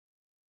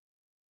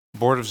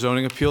Board of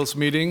Zoning Appeals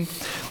meeting.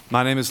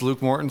 My name is Luke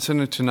Mortensen,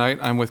 and tonight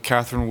I'm with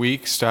Catherine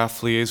Week,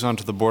 staff liaison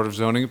to the Board of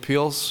Zoning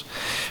Appeals.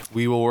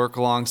 We will work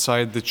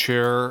alongside the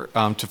chair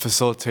to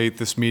facilitate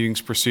this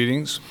meeting's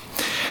proceedings.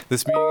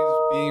 This meeting is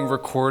being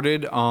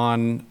recorded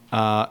on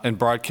and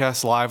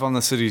broadcast live on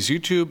the city's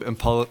YouTube and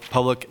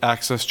public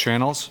access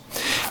channels.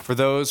 For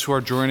those who are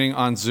joining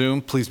on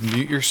Zoom, please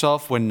mute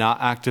yourself when not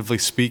actively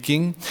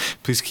speaking.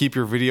 Please keep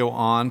your video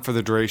on for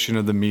the duration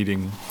of the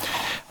meeting.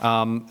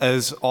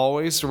 As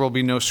always, there will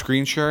be no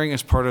screen sharing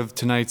as part of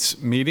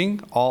tonight's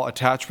meeting. All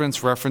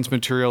attachments, reference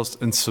materials,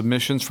 and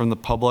submissions from the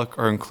public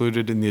are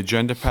included in the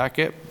agenda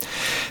packet.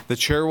 The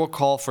chair will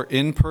call for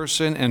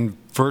in-person and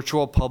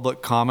virtual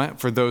public comment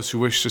for those who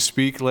wish to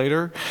speak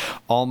later.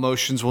 All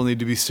motions will need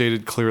to be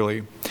stated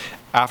clearly.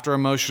 After a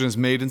motion is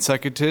made and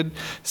seconded,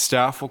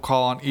 staff will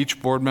call on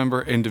each board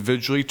member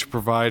individually to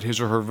provide his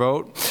or her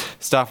vote.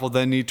 Staff will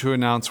then need to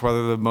announce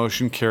whether the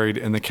motion carried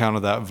in the count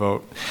of that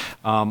vote.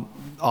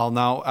 I'll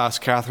now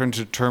ask Catherine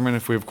to determine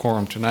if we have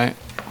quorum tonight.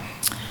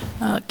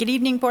 Good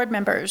evening, board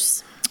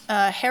members.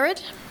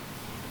 Herod?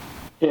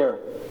 Here.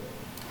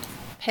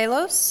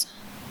 Palos?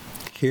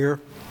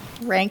 Here.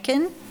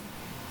 Rankin?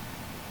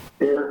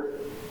 Here.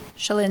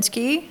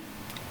 Shalinsky?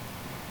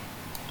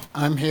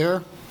 I'm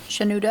here.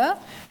 Shanuda?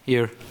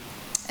 Here.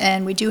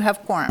 And we do have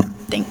quorum.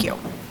 Thank you.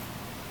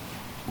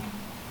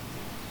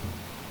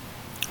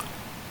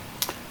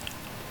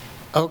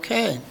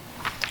 Okay.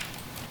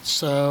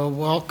 So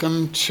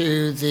welcome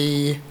to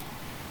the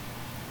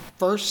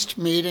first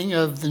meeting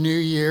of the new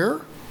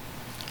year.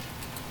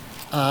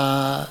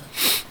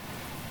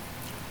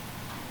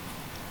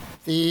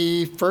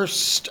 The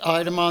first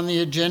item on the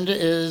agenda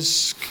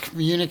is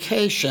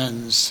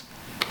communications.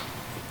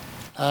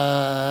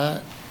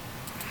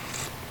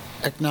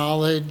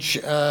 Acknowledge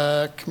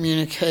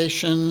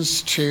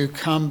communications to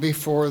come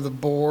before the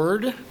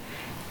board.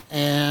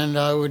 And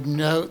I would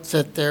note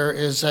that there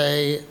is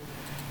a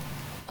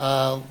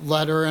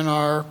letter in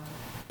our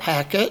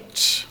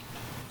packet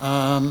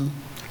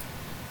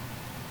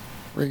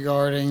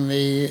regarding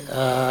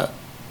the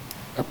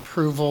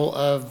approval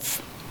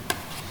of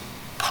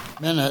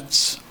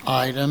minutes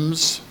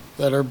items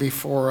that are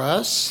before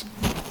us.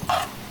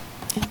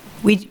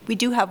 We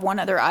do have one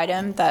other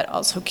item that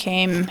also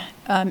came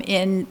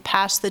in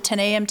past the 10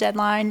 a.m.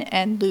 deadline,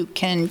 and Luke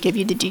can give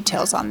you the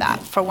details on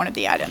that for one of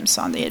the items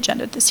on the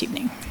agenda this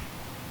evening.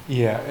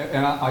 Yeah,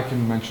 and I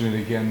can mention it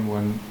again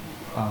when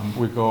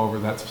we go over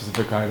that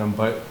specific item,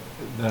 but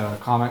the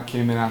comment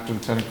came in after the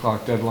 10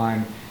 o'clock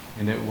deadline,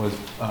 and it was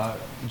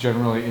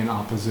generally in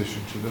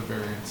opposition to the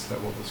variance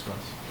that we'll discuss.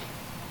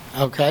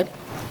 Okay.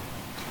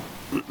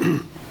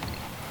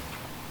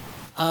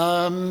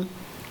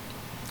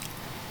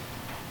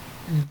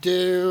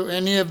 Do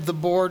any of the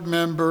board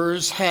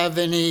members have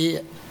any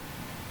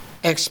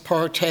ex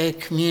parte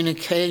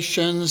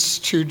communications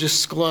to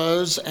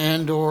disclose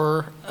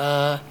and/or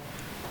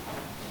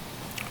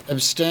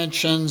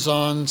abstentions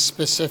on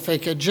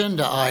specific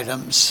agenda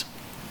items?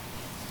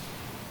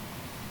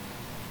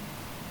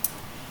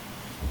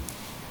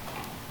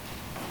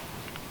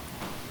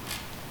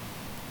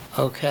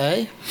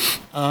 Okay.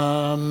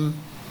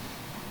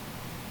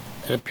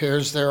 It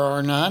appears there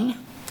are none.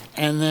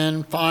 And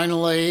then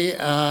finally,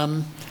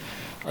 are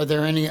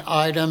there any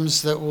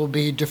items that will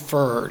be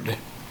deferred?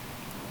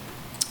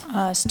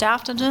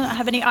 Staff doesn't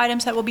have any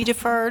items that will be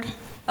deferred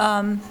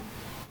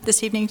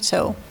this evening,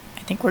 so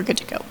I think we're good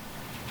to go.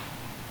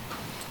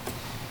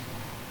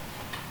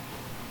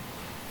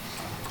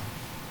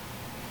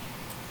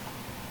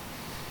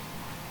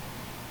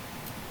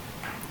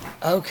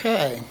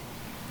 Okay,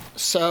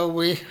 so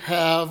we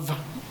have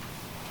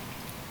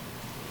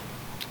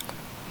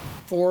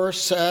 4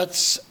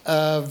 sets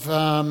of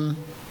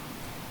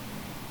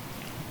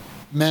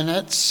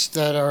minutes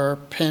that are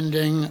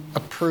pending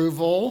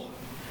approval,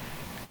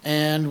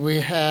 and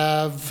we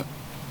have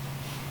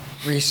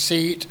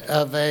receipt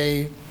of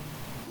a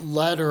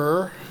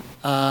letter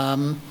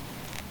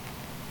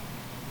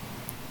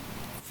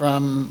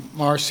from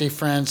Marcy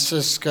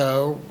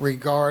Francisco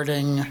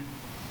regarding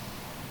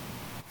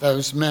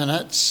those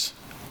minutes.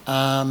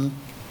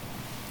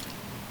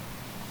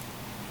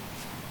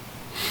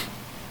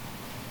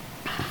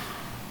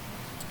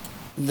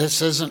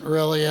 This isn't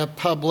really a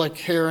public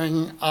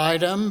hearing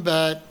item,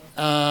 but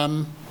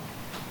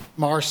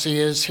Marcy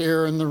is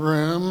here in the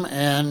room,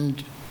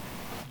 and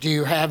do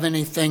you have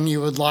anything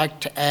you would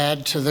like to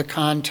add to the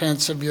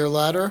contents of your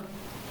letter?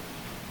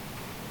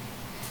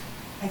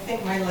 I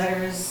think my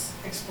letter is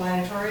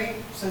explanatory,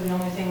 so the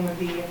only thing would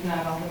be if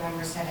not all the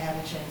members had had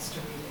a chance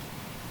to read it.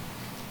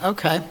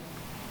 Okay.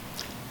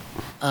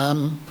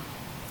 I'm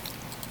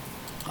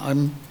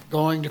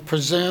going to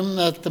presume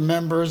that the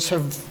members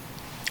have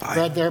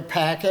read their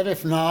packet.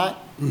 If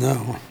not,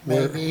 No.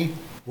 maybe.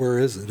 Where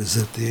is it? Is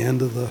it the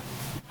end of the,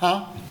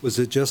 Huh? was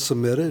it just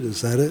submitted?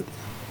 Is that it?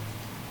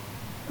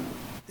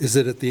 Is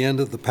it at the end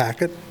of the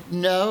packet?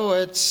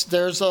 No,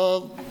 there's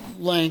a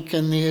link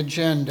in the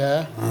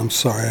agenda. I'm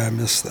sorry, I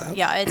missed that.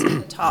 Yeah, it's at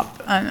the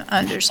top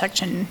under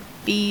section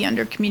B,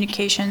 under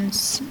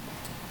communications.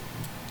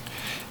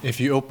 If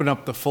you open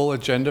up the full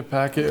agenda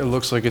packet, it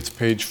looks like it's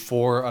page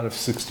 4 out of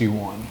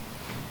 61.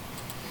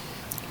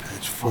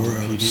 Page 4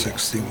 out of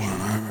 61, all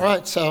right.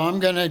 Right, so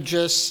I'm going to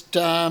just,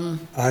 I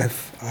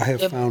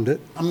have Yep. found it.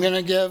 I'm going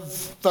to give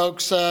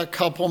folks a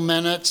couple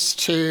minutes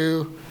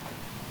to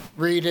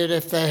read it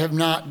if they have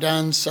not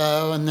done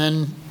so, and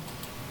then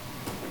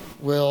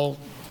we'll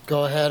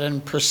go ahead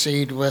and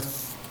proceed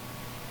with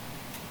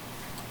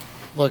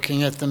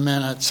looking at the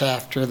minutes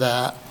after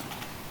that.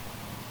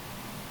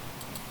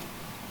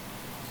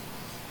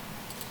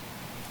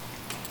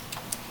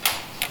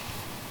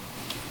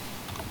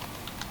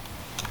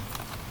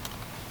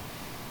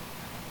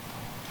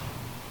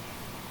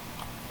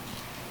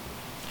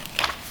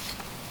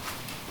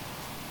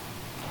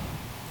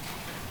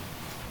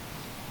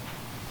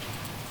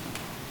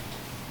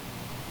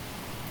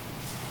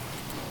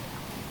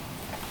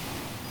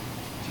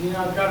 Gina,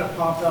 I've got it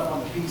popped up on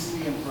the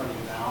PC in front of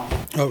you now.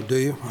 Oh, do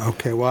you?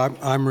 Okay, well,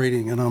 I'm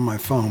reading it on my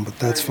phone, but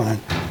that's fine.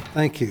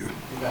 Thank you. You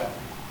bet.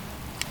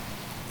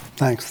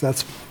 Thanks,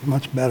 that's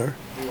much better.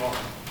 You're welcome.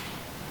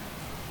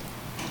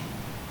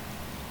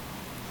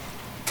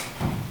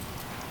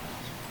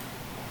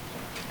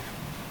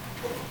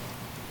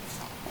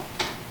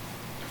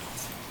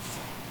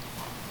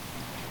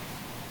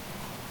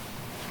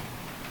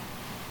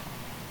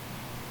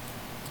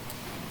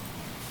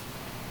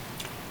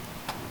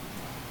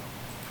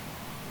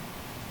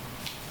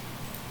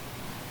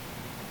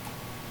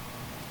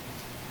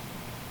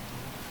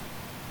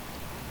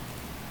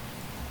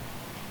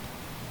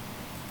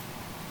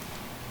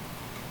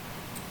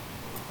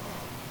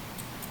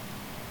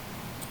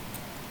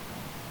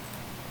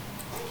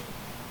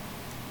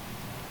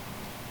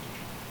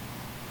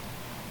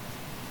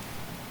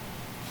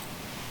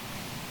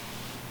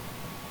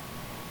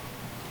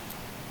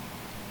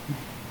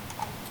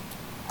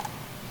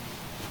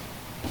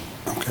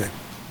 Okay,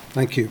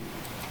 thank you.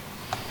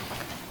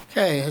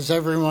 Okay, has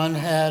everyone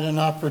had an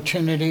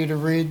opportunity to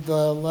read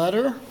the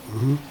letter?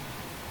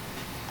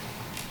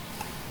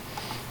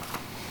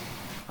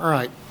 All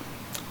right,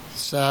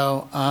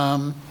 so,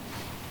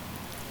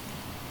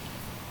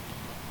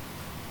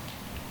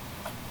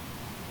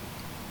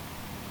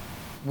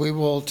 we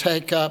will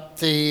take up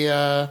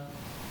the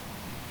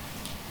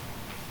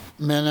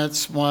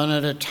minutes one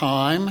at a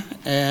time,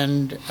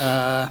 and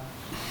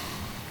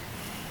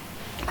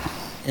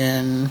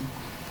in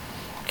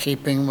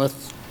keeping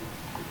with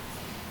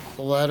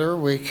the letter,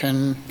 we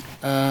can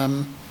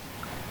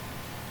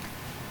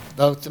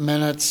vote the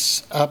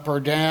minutes up or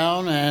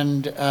down,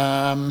 and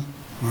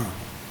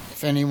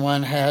if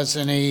anyone has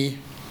any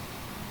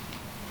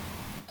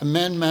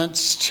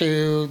amendments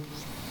to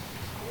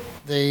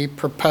the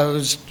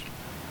proposed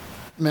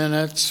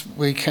minutes,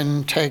 we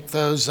can take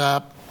those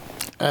up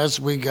as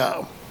we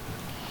go.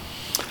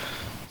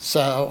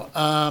 So,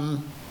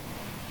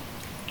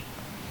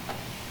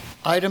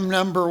 item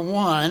number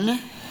 1,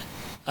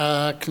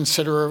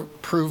 consider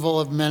approval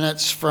of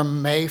minutes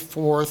from May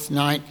 4th,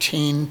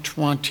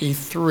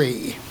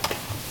 1923.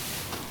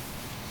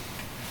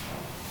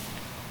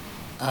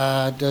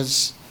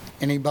 Does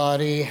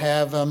anybody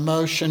have a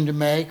motion to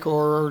make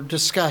or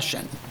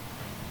discussion?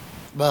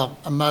 Well,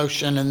 a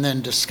motion and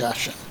then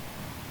discussion.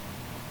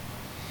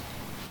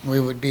 We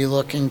would be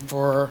looking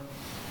for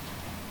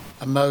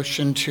a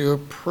motion to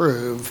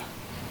approve.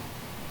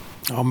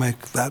 I'll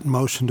make that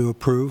motion to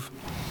approve.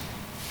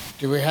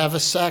 Do we have a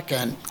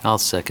second? I'll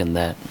second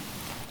that.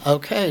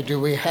 Okay, do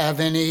we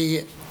have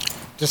any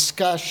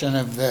discussion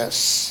of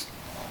this?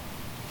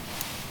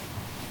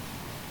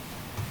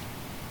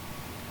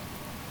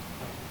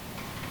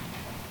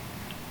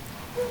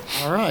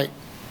 All right.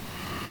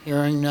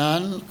 Hearing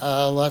none,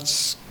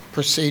 let's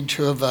proceed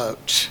to a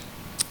vote.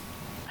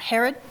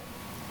 Harrod,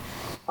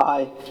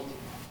 Aye.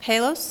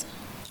 Palos,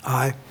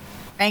 Aye.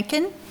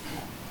 Rankin,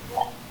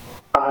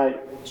 Aye.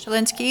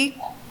 Shalinski,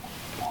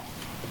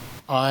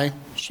 Aye.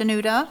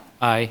 Shanuda,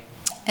 Aye.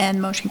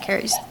 and motion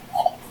carries.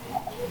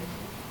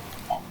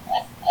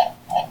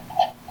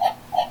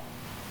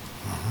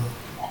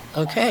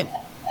 Okay.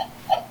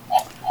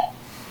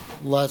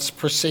 Let's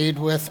proceed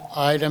with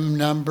item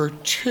number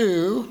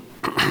 2.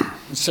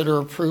 Consider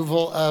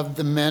approval of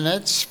the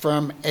minutes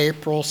from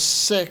April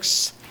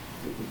 6th,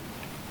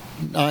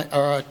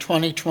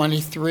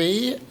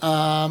 2023.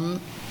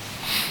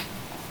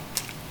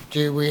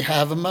 Do we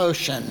have a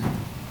motion?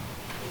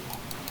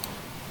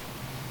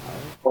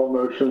 All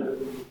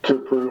motion to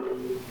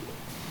approve.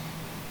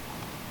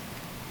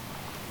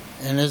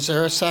 And is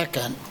there a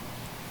second?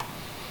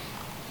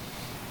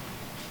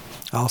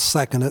 I'll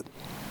second it.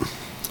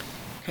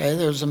 Okay,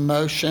 there's a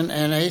motion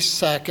and a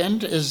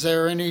second. Is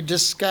there any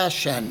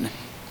discussion?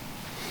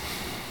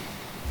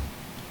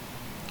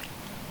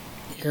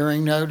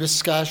 Hearing no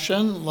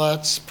discussion,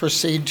 let's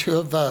proceed to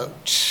a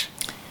vote.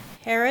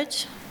 Harrod,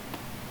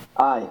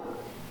 Aye.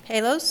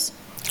 Palos,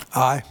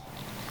 Aye.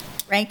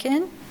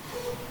 Rankin,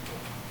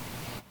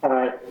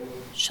 Aye.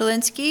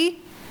 Shalinski,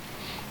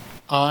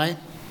 Aye.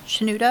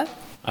 Shanuda,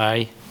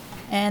 Aye.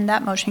 and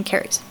that motion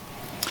carries.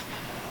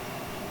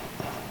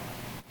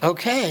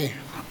 Okay,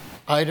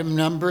 Item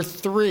number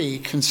 3,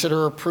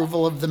 consider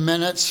approval of the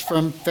minutes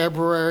from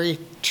February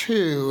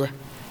 2,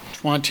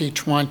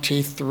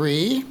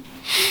 2023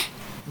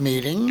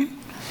 meeting.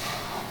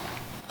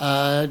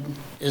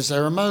 Is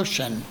there a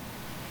motion?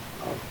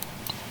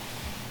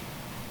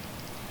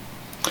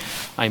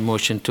 I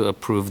motion to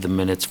approve the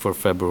minutes for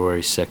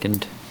February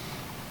 2nd,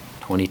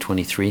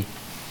 2023.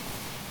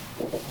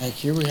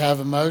 Thank you. We have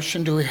a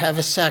motion. Do we have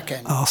a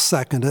second? I'll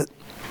second it.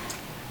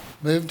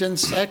 Moved and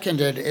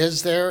seconded.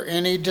 Is there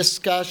any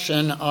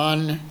discussion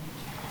on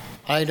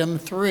item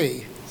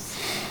 3?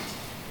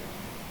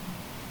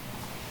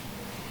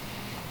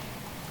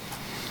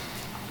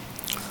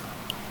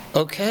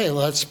 Okay,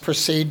 let's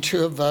proceed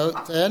to a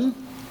vote then.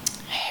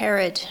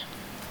 Harrod,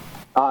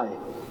 Aye.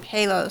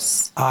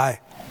 Palos, Aye.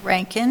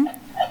 Rankin,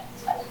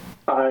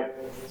 Aye.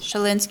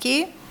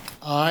 Shalinski,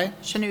 Aye.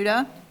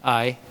 Shanuda.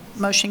 Aye.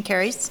 Motion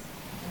carries.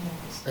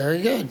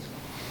 Very good.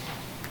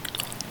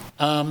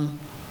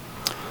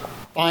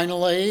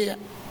 Finally,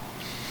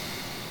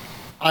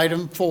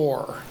 item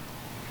 4.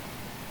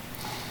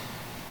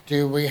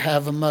 Do we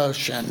have a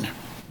motion?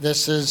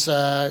 This is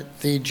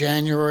the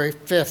January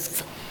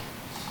 5th,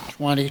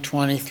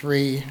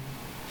 2023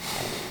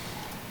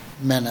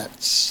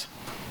 minutes.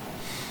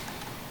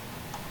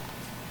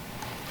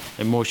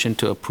 I motion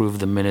to approve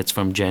the minutes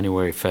from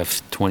January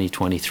 5th,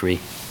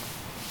 2023.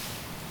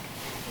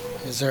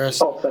 Is there a...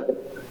 I'll second.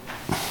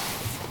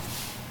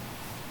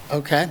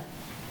 Okay.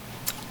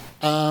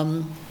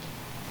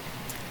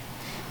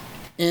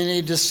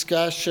 Any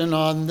discussion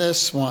on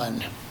this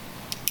one?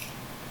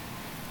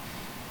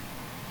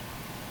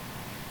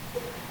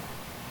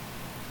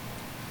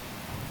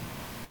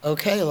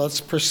 Okay, let's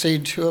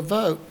proceed to a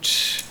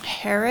vote.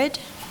 Harrod,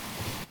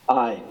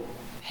 Aye.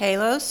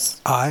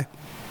 Palos, Aye.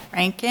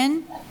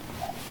 Rankin,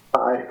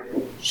 Aye.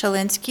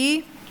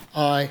 Shalinski,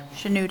 Aye.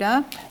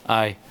 Shanuda,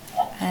 Aye.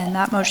 and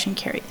that motion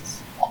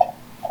carries.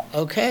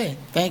 Okay,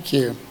 thank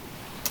you.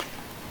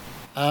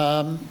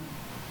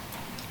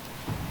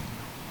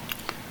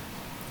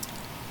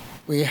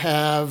 We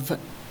have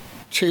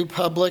 2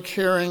 public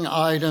hearing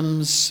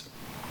items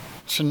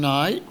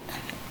tonight,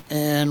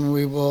 and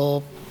we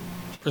will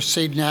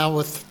proceed now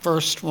with the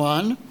first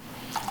one.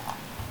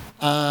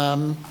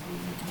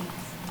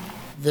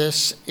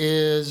 This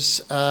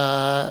is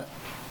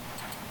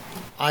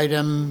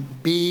item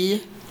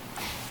B,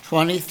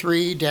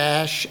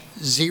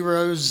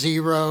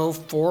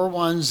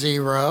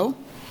 23-00410.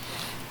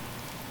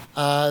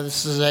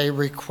 This is a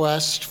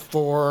request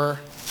for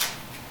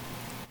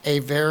a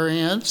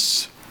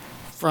variance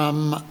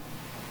from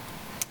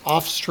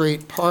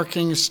off-street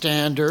parking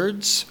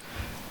standards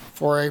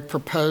for a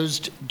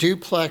proposed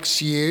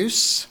duplex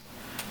use.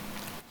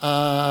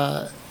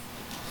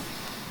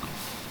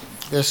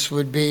 This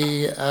would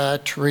be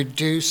to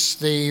reduce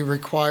the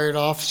required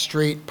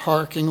off-street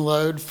parking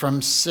load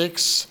from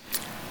 6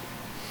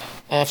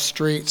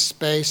 off-street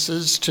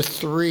spaces to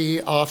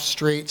 3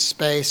 off-street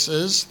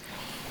spaces.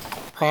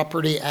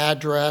 Property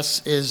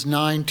address is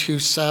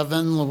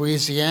 927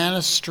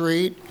 Louisiana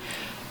Street.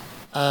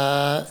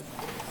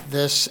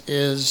 This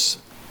is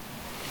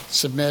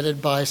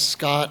submitted by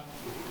Scott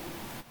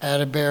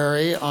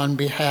Atterbury on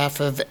behalf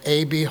of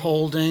AB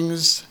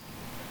Holdings,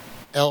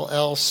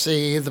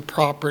 LLC, the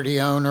property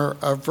owner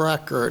of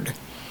record.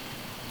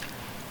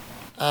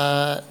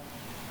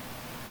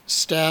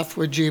 Staff,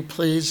 would you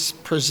please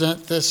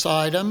present this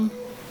item?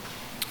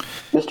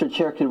 Mr.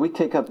 Chair, could we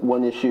take up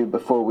one issue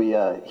before we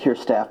hear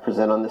staff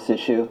present on this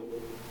issue?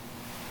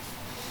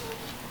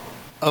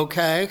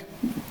 Okay.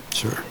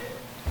 Sure.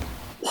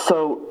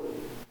 So,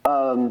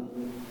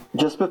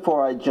 just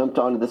before I jumped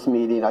onto this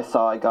meeting, I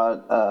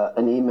got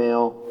an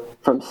email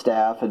from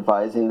staff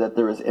advising that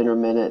there was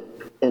intermittent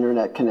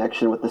internet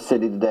connection with the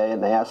city today,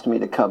 and they asked me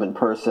to come in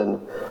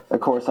person.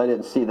 Of course, I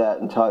didn't see that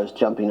until I was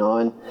jumping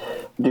on.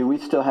 Do we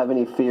still have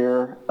any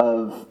fear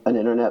of an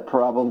internet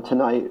problem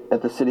tonight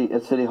at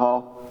City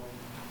Hall?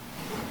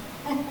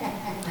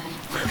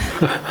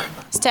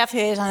 Staff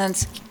Liaison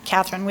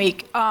Catherine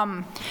Week.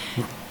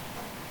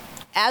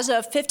 As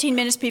of 15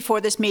 minutes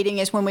before this meeting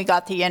is when we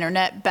got the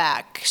internet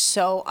back.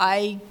 So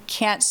I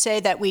can't say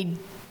that we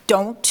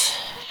don't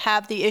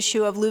have the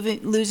issue of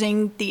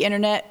losing the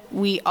internet.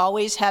 We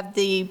always have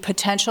the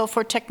potential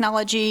for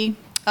technology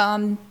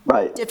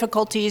Right.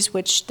 difficulties,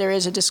 which there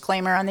is a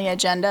disclaimer on the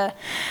agenda.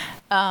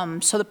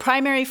 So the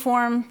primary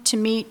forum to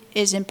meet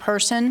is in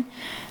person.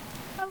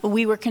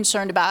 We were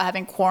concerned about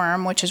having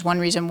quorum, which is one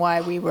reason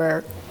why we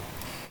were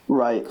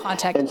Right.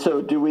 contacted. And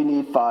so do we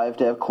need 5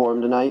 to have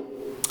quorum tonight?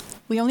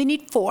 We only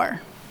need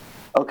 4.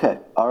 Okay,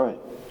 all right.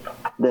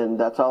 Then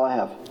that's all I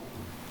have.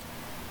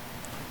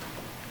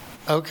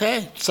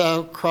 Okay,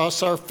 so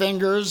cross our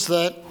fingers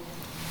that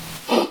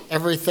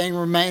everything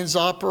remains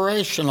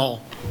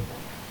operational.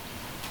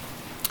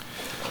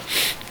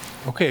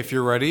 Okay, if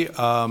you're ready,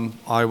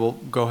 I will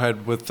go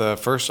ahead with the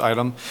first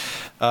item.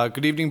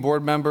 Good evening,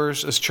 board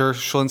members. As Chair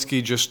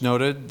Schlinsky just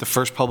noted, the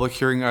first public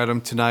hearing item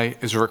tonight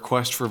is a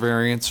request for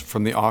variance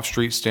from the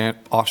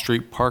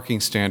off-street parking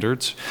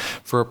standards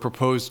for a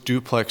proposed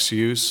duplex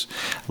use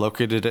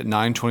located at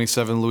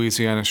 927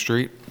 Louisiana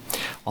Street.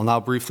 I'll now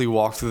briefly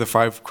walk through the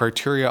 5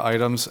 criteria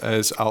items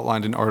as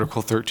outlined in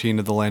Article 13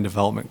 of the Land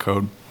Development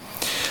Code.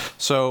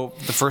 So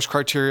the first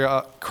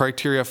criteria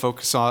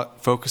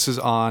focuses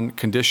on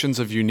conditions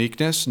of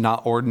uniqueness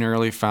not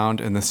ordinarily found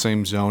in the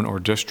same zone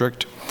or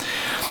district.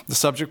 The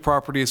subject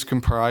property is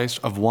comprised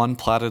of one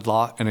platted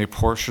lot and a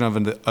portion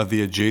of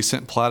the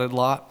adjacent platted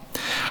lot.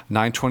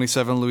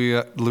 927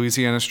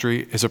 Louisiana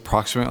Street is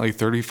approximately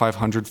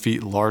 3,500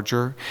 feet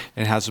larger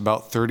and has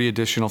about 30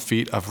 additional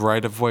feet of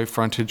right-of-way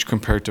frontage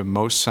compared to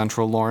most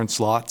Central Lawrence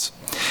lots.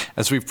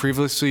 As we've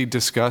previously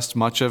discussed,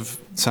 much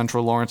of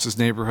Central Lawrence's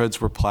neighborhoods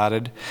were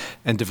platted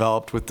and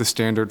developed with the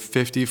standard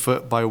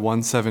 50-foot by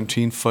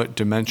 117-foot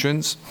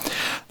dimensions.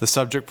 The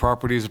subject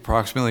property is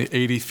approximately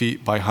 80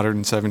 feet by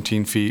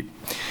 117 feet.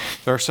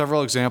 There are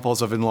several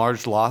examples of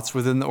enlarged lots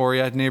within the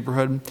Oriad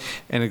neighborhood.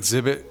 An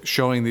exhibit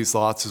showing these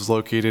lots is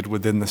located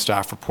within the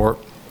staff report.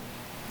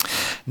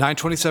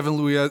 927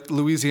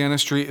 Louisiana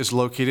Street is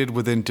located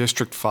within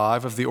District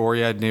 5 of the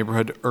Oriad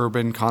Neighborhood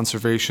Urban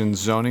Conservation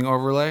Zoning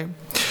Overlay.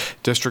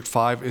 District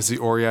 5 is the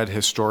Oriad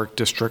Historic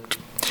District.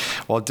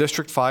 While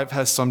District 5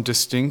 has some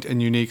distinct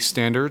and unique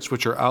standards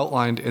which are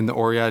outlined in the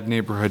Oriad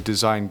Neighborhood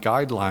Design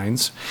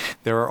Guidelines,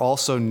 there are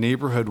also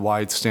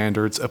neighborhood-wide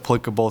standards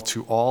applicable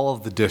to all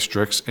of the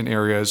districts and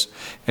areas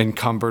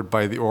encumbered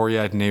by the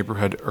Oriad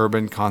Neighborhood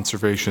Urban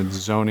Conservation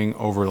Zoning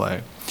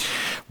Overlay.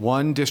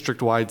 One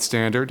district-wide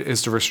standard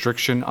is the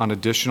restriction on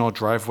additional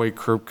driveway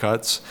curb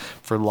cuts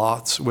for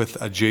lots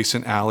with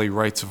adjacent alley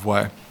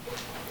rights-of-way.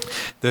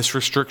 This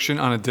restriction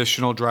on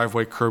additional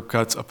driveway curb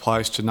cuts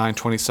applies to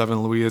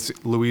 927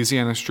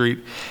 Louisiana Street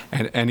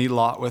and any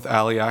lot with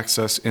alley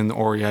access in the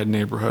Oriad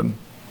neighborhood.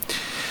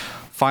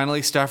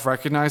 Finally, staff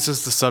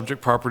recognizes the subject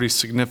property's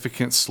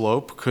significant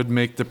slope could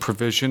make the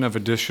provision of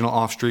additional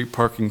off-street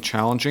parking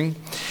challenging.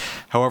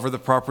 However, the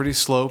property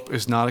slope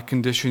is not a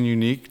condition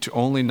unique to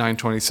only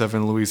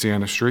 927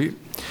 Louisiana Street.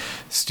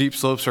 Steep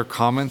slopes are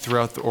common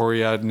throughout the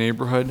Oriad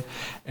neighborhood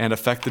and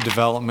affect the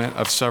development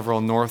of several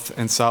north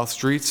and south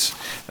streets,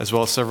 as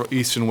well as several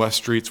east and west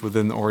streets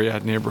within the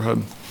Oriad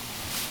neighborhood.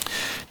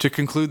 To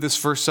conclude this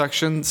first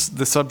section,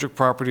 the subject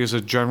property is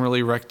a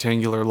generally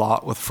rectangular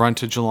lot with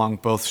frontage along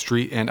both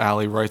street and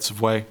alley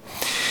rights-of-way.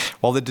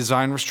 While the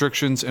design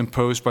restrictions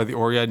imposed by the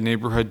Oriad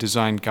Neighborhood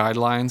Design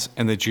Guidelines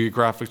and the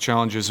geographic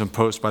challenges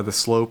imposed by the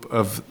slope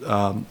of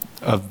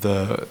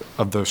the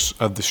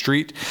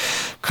street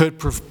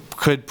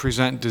could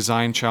present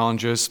design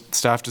challenges,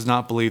 staff does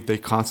not believe they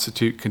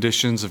constitute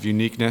conditions of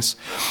uniqueness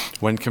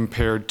when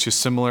compared to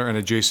similar and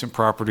adjacent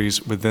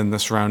properties within the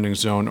surrounding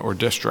zone or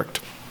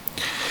district.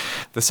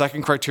 The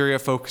second criteria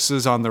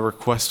focuses on the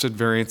requested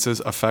variances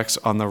effects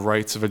on the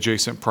rights of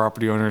adjacent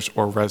property owners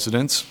or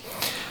residents.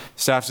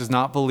 Staff does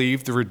not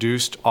believe the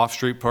reduced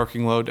off-street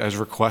parking load as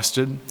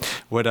requested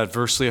would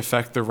adversely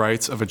affect the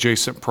rights of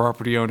adjacent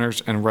property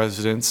owners and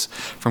residents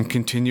from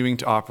continuing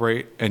to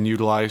operate and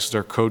utilize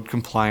their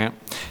code-compliant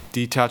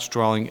detached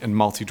dwelling and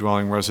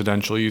multi-dwelling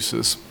residential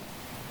uses.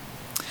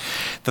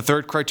 The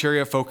third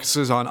criteria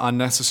focuses on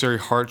unnecessary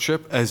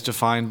hardship as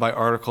defined by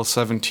Article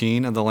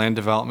 17 of the Land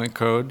Development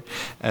Code.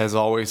 As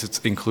always, it's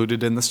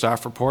included in the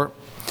staff report.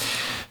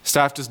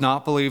 Staff does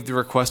not believe the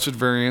requested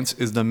variance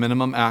is the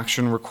minimum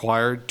action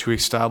required to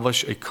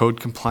establish a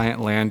code-compliant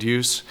land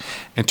use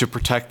and to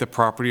protect the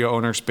property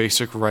owner's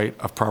basic right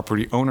of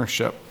property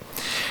ownership.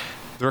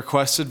 The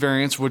requested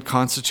variance would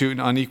constitute an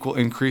unequal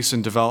increase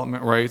in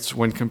development rights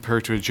when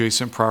compared to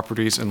adjacent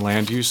properties and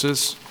land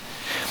uses.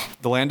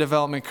 The Land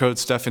Development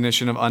Code's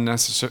definition of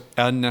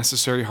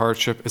unnecessary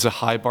hardship is a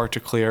high bar to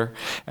clear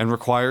and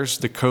requires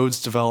the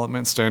code's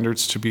development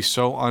standards to be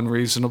so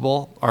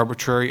unreasonable,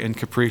 arbitrary, and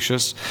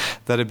capricious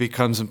that it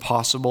becomes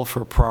impossible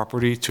for a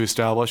property to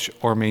establish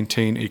or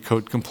maintain a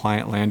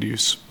code-compliant land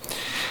use.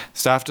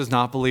 Staff does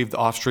not believe the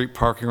off-street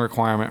parking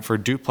requirement for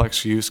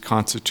duplex use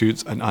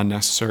constitutes an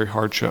unnecessary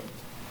hardship.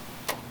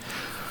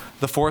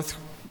 The fourth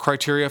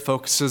criteria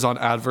focuses on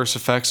adverse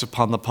effects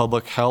upon the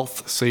public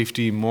health,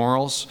 safety,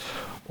 morals,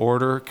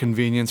 order,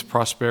 convenience,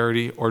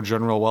 prosperity, or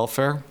general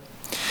welfare.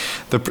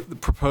 The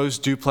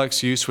proposed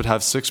duplex use would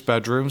have 6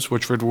 bedrooms,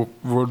 which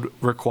would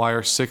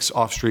require 6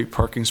 off-street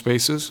parking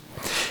spaces.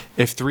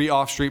 If 3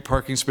 off-street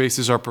parking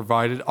spaces are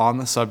provided on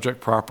the subject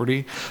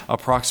property,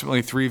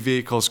 approximately 3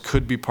 vehicles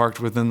could be parked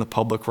within the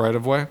public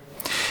right-of-way.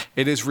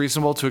 It is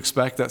reasonable to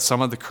expect that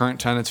some of the current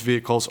tenants'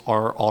 vehicles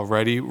are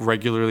already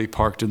regularly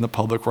parked in the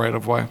public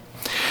right-of-way.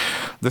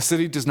 The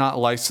city does not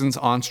license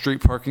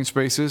on-street parking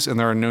spaces, and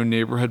there are no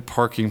neighborhood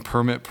parking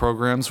permit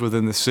programs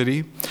within the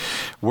city.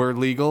 Where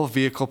legal,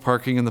 vehicle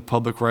parking in the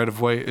public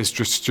right-of-way is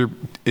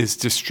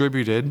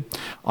distributed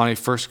on a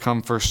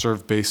first-come,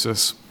 first-served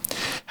basis.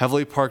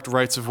 Heavily parked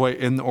rights-of-way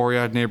in the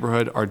Oriad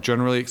neighborhood are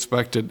generally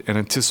expected and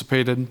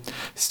anticipated.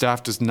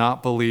 Staff does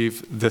not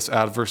believe this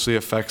adversely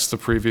affects the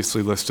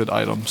previously listed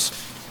items.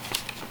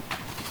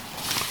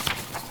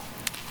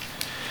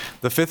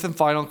 The fifth and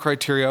final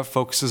criteria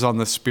focuses on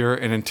the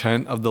spirit and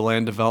intent of the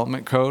Land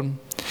Development Code.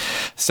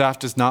 Staff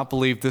does not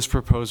believe this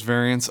proposed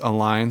variance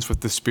aligns with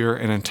the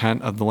spirit and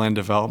intent of the Land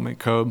Development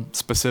Code,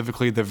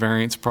 specifically the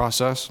variance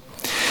process.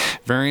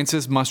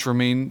 Variances must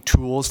remain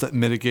tools that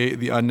mitigate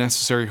the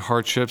unnecessary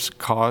hardships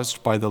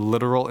caused by the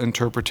literal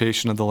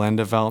interpretation of the Land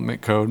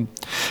Development Code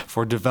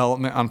for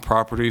development on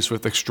properties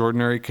with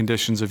extraordinary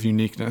conditions of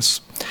uniqueness.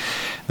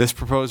 This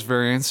proposed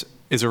variance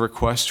is a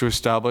request to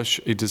establish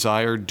a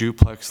desired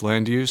duplex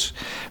land use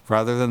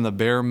rather than the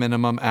bare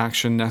minimum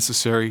action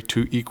necessary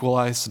to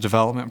equalize the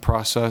development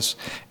process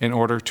in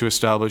order to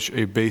establish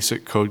a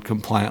basic code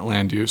compliant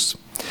land use.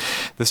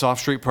 This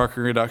off-street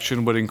parking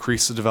reduction would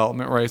increase the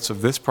development rights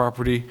of this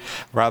property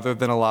rather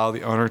than allow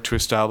the owner to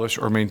establish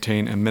or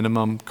maintain a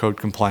minimum code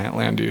compliant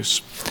land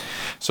use.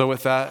 So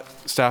with that,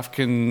 staff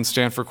can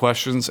stand for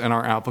questions, and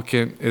our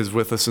applicant is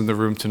with us in the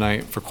room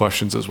tonight for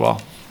questions as well.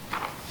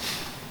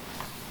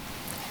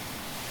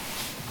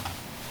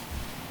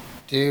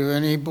 Do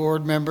any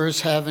board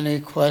members have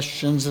any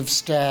questions of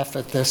staff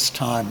at this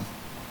time?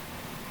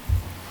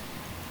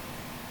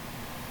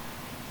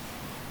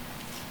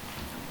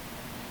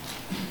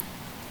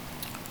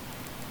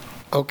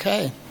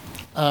 Okay.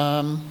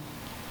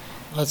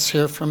 Let's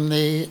hear from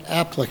the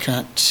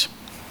applicant.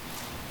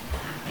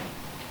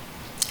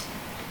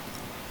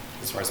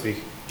 As far as speak?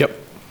 Yep.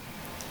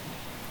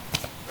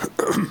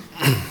 You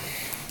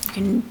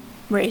can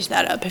raise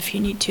that up if you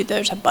need to.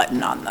 There's a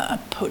button on the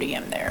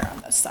podium there,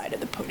 on the side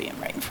of the podium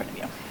right in front of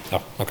you.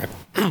 Oh, okay.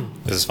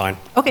 This is fine.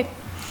 Okay.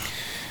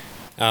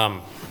 I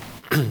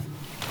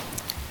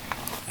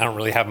don't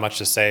really have much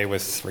to say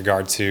with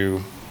regard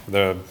to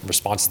the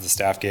responses the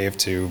staff gave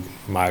to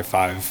my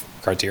 5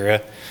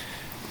 criteria.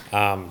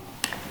 All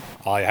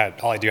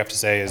I do have to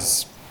say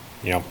is,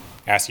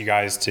 ask you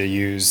guys to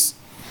use,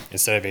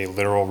 instead of a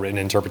literal written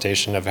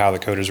interpretation of how the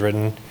code is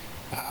written,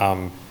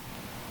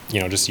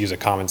 just use a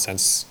common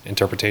sense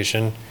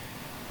interpretation.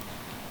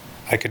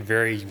 I could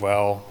very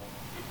well,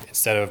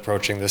 instead of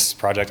approaching this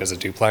project as a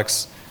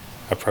duplex,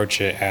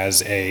 approach it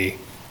as a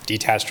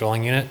detached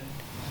dwelling unit,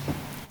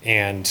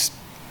 and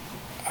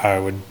I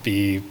would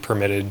be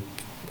permitted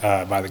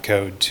by the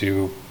code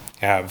to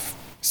have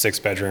 6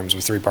 bedrooms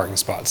with 3 parking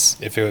spots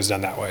if it was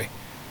done that way.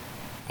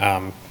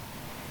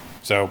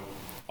 So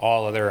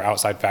all other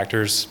outside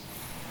factors,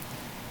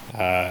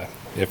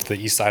 if the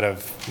east side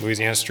of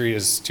Louisiana Street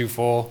is too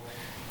full,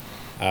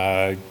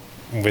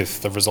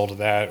 with the result of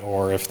that,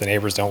 or if the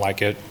neighbors don't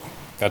like it,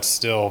 that's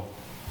still,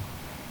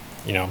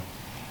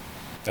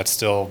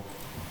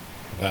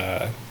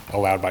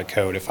 allowed by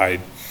code if I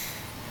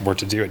were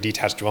to do a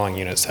detached dwelling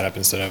unit setup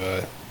instead of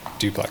a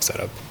duplex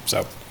setup.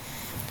 So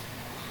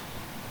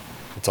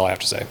that's all I have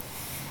to say.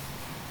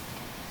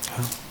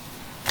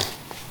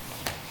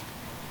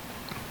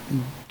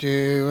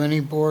 Do any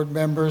board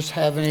members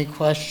have any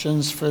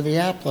questions for the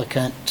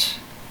applicant?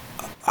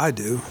 I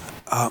do.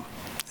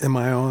 Am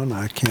I on?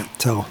 I can't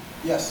tell.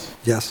 Yes.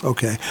 Yes,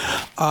 okay.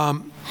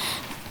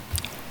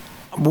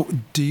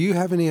 Do you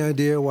have any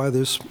idea why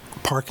there's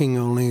parking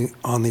only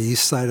on the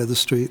east side of the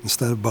street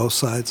instead of both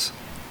sides?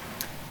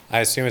 I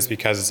assume it's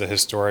because it's a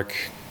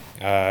historic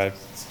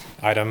item.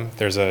 I think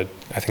there's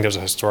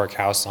a historic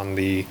house on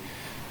the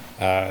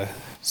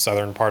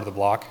southern part of the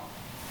block.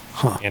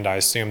 Huh. And I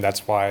assume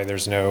that's why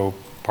there's no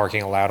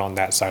parking allowed on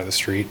that side of the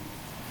street.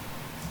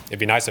 It'd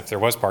be nice if there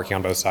was parking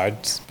on both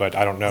sides, but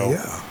I don't know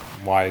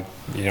why,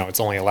 it's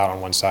only allowed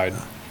on one side.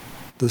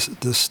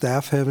 Does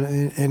staff have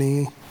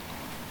any,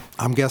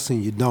 I'm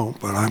guessing you don't,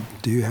 but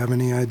do you have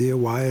any idea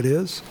why it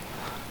is?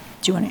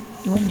 Do you want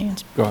to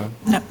answer? Go ahead.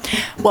 No.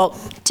 Well,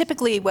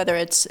 typically, whether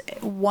it's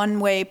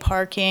one-way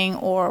parking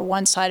or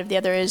one side of the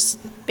other is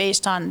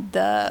based on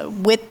the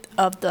width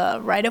of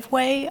the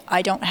right-of-way.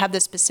 I don't have the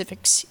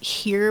specifics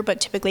here, but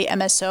typically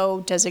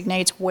MSO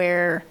designates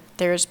where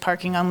there's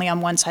parking only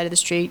on one side of the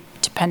street,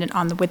 dependent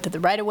on the width of the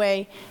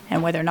right-of-way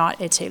and whether or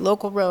not it's a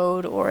local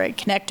road or a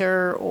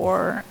connector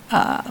or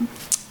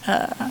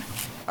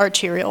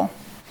arterial.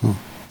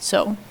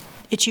 So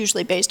it's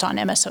usually based on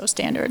MSO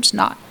standards,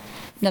 not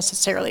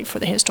necessarily for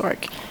the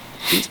historic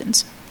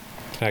reasons.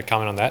 Can I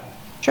comment on that?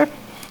 Sure.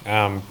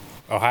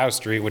 Ohio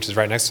Street, which is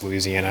right next to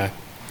Louisiana,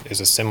 is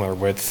a similar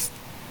width,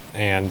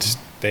 and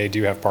they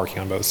do have parking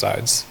on both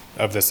sides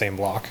of the same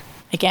block.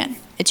 Again,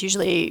 it's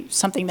usually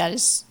something that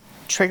is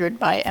triggered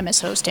by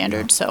MSO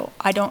standards, so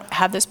I don't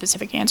have the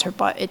specific answer,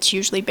 but it's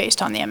usually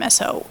based on the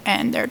MSO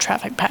and their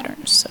traffic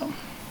patterns, so.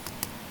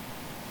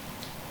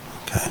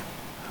 Okay.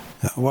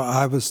 Well,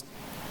 I was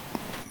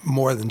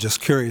more than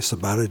just curious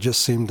about it. It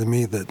just seemed to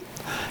me that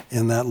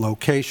in that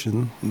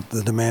location,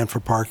 the demand for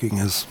parking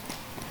is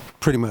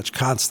pretty much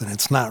constant.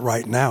 It's not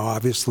right now.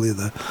 Obviously,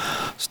 the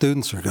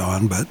students are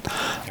gone, but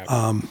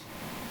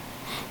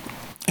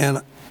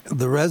and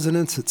the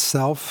residence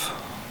itself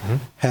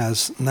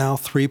has now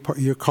 3.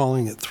 You're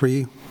calling it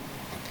 3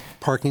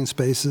 parking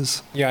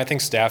spaces? Yeah, I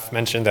think staff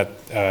mentioned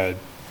that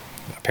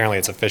apparently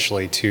it's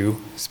officially 2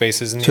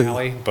 spaces in the 2.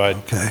 alley, but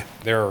Okay.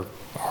 there are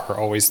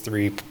always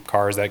 3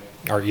 cars that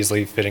are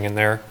easily fitting in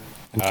there.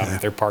 Okay.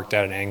 They're parked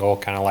at an angle,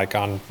 kind of like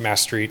on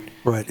Mass Street.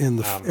 Right, and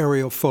the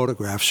aerial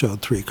photograph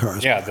showed 3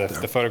 cars. Yeah, back the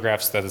there.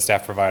 photographs that the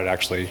staff provided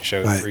actually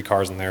showed Right. 3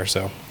 cars in there,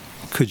 so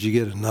Could you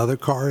get another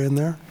car in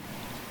there?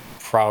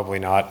 probably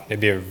not. It'd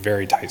be a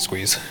very tight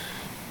squeeze.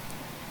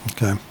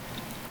 Okay.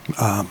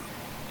 All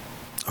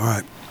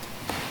right.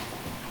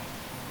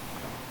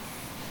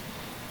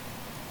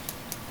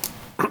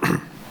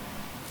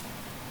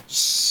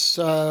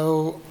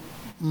 So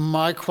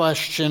my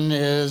question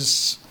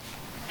is,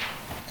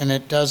 and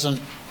it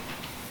doesn't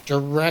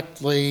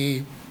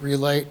directly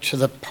relate to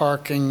the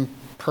parking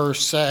per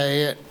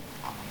se, it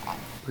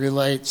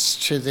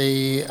relates to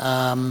the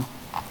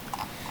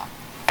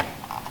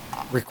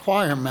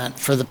requirement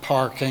for the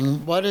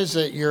parking. What is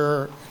it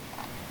you're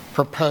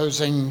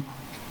proposing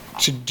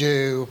to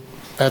do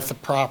at the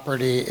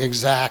property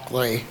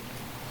exactly?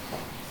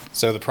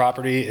 So the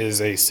property is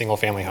a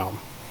single-family home,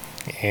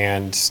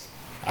 and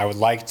I would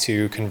like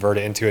to convert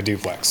it into a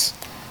duplex.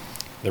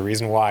 The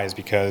reason why is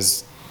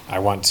because I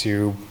want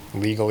to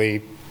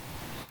legally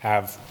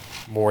have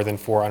more than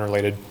 4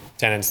 unrelated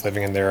tenants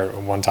living in there at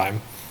one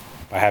time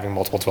by having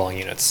multiple dwelling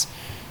units.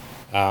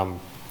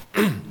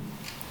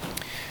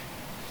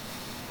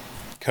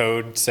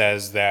 Code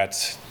says that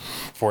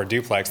for a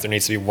duplex, there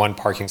needs to be 1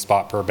 parking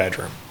spot per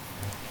bedroom.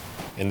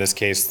 In this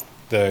case,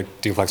 the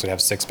duplex would have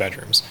 6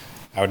 bedrooms.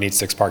 I would need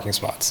 6 parking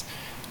spots.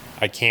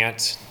 I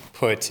can't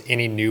put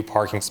any new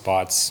parking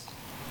spots.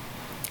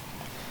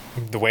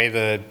 The way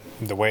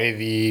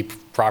the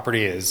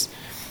property is,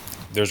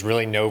 there's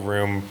really no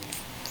room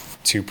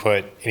to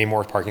put any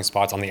more parking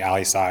spots on the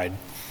alley side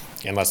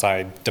unless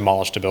I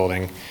demolished a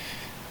building.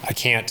 I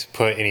can't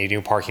put any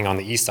new parking on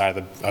the east side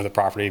of the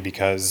property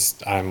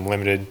because I'm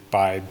limited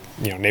by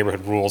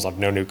neighborhood rules of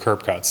no new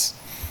curb cuts.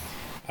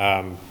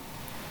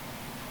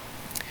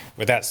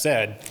 With that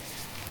said,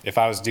 if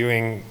I was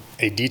doing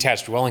a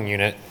detached dwelling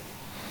unit,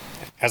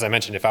 as I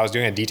mentioned, if I was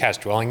doing a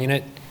detached dwelling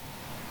unit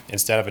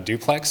instead of a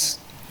duplex,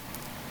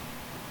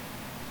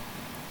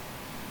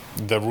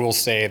 the rules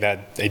say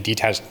that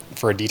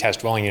for a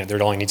detached dwelling unit,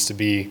 there only needs to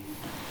be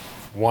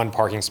 1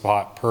 parking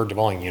spot per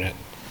dwelling unit.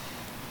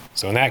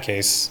 So in that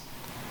case,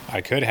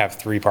 I could have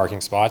 3 parking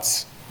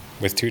spots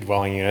with 2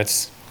 dwelling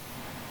units,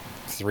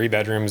 3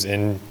 bedrooms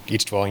in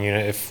each dwelling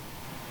unit, if,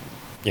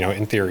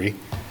 in theory,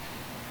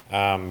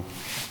 and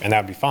that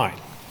would be fine.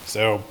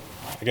 So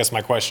I guess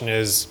my question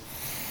is,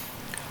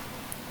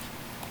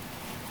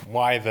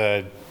 why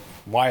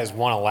is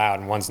one allowed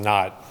and one's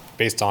not,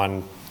 based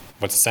on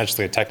what's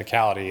essentially a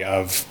technicality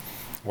of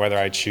whether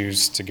I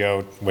choose to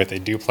go with a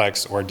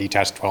duplex or a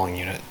detached dwelling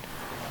unit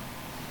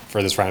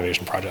for this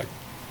renovation project?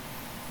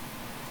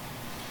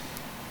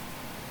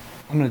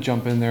 I'm going to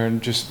jump in there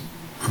and just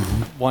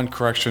one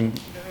correction.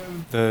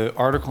 The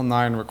Article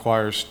 9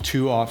 requires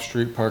 2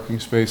 off-street parking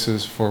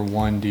spaces for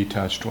 1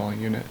 detached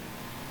dwelling unit.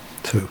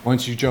 2.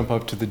 Once you jump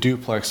up to the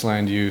duplex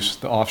land use,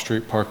 the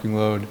off-street parking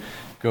load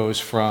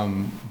goes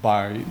from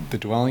by the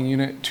dwelling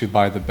unit to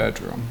by the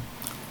bedroom.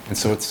 And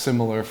so it's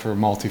similar for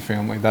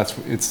multifamily.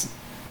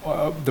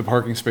 The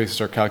parking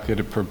spaces are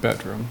calculated per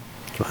bedroom.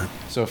 Right.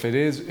 So if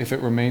it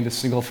remained a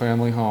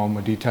single-family home,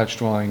 a detached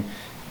dwelling,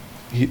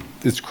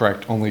 it's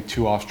correct, only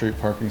 2 off-street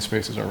parking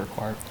spaces are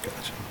required.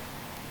 Gotcha.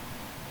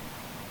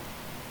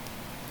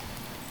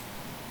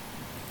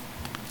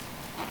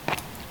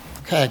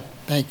 Okay,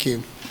 thank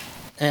you.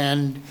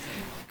 And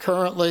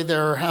currently,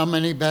 there are how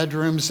many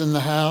bedrooms in the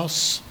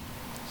house?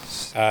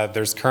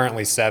 There's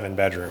currently 7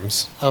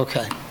 bedrooms,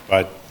 Okay,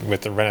 but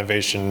with the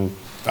renovation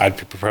I'd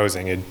be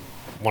proposing,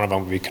 one of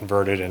them would be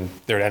converted and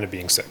there'd end up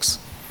being 6.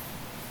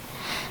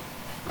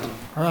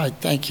 all right,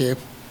 thank you.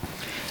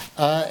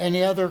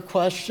 Any other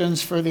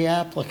questions for the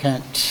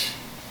applicant?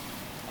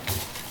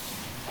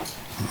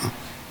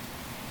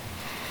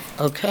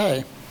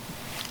 Okay.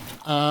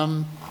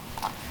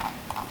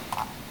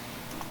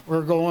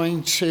 We're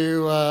going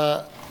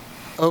to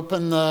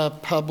open the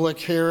public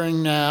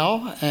hearing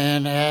now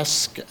and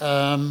ask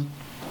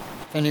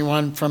if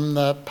anyone from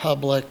the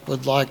public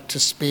would like to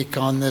speak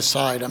on this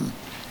item.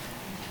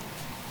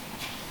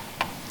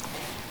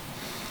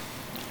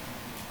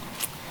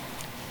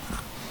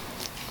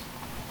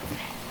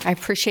 I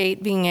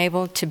appreciate being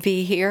able to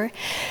be here.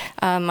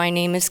 My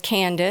name is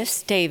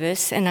Candace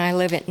Davis, and I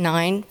live at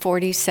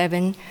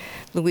 947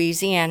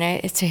 Louisiana.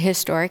 It's a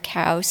historic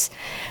house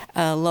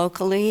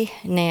locally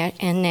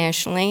and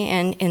nationally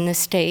and in the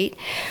state,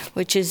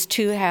 which is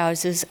 2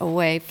 houses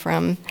away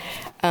from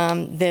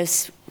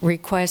this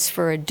request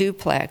for a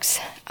duplex.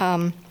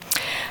 I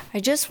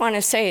just want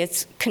to say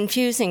it's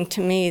confusing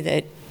to me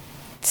that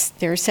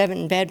there are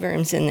 7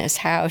 bedrooms in this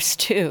house,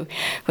 too,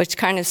 which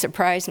kind of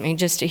surprised me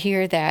just to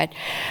hear that.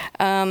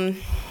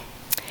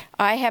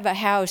 I have a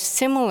house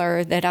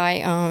similar that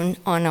I own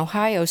on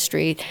Ohio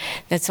Street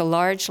that's a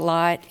large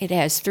lot. It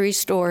has 3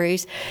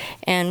 stories,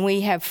 and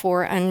we have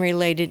 4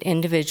 unrelated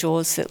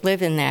individuals that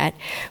live in that.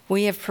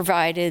 We have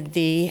provided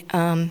the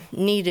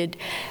needed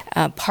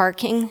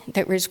parking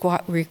that was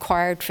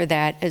required for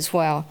that as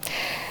well.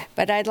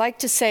 But I'd like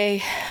to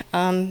say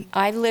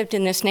I've lived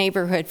in this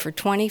neighborhood for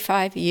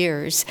 25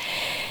 years.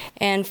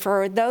 And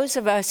for those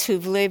of us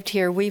who've lived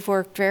here, we've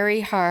worked very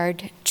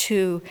hard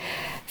to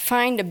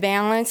find a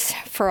balance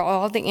for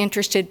all the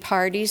interested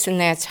parties, and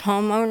that's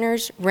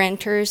homeowners,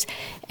 renters,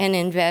 and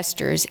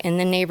investors in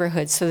the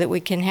neighborhood so that we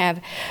can have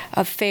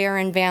a fair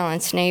and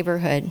balanced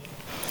neighborhood.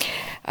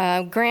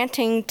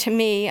 Granting, to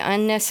me,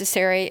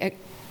 unnecessary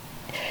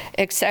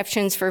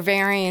exceptions for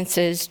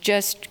variances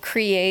just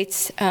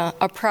creates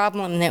a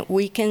problem that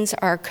weakens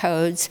our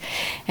codes,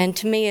 and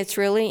to me it's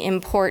really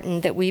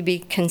important that we be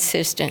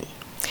consistent.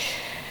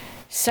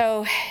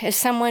 So as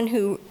someone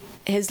who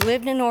has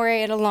lived in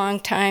Oread a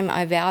long time,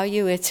 I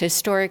value its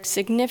historic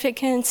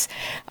significance.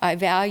 I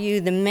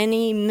value the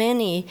many,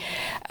 many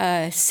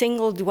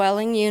single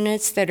dwelling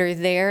units that are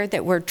there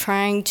that we're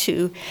trying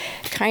to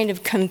kind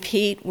of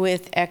compete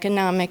with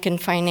economic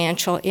and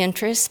financial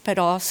interests, but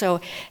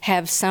also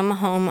have some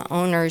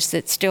homeowners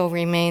that still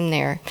remain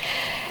there.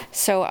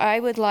 So I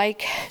would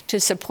like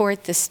to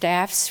support the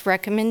staff's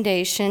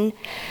recommendation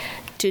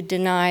to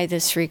deny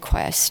this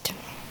request.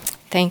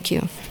 Thank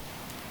you.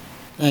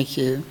 Thank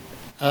you.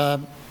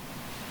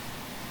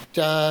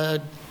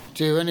 Do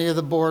any of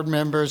the board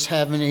members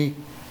have any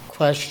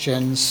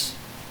questions?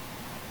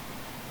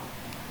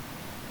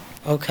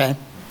 Okay.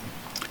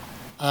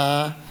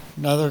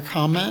 Another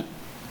comment?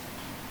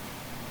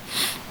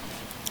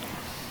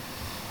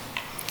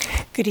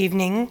 Good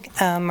evening.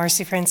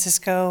 Marcy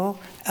Francisco,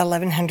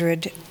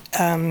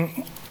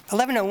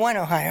 1101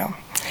 Ohio.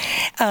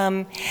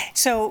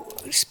 So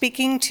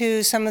speaking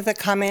to some of the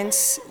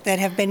comments that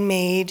have been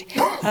made,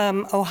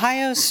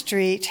 Ohio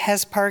Street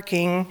has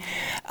parking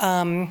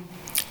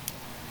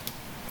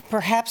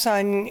perhaps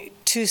on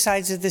 2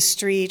 sides of the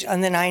street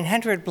on the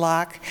 900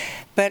 block,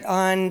 but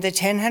on the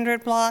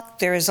 1000 block,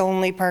 there is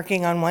only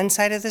parking on 1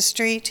 side of the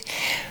street.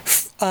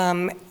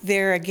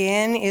 There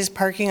again is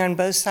parking on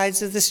both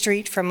sides of the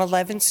street from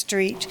 11th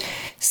Street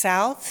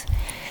south,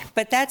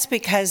 but that's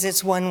because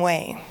it's one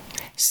way.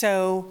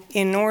 So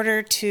in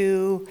order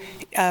to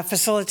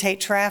facilitate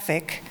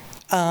traffic,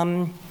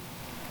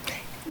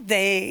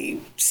 the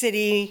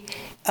city,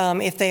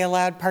 if they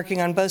allowed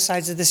parking on both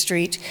sides of the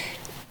street,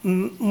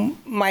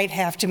 might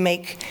have to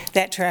make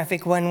that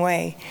traffic one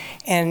way.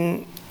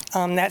 And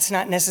that's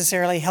not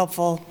necessarily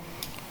helpful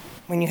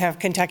when you have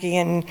Kentucky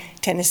and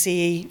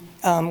Tennessee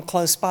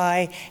close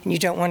by, and you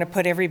don't want to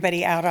put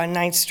everybody out on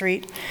 9th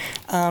Street.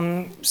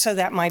 So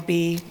that might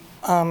be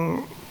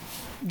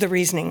the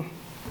reasoning.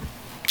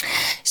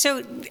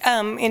 So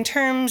in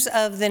terms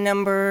of the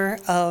number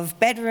of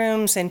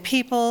bedrooms and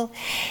people,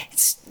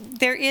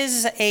 there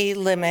is a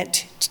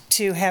limit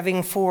to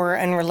having 4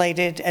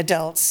 unrelated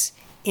adults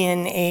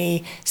in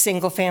a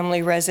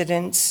single-family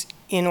residence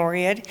in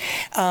Oread.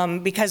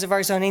 Because of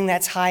our zoning,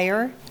 that's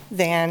higher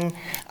than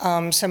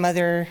some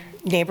other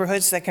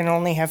neighborhoods that can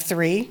only have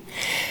 3.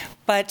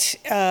 But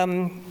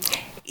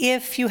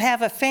if you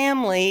have a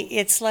family,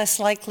 it's less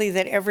likely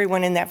that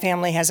everyone in that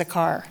family has a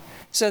car.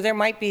 So there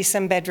might be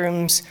some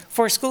bedrooms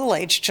for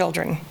school-age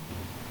children.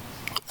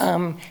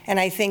 And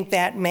I think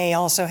that may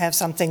also have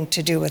something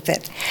to do with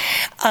it.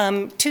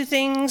 2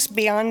 things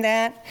beyond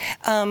that.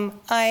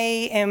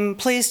 I am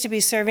pleased to be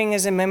serving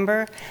as a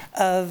member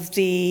of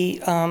the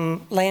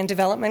Land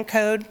Development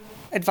Code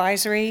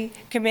Advisory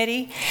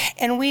Committee,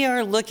 and we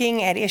are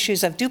looking at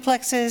issues of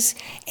duplexes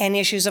and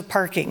issues of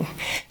parking.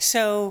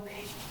 So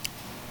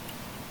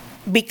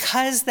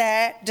because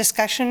that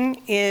discussion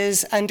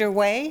is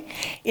underway,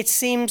 it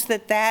seems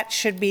that that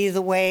should be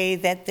the way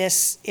that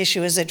this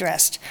issue is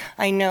addressed.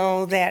 I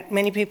know that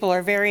many people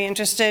are very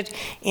interested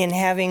in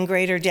having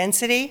greater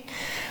density,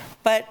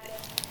 but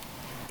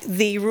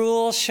the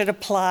rules should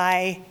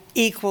apply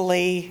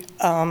equally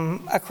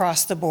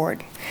across the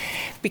board.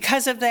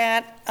 Because of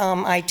that,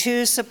 I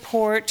too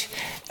support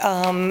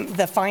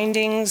the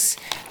findings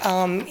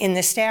in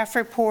the staff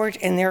report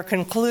and their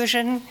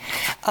conclusion.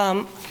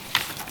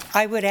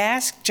 I would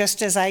ask,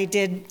 just as I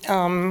did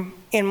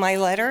in my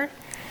letter,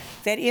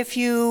 that if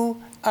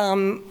you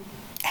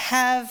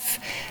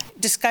have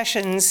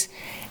discussions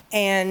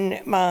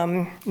and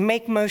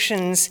make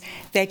motions,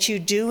 that you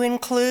do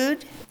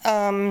include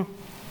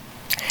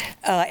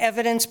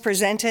evidence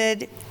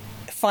presented,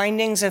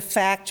 findings of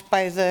fact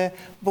by the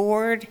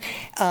board,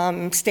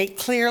 state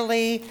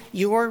clearly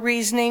your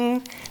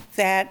reasoning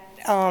that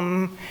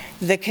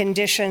the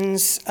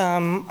conditions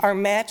are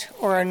met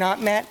or are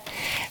not met,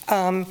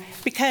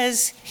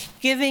 because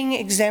giving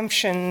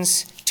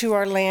exemptions to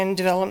our land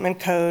development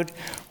code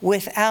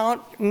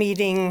without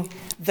meeting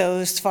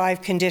those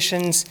 5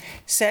 conditions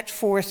set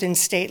forth in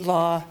state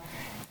law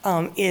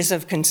is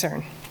of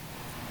concern.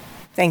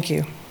 Thank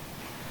you.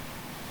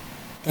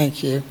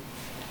 Thank you.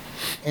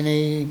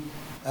 Any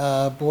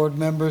board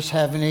members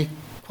have any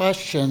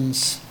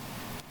questions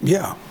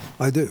Yeah,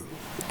 I do.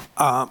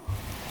 I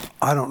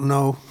don't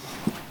know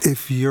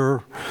if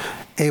you're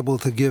able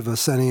to give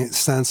us any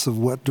sense of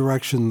what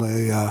direction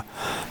the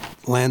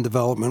land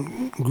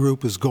development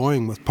group is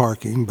going with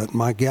parking, but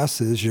my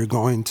guess is you're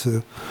going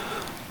to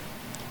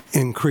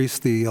increase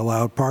the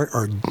allowed park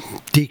or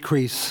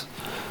decrease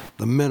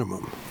the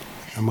minimum.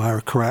 Am I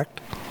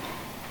correct?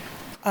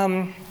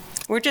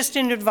 We're just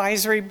an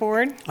advisory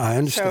board. I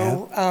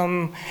understand.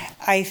 So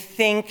I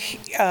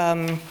think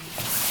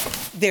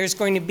there's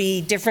going to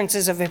be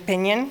differences of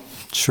opinion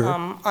Sure.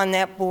 on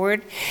that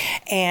board,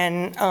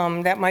 and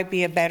that might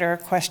be a better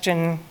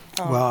question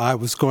Well, I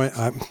was going,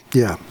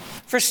 yeah.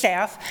 for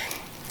staff.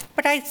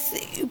 But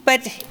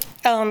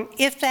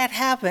if that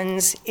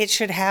happens, it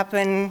should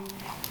happen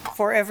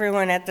for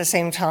everyone at the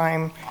same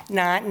time,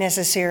 not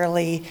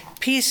necessarily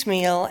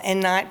piecemeal,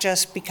 and not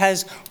just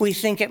because we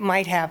think it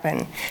might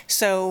happen.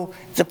 So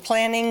the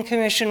Planning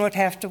Commission would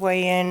have to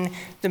weigh in,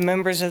 the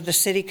members of the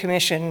City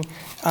Commission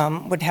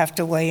would have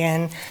to weigh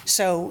in.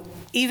 So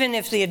even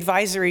if the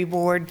advisory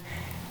board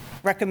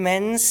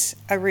recommends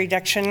a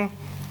reduction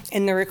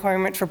in the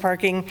requirement for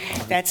parking,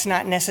 that's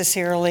not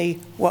necessarily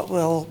what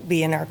will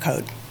be in our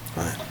code.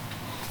 Right.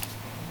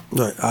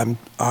 Right.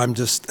 I'm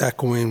just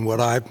echoing what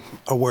I'm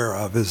aware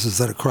of is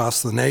that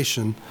across the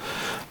nation,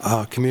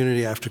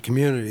 community after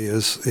community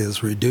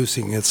is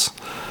reducing its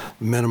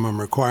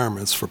minimum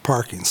requirements for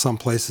parking. Some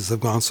places have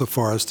gone so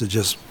far as to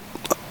just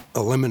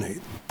eliminate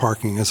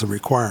parking as a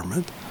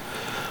requirement.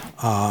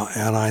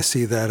 And I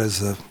see that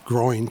as a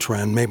growing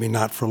trend, maybe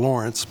not for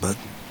Lawrence, but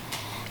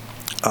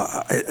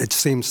it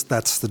seems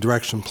that's the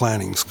direction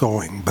planning's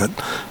going. But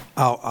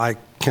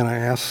can I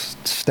ask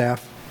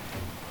staff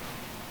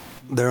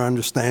their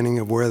understanding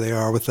of where they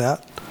are with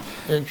that?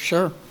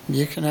 Sure,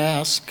 you can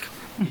ask.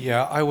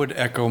 Yeah, I would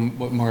echo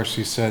what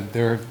Marcy said.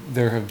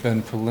 There have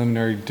been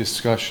preliminary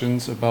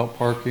discussions about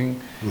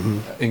parking,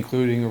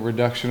 including a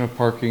reduction of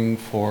parking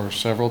for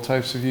several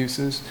types of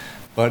uses.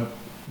 But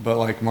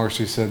like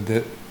Marcy said,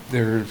 that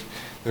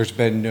there's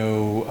been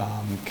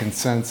no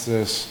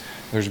consensus.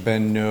 There's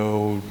been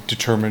no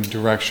determined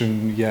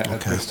direction yet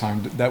at this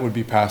time. That would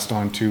be passed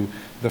on to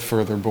the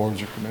further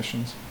boards or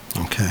commissions.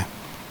 Okay.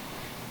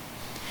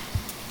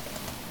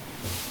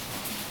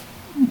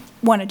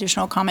 One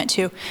additional comment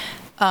too,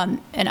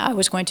 and I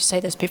was going to say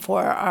this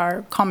before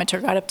our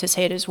commenter got up to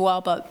say it as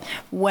well, but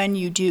when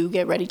you do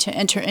get ready to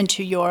enter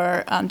into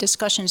your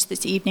discussions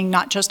this evening,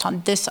 not just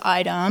on this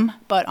item,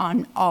 but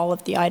on all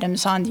of the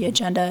items on the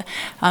agenda,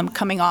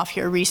 coming off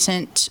your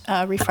recent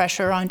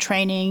refresher on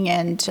training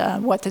and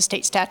what the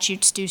state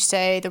statutes do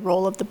say, the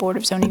role of the Board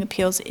of Zoning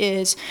Appeals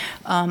is,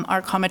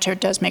 our commenter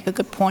does make a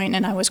good point,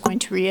 and I was going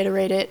to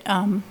reiterate it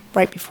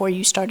right before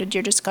you started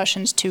your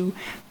discussions, to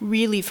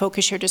really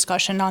focus your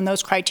discussion on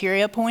those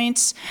criteria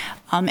points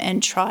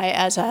and try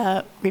as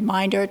a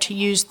reminder to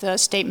use the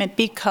statement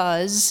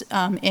because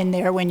in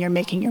there when you're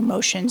making your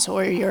motions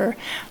or you're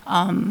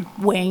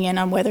weighing in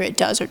on whether it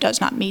does or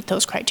does not meet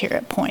those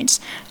criteria points.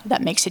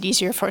 That makes it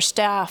easier for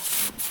staff,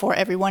 for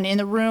everyone in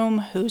the room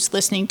who's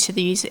listening to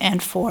these,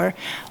 and for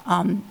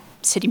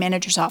city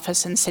manager's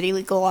office and city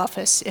legal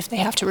office if they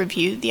have to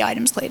review the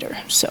items later.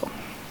 So.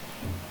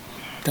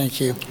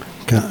 Thank you.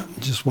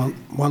 Just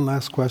one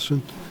last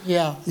question.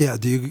 Yeah. Yeah.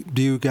 Do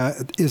you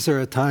guys? Is there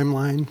a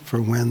timeline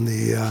for when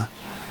the?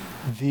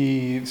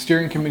 The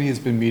steering committee has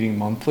been meeting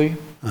monthly.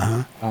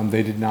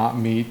 They did not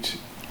meet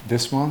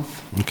this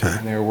month. Okay.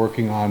 And they're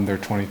working on their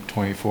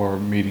 2024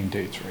 meeting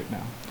dates right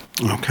now.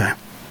 Okay.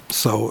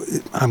 So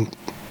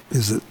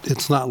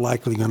it's not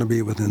likely going to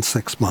be within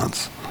 6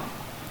 months.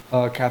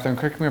 Catherine,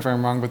 correct me if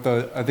I'm wrong, but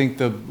I think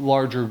the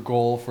larger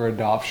goal for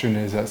adoption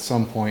is at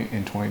some point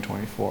in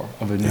 2024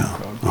 of a new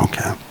code.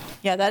 Okay.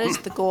 Yeah, that is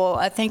the goal.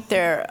 I think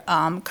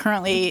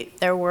currently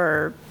there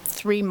were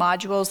 3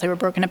 modules. They were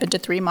broken up into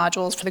 3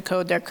 modules for the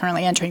code. They're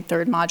currently entering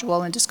 3rd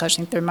module and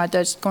discussing 3rd module.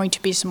 There's going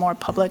to be some more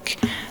public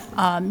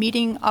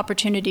meeting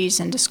opportunities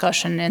and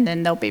discussion, and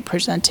then they'll be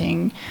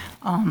presenting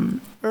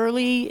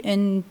early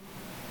in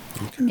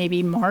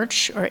maybe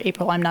March or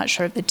April. I'm not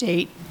sure of the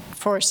date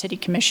for a city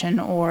commission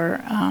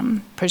or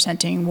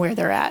presenting where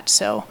they're at.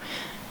 So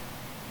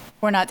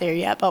we're not there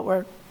yet, but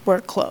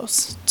we're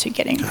close to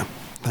getting. Okay.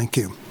 Thank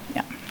you.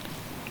 Yeah.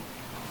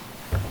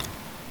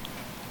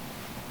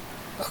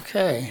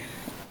 Okay.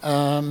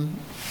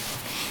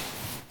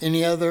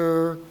 Any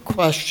other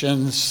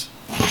questions?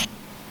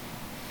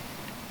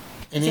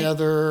 Any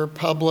other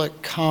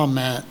public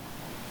comment?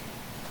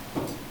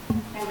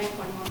 Can I make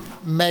one more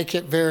comment? Make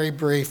it very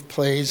brief,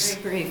 please.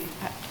 Very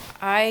brief.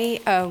 I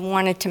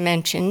wanted to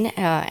mention,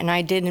 and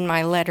I did in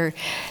my letter,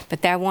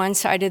 but that one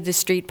side of the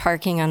street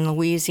parking on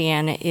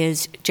Louisiana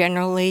is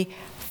generally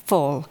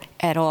full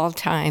at all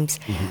times,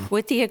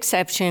 with the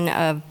exception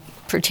of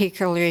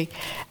particularly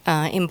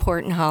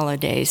important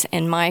holidays.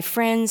 And my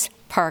friends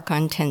park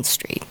on 10th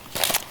Street.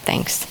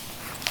 Thanks.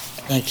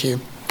 Thank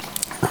you.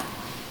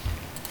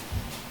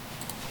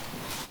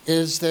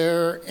 Is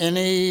there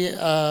any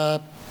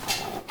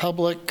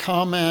public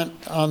comment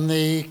on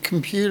the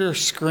computer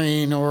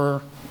screen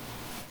or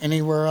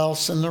anywhere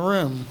else in the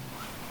room?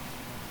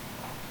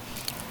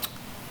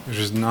 There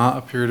does not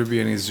appear to be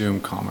any Zoom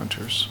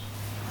commenters.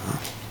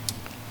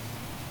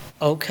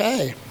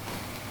 Okay.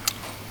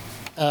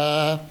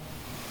 In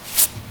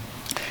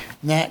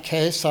that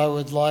case, I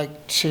would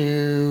like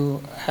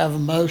to have a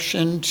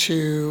motion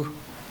to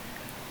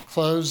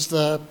close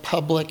the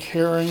public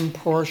hearing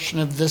portion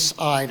of this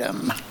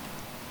item.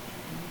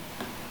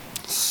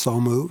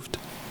 So moved.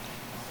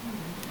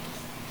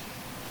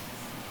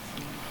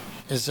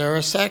 Is there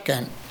a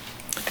second?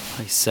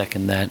 I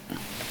second that.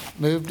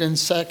 Moved and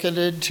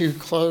seconded to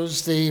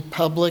close the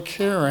public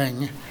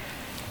hearing.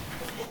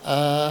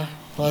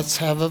 Let's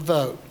have a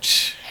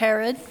vote.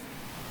 Harrod,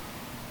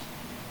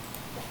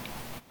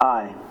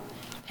 Aye.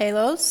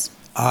 Palos,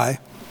 Aye.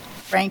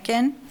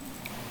 Rankin,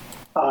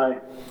 Aye.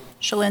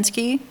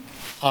 Shalinski,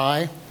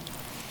 Aye.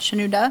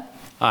 Shanuda,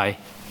 Aye.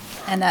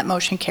 and that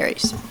motion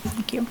carries.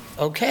 Thank you.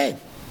 Okay.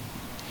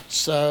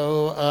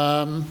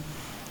 So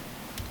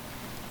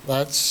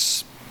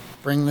let's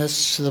bring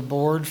this to the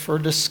board for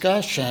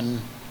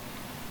discussion.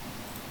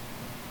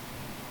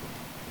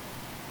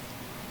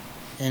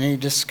 Any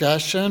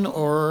discussion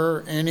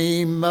or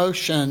any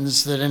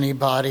motions that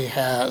anybody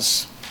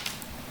has?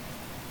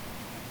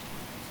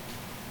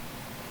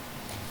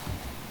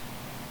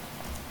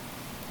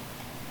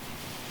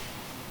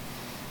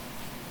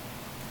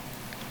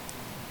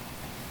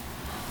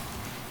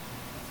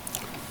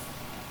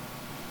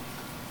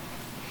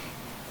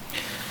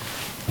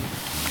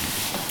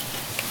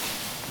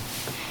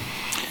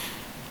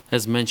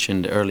 As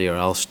mentioned earlier,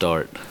 I'll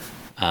start.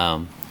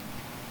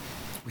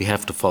 We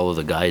have to follow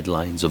the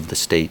guidelines of the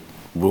state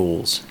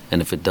rules,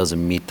 and if it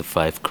doesn't meet the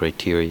 5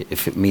 criteria,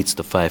 if it meets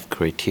the 5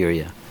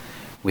 criteria,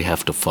 we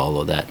have to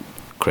follow that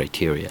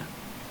criteria.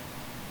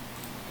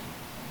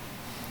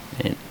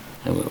 And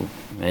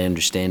I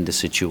understand the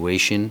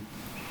situation,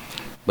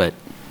 but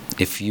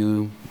if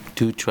you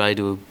do try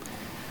to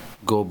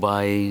go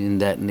by in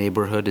that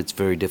neighborhood, it's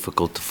very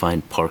difficult to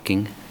find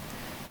parking.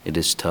 It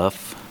is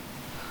tough.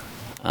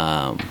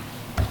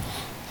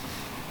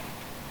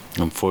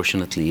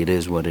 Unfortunately, it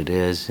is what it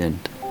is, and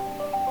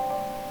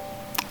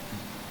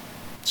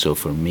so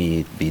for me,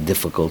 it'd be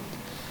difficult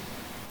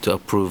to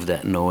approve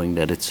that, knowing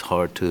that it's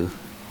hard to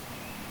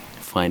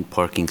find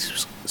parking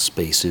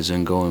spaces,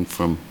 and going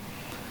from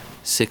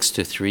 6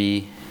 to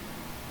 3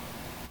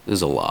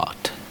 is a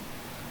lot,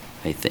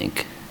 I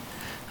think.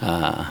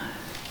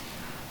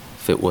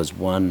 If it was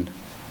 1,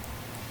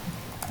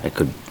 I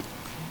could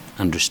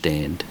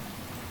understand,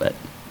 but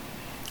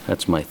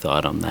that's my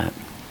thought on that.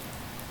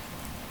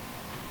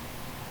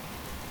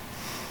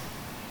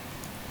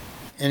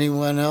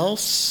 Anyone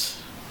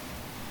else?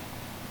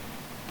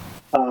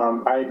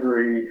 I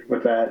agree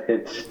with that.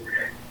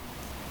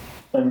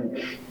 I'm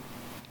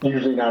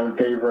usually not in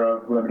favor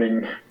of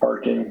limiting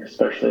parking,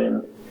 especially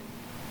in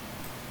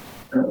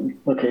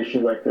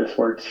locations like this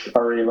where it's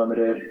already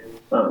limited.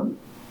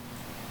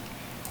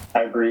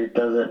 I agree it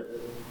doesn't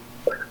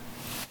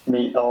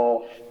meet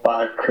all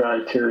 5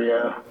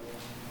 criteria.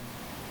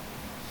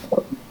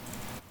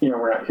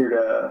 We're not here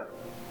to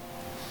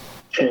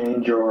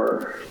change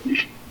or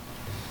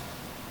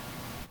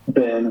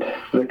bend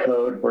the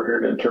code. We're here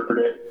to interpret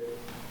it.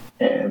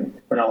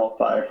 And when all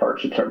 5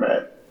 hardships are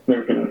met, then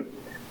we can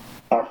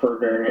offer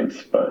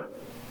variance. But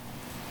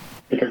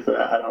because of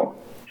that, I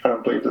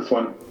don't believe this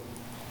one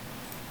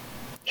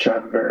should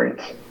have a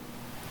variance.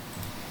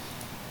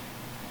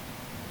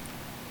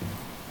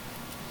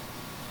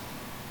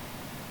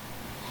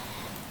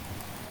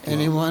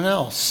 Anyone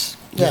else?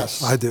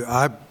 Yes, I do.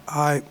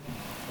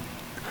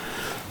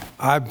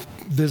 I've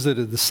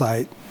visited the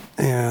site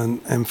and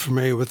am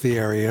familiar with the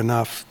area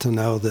enough to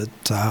know that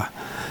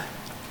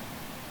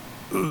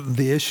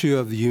the issue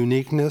of the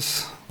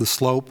uniqueness, the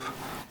slope,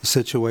 the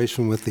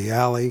situation with the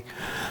alley,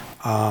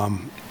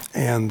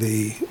 and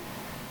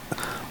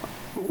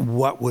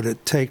what would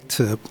it take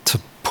to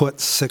put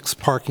 6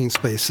 parking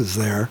spaces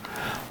there,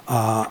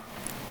 I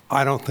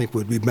don't think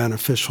would be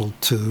beneficial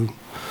to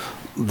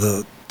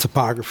the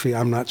topography.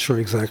 I'm not sure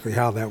exactly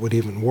how that would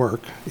even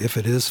work, if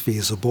it is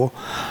feasible.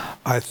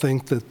 I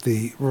think that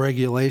the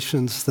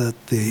regulations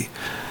that the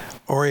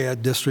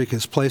Oriad District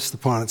has placed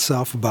upon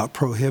itself about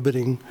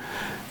prohibiting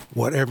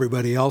what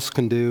everybody else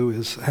can do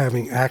is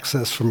having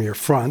access from your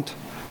front,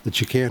 that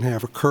you can't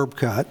have a curb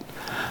cut.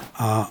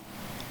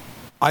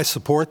 I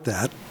support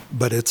that,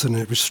 but it's a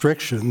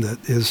restriction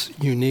that is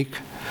unique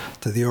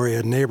to the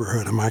Oriad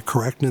neighborhood. Am I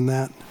correct in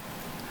that?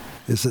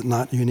 Is it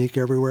not unique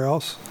everywhere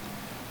else?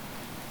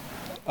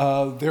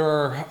 There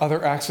are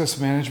other access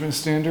management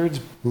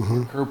standards.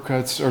 Curb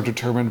cuts are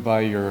determined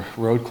by your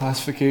road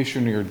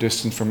classification or your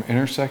distance from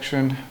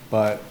intersection,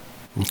 but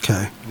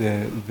okay.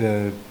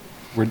 The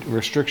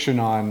restriction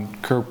on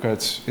curb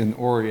cuts in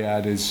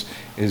Oriad is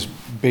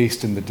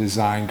based in the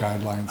design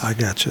guidelines. I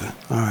gotcha.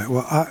 All right.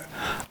 Well,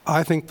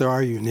 I think there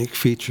are unique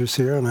features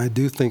here, and I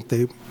do think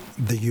the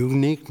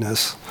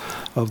uniqueness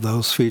of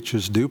those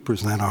features do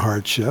present a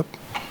hardship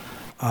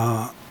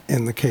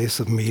in the case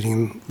of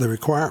meeting the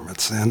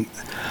requirements. And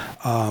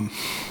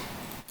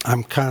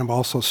I'm kind of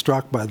also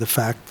struck by the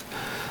fact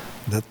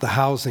that the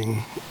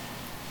housing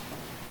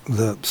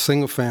the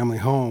single-family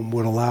home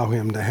would allow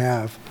him to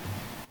have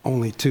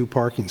only 2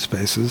 parking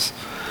spaces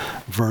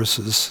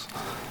versus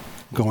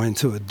going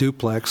to a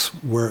duplex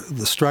where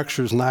the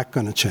structure is not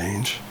going to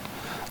change.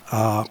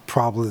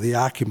 Probably the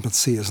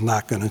occupancy is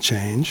not going to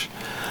change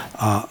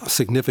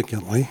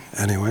significantly,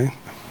 anyway.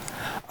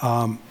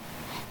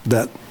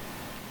 That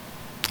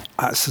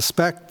I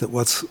suspect that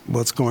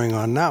what's going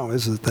on now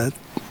is that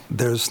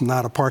there's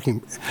not a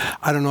parking.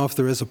 I don't know if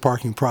there is a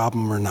parking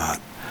problem or not.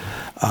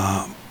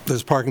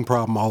 There's a parking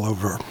problem all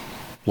over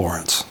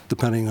Lawrence,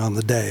 depending on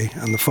the day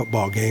and the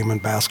football game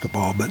and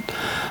basketball. But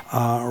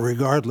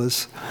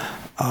regardless,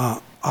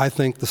 I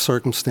think the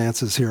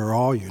circumstances here are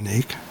all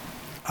unique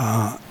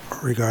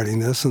regarding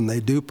this, and they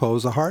do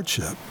pose a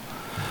hardship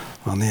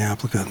on the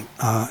applicant,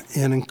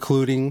 and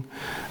including,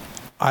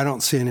 I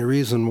don't see any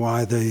reason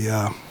why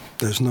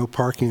there's no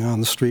parking on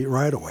the street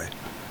right away.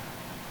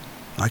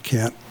 I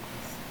can't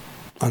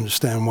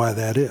understand why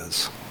that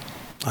is.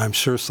 I'm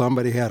sure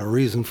somebody had a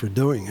reason for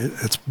doing it.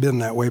 It's been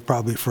that way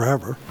probably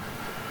forever.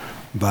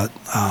 But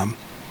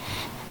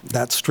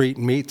that street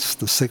meets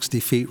the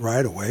 60 feet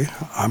right away,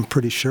 I'm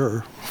pretty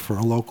sure, for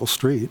a local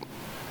street.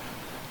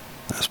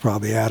 That's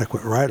probably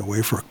adequate right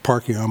away for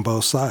parking on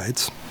both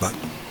sides. But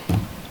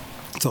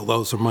so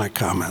those are my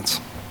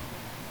comments.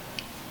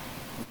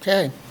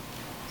 Okay.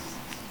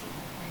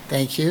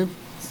 Thank you.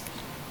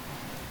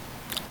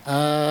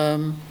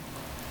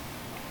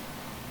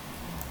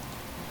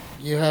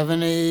 You have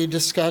any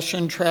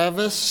discussion,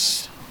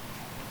 Travis?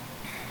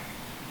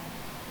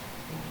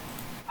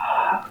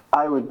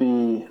 I would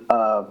be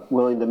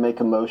willing to make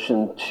a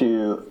motion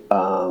to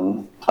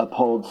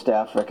uphold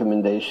staff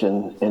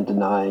recommendation and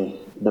deny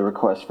the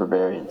request for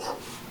variance.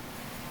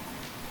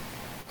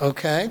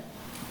 Okay.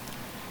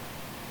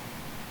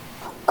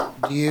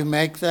 Do you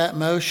make that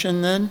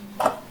motion then?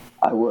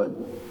 I would.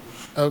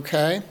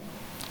 Okay.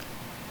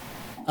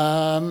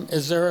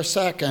 Is there a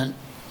second?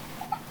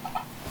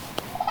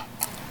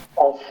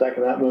 I'll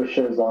second that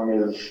motion as long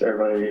as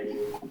everybody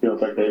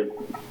feels like they've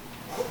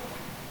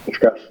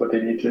discussed what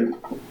they need to.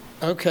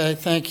 Okay,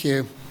 thank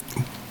you.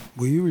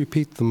 Will you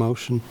repeat the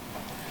motion?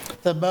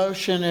 The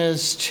motion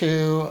is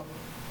to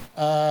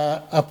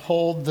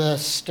uphold the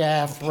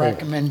staff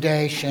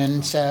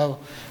recommendation, so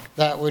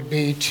that would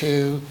be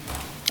to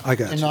I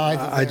got you. deny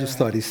the I just variance.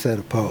 thought he said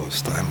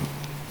opposed.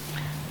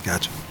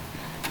 Gotcha.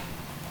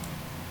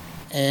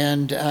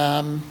 And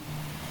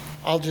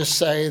I'll just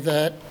say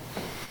that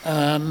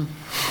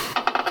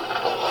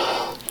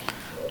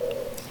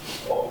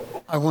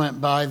I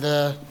went by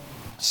the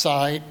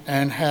site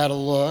and had a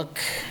look,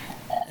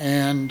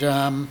 and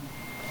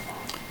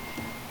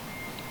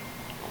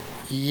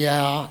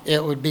yeah,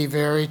 it would be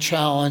very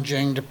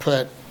challenging to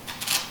put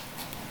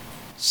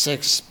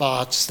 6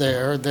 spots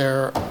there.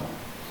 There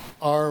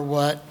are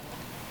what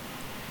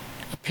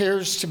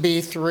appears to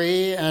be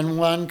 3, and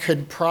one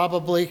could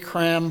probably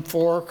cram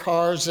 4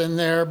 cars in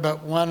there,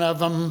 but one of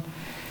them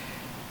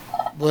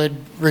would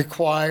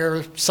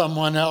require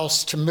someone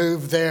else to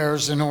move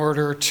theirs in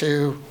order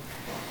to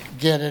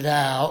get it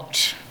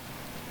out.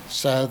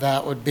 So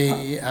that would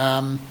be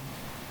a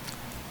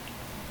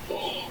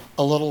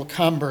little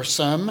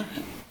cumbersome.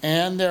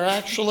 And there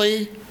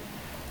actually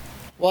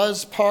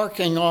was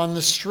parking on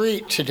the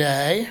street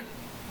today.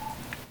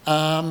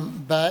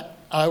 But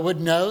I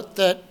would note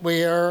that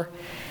we are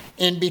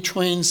in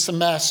between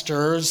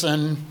semesters,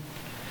 and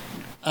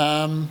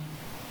though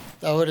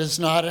it is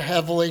not a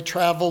heavily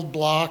traveled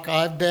block,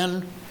 I've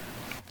been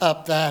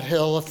up that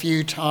hill a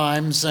few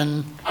times,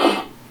 and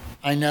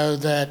I know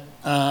that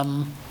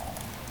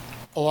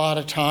a lot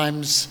of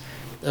times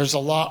there's a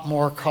lot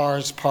more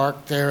cars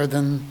parked there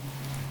than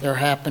there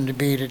happen to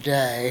be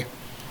today.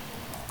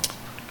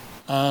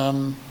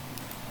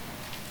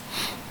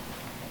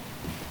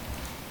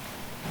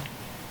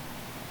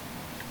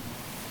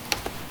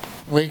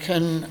 We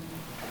can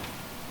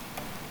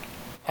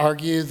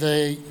argue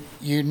the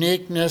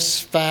uniqueness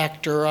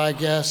factor, I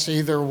guess,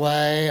 either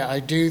way. I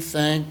do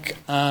think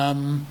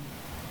the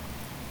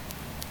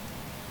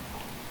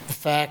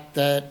fact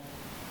that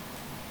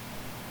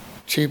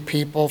 2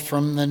 people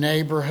from the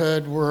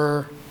neighborhood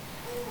were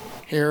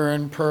here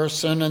in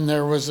person, and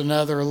there was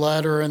another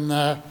letter in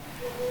the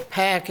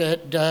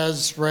packet,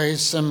 does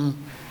raise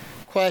some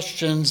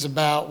questions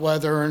about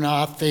whether or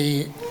not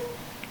the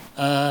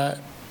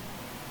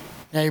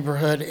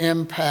neighborhood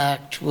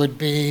impact would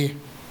be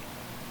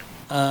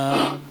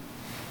a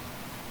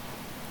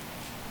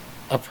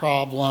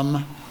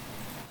problem.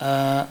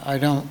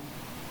 I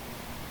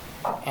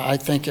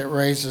think it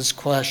raises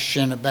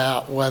question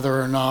about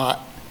whether or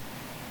not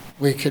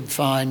we could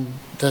find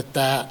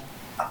that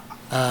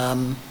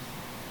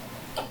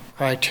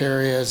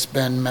criteria has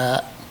been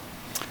met.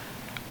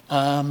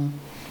 All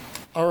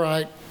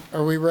right,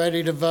 are we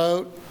ready to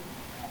vote?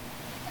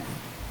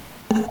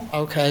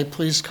 Okay,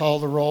 please call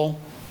the roll.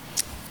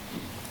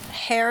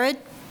 Harrod,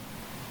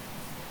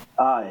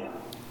 Aye.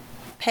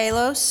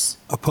 Palos,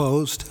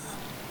 Opposed?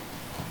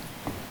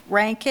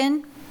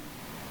 Rankin,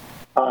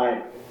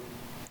 Aye.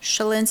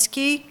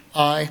 Shalinski,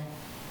 Aye.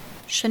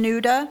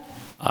 Shanuda,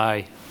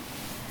 Aye.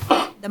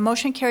 The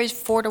motion carries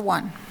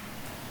 4-1.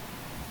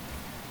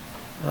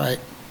 Right.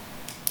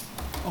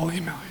 I'll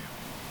email you.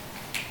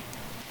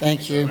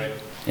 Thank you.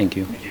 Thank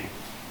you.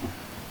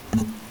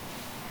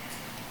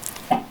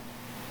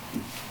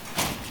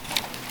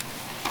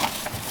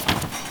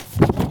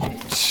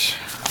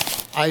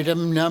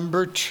 Item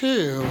number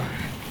 2,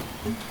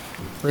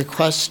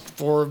 request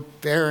for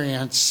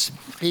variance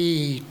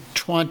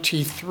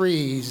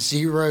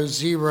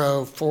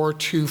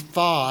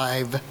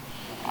B2300425.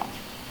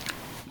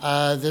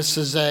 This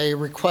is a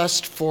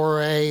request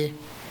for a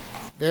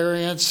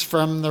variance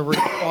from the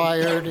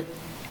required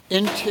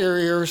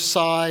interior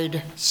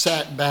side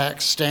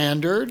setback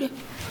standard.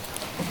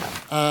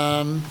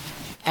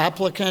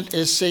 Applicant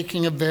is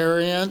seeking a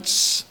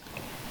variance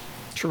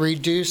to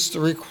reduce the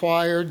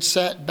required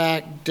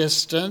setback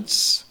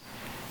distance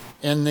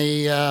in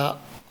the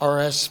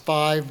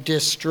RS5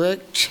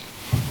 district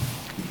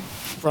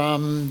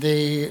from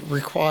the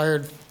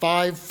required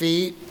 5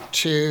 feet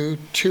to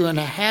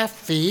 2.5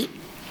 feet.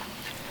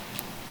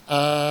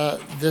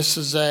 This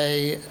is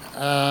a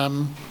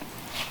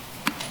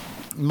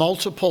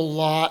multiple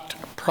lot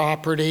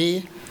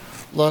property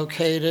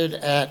located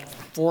at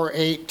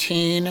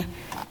 418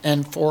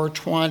 and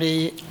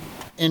 420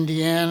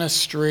 Indiana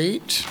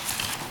Street.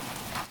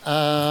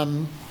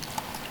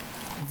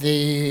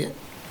 The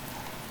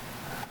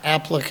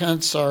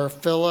applicants are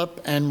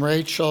Philip and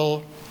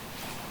Rachel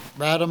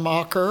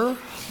Rademacher,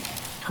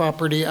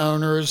 property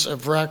owners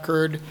of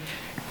record,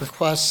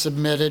 request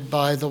submitted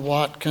by the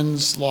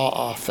Watkins Law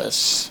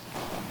Office.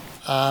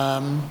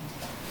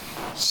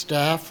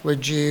 Staff,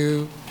 would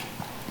you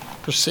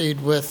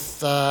proceed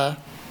with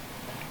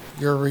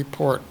your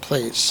report,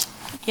 please?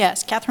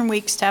 Yes, Catherine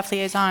Weeks, staff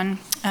liaison.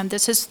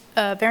 This is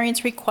a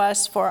variance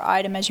request for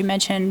item, as you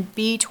mentioned,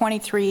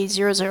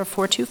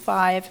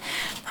 B2300425,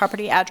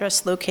 property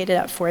address located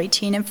at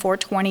 418 and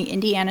 420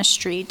 Indiana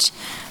Street.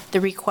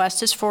 The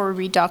request is for a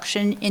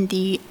reduction in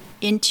the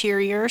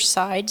interior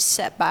side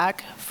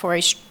setback for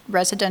a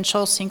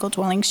residential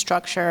single-dwelling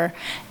structure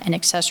and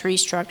accessory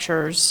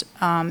structures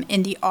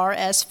in the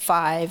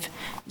RS5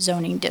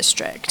 zoning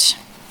district.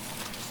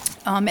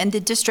 And the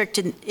district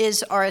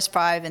is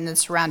RS5, and the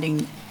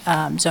surrounding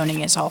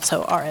zoning is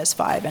also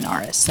RS5 and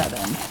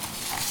RS7.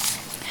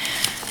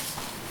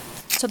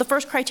 So the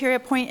first criteria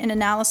point in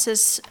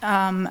analysis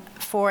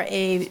for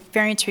a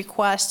variance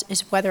request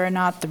is whether or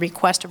not the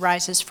request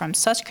arises from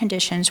such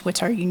conditions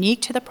which are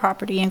unique to the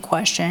property in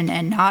question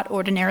and not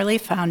ordinarily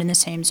found in the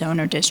same zone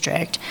or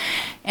district,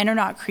 and are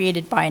not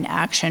created by an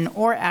action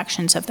or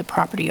actions of the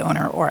property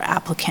owner or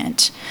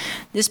applicant.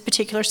 This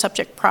particular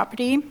subject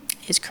property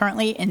is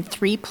currently in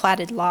 3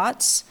 platted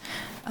lots.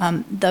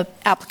 The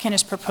applicant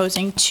is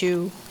proposing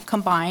to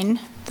combine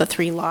the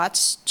 3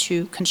 lots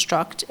to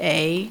construct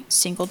a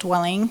single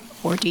dwelling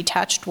or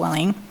detached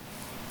dwelling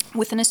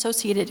with an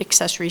associated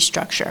accessory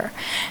structure.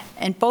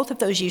 And both of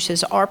those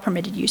uses are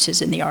permitted uses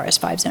in the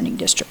RS5 zoning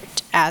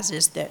district, as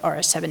is the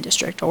RS7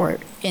 district or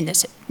in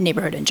this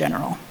neighborhood in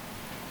general.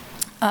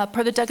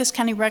 Per the Douglas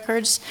County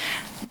records,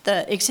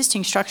 the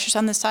existing structures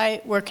on the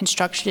site were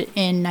constructed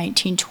in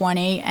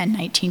 1920 and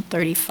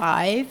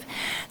 1935.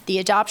 The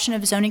adoption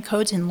of zoning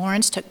codes in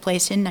Lawrence took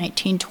place in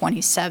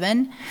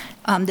 1927.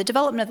 The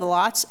development of the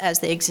lots as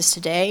they exist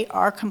today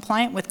are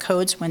compliant with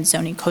codes when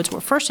zoning codes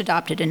were first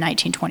adopted in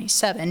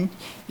 1927,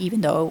 even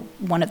though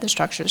one of the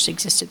structures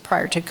existed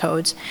prior to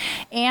codes,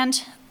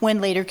 and when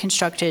later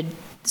constructed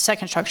the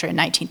second structure in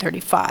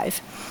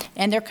 1935,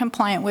 and they're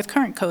compliant with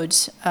current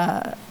codes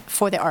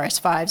for the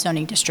RS5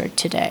 zoning district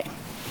today.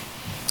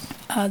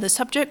 The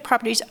subject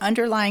property's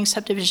underlying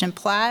subdivision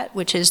plat,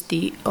 which is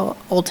the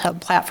Old Town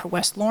Plat for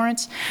West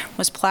Lawrence,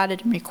 was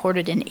platted and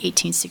recorded in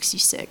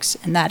 1866,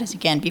 and that is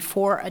again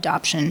before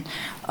adoption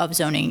of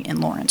zoning in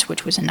Lawrence,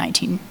 which was in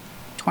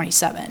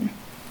 1927.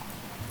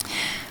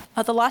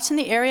 The lots in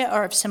the area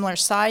are of similar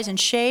size and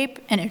shape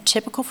and are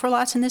typical for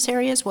lots in this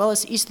area, as well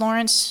as East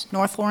Lawrence,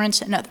 North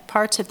Lawrence, and other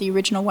parts of the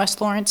original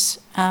West Lawrence,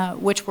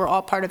 which were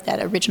all part of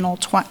that original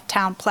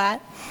town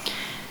plat.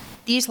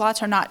 These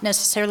lots are not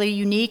necessarily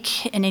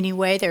unique in any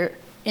way. They're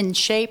in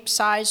shape,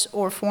 size,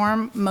 or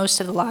form.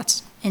 Most of the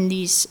lots in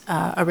these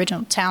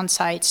original town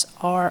sites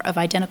are of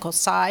identical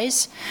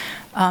size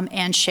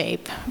and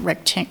shape,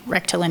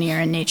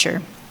 rectilinear in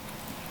nature.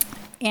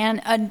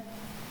 And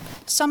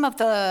some of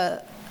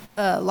the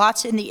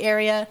lots in the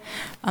area,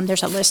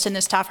 there's a list in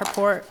the staff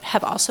report,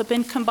 have also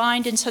been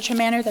combined in such a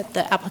manner that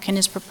the applicant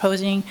is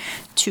proposing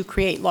to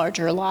create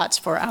larger lots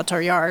for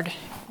outdoor yard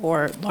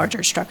or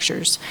larger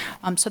structures.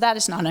 So that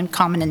is not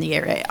uncommon in the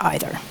area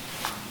either.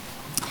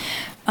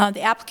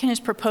 The applicant is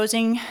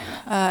proposing,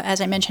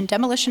 as I mentioned,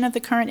 demolition of the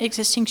current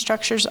existing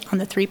structures on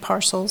the 3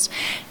 parcels,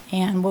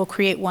 and will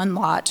create 1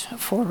 lot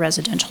for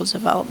residential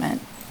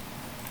development.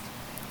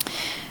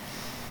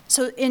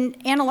 So in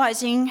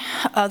analyzing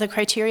the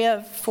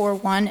criteria for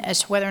 1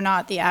 as to whether or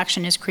not the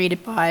action is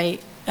created by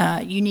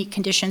unique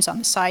conditions on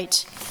the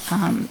site,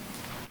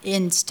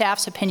 in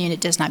staff's opinion, it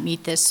does not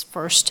meet this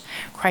first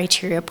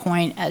criteria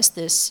point, as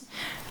this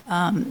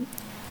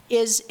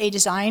is a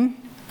design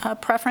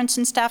preference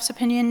in staff's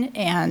opinion,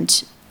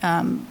 and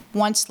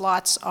once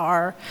lots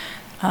are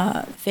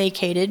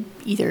vacated,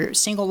 either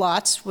single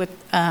lots with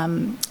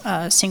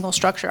a single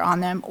structure on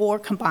them or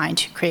combined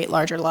to create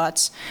larger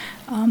lots,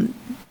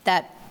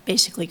 that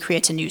basically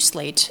creates a new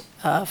slate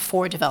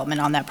for development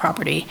on that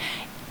property,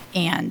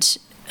 and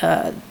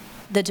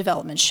the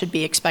development should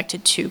be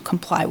expected to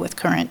comply with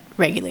current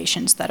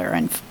regulations that are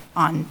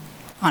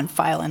on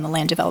file in the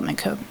Land Development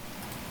Code.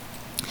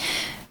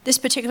 This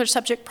particular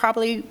subject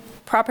property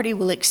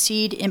will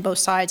exceed in both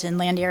sides in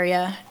land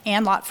area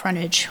and lot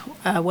frontage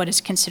what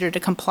is considered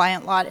a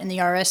compliant lot in the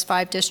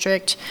RS5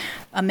 district.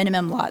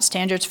 Minimum lot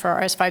standards for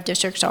RS5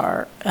 districts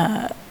are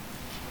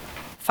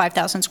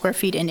 5,000 square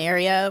feet in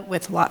area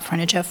with lot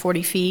frontage of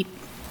 40 feet.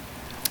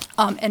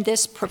 And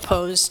this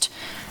proposed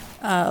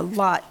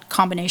lot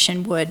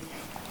combination would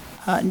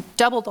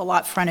double the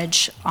lot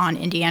frontage on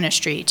Indiana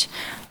Street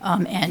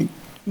and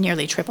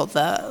nearly triple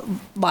the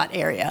lot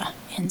area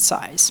in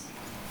size.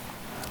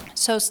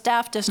 So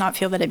staff does not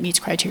feel that it meets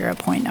criteria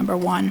point number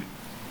 1.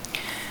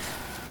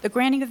 The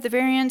granting of the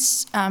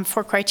variance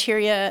for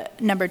criteria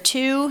number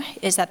 2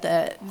 is that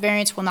the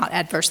variance will not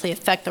adversely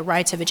affect the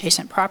rights of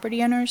adjacent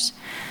property owners.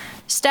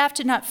 Staff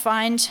did not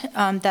find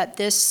that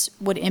this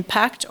would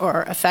impact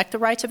or affect the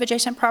rights of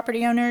adjacent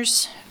property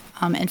owners.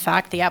 In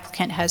fact, the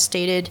applicant has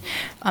stated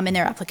in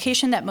their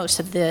application that most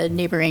of the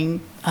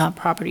neighboring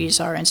properties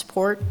are in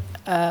support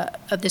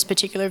of this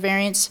particular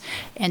variance,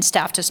 and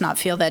staff does not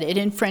feel that it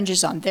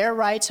infringes on their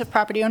rights of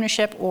property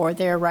ownership or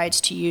their rights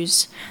to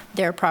use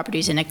their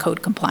properties in a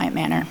code-compliant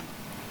manner.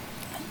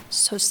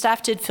 So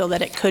staff did feel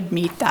that it could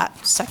meet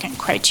that second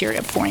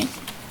criteria point.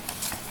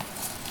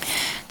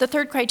 The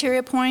third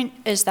criteria point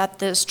is that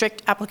the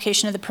strict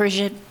application of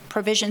the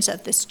provisions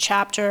of this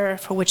chapter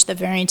for which the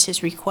variance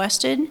is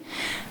requested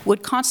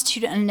would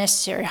constitute an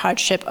unnecessary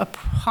hardship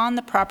upon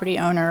the property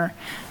owner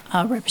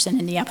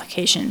represented in the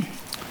application.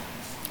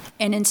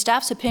 And in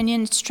staff's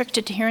opinion, strict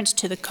adherence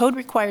to the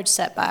code-required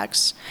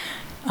setbacks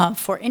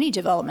for any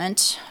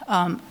development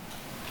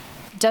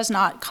does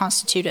not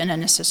constitute an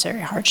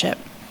unnecessary hardship.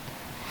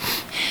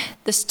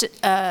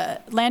 The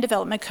Land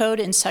Development Code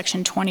in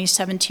Section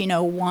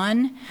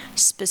 2017-01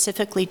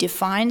 specifically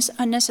defines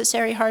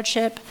unnecessary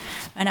hardship,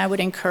 and I would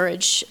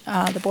encourage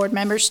the board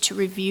members to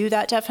review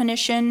that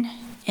definition.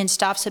 In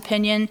staff's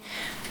opinion,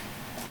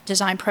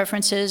 design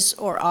preferences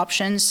or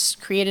options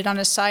created on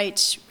a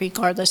site,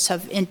 regardless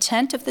of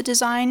intent of the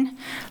design,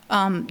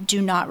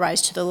 do not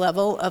rise to the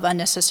level of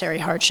unnecessary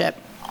hardship.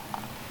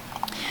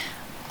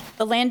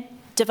 The Land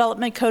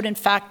Development Code, in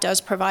fact, does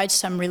provide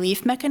some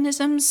relief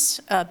mechanisms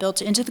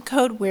built into the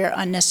code where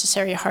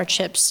unnecessary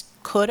hardships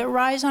could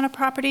arise on a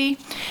property,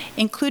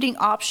 including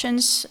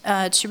options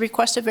to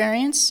request a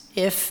variance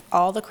if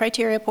all the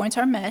criteria points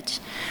are met.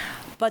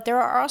 But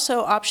there are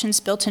also options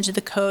built into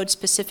the code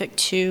specific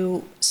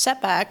to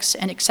setbacks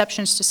and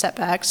exceptions to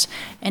setbacks,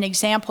 an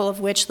example of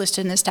which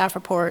listed in the staff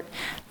report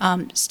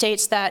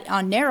states that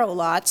on narrow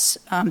lots,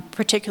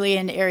 particularly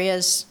in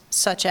areas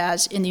such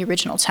as in the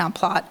original town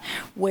plot,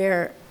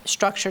 where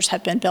structures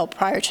have been built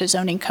prior to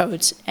zoning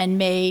codes and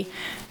may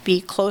be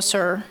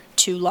closer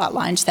to lot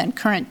lines than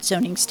current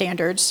zoning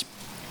standards,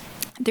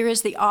 there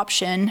is the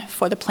option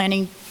for the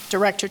planning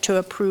director to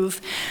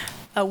approve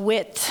a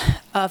width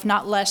of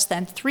not less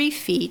than 3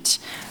 feet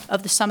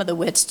of the sum of the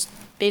widths.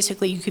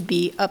 Basically, you could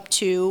be up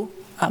to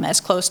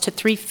as close to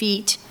 3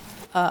 feet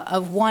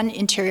of one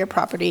interior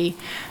property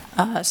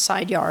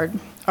side yard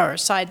or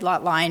side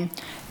lot line,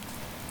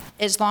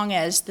 as long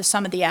as the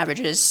sum of the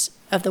averages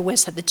of the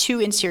widths of the 2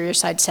 interior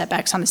side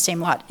setbacks on the same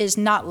lot is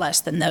not less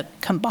than the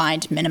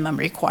combined minimum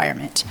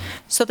requirement.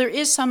 So there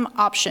is some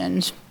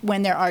options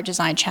when there are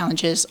design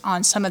challenges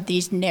on some of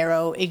these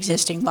narrow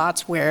existing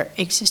lots where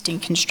existing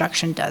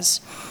construction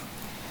does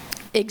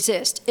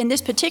exist. In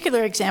this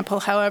particular example,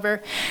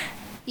 however,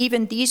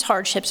 even these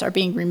hardships are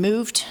being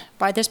removed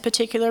by this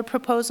particular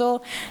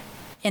proposal,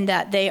 in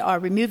that they are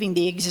removing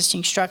the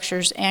existing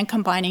structures and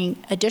combining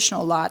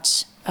additional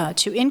lots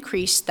to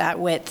increase that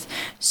width.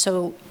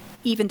 So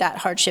even that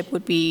hardship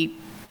would be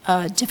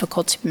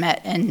difficult to be met.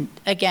 And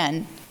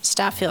again,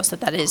 staff feels that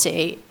that is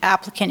a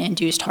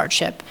applicant-induced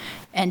hardship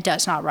and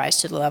does not rise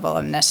to the level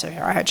of necessary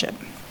hardship.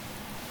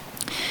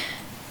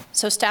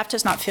 So staff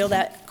does not feel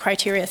that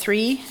criteria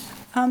 3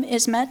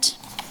 is met.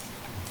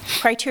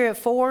 Criteria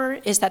 4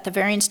 is that the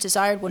variance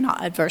desired will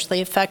not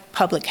adversely affect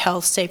public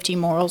health, safety,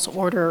 morals,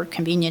 order,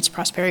 convenience,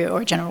 prosperity,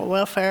 or general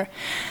welfare.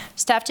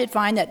 Staff did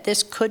find that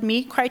this could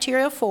meet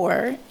criteria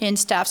 4. In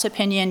staff's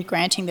opinion,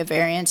 granting the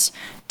variance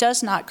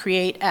does not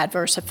create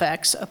adverse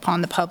effects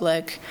upon the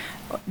public,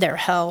 their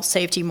health,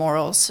 safety,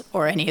 morals,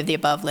 or any of the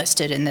above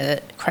listed in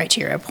the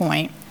criteria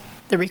point.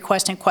 The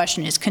request in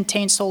question is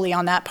contained solely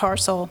on that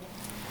parcel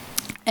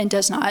and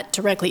does not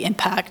directly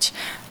impact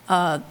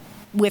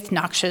with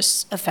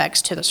noxious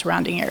effects to the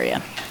surrounding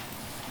area.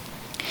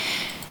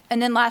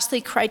 And then lastly,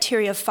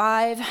 criteria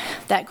 5,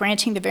 that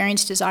granting the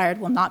variance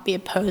desired will not be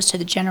opposed to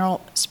the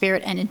general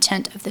spirit and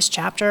intent of this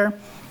chapter.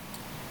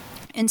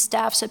 In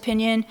staff's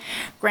opinion,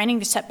 granting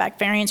the setback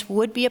variance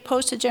would be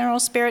opposed to general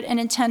spirit and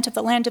intent of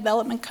the Land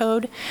Development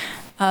Code.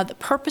 The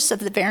purpose of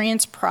the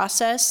variance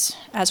process,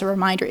 as a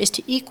reminder, is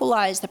to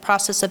equalize the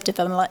process of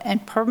development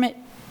and permit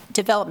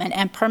development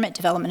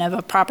of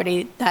a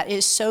property that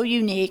is so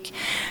unique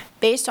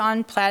based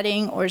on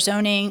platting or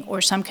zoning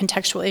or some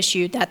contextual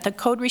issue that the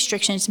code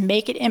restrictions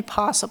make it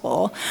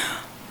impossible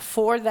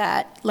for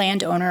that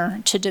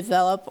landowner to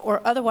develop or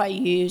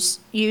otherwise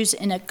use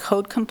in a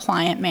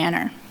code-compliant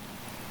manner.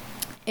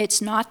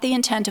 It's not the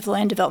intent of the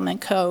Land Development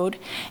Code,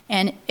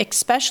 and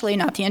especially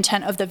not the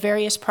intent of the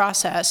various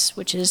process,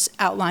 which is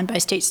outlined by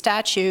state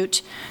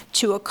statute,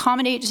 to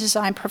accommodate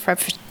design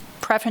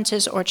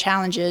preferences or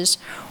challenges,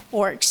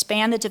 or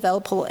expand the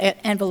developable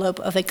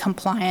envelope of a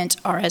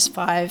compliant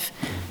RS5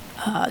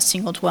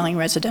 single-dwelling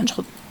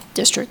residential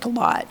district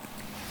lot.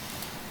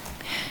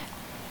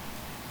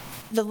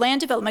 The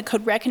Land Development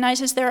Code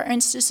recognizes there are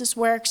instances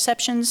where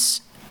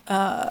exceptions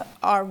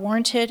are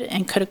warranted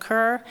and could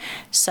occur,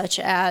 such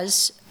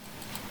as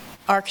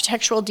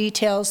architectural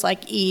details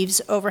like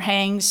eaves,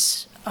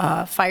 overhangs,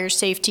 fire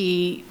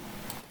safety,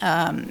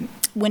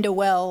 window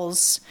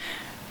wells.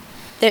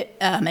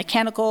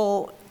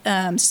 Mechanical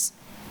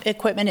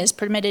equipment is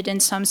permitted in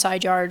some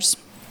side yards.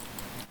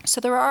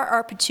 So there are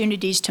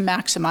opportunities to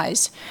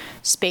maximize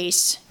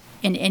space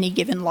in any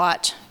given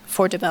lot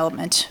for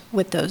development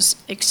with those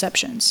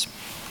exceptions.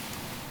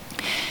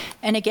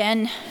 And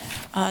again,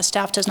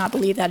 staff does not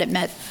believe that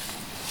it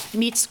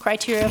meets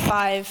criteria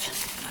 5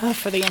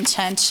 for the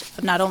intent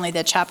of not only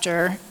the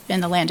chapter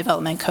in the Land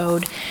Development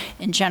Code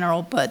in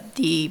general, but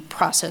the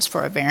process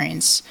for a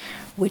variance,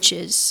 which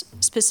is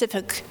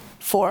specific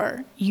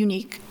for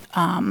unique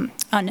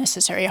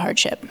unnecessary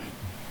hardship.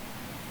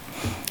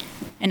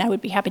 And I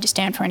would be happy to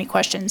stand for any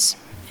questions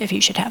if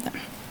you should have them.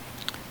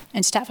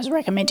 And staff is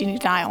recommending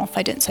denial, if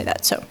I didn't say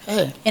that, so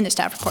in the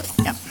staff report,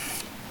 yeah.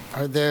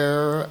 Are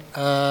there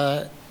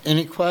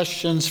any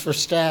questions for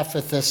staff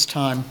at this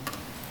time?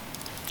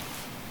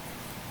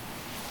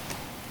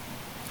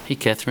 Hey,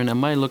 Catherine,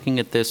 am I looking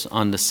at this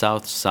on the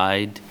south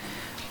side?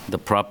 The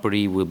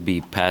property will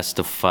be past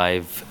the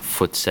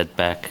 5-foot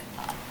setback.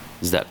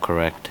 Is that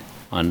correct?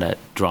 On that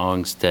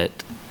drawings, that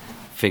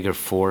figure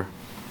 4?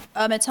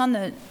 It's on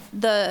the.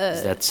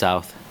 Is that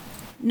south?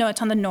 No,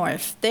 it's on the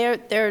north.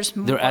 There's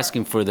more. They're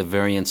asking for the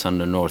variance on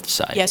the north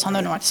side. Yes, on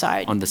the north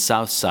side. On the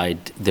south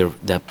side,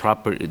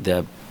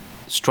 the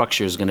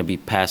structure is going to be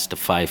past the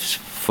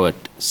 5-foot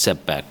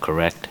setback,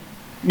 correct?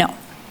 No.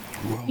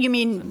 You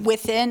mean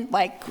within,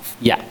 like?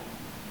 Yeah.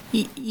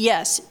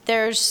 Yes,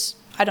 there's,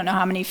 I don't know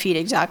how many feet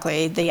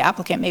exactly. The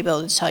applicant may be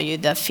able to tell you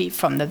the feet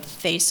from the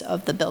face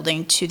of the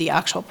building to the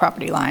actual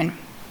property line.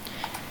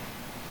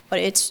 But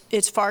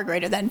it's far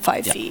greater than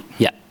 5 feet.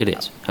 Yeah, it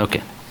is.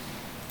 Okay.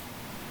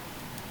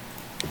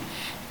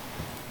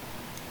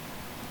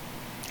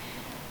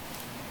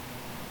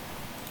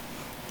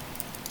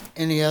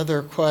 Any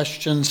other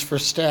questions for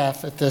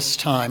staff at this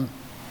time?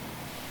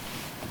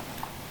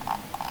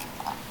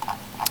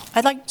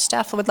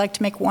 Staff would like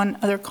to make one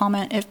other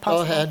comment if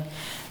possible. Go ahead.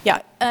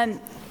 Yeah,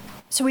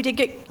 so we did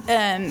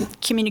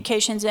get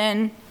communications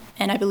in,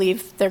 and I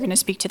believe they're going to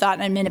speak to that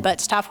in a minute,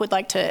 but staff would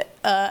like to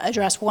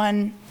address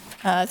one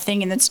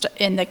thing in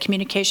the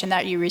communication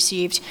that you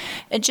received.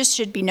 It just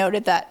should be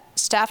noted that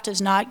staff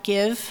does not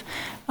give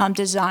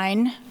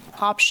design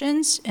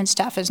options, and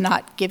staff is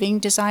not giving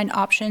design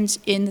options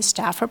in the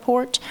staff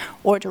report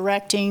or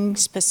directing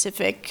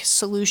specific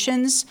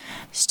solutions.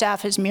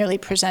 Staff is merely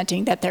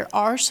presenting that there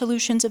are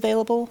solutions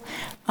available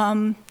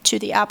to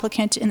the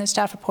applicant in the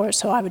staff report,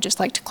 so I would just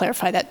like to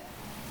clarify that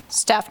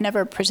staff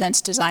never presents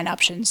design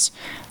options.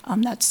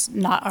 That's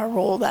not our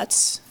role.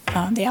 That's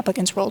the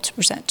applicant's role to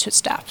present to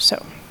staff.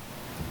 So.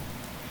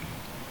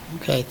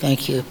 Okay,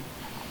 thank you.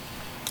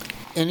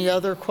 Any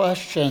other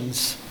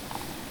questions?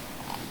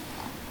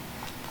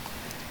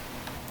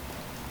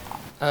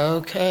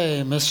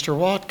 Okay, Mr.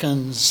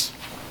 Watkins.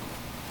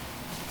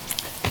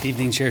 Good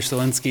evening, Chair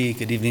Solinsky.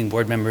 Good evening,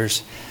 board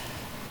members.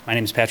 My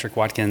name is Patrick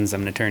Watkins.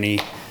 I'm an attorney.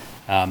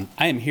 I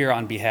am here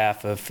on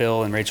behalf of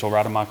Phil and Rachel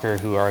Rademacher,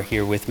 who are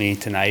here with me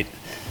tonight.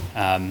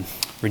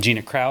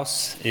 Regina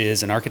Kraus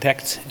is an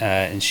architect,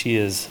 and she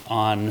is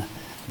on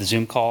the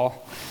Zoom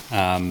call.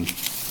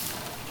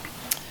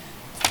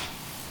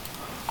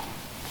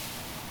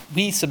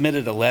 We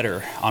submitted a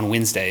letter on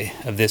Wednesday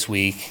of this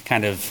week,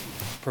 kind of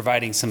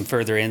providing some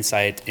further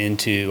insight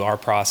into our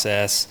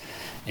process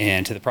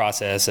and to the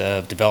process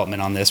of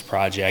development on this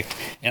project.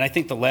 And I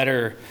think the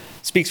letter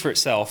speaks for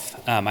itself.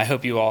 I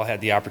hope you all had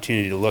the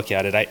opportunity to look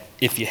at it.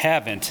 If you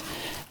haven't,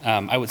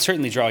 I would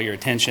certainly draw your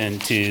attention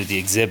to the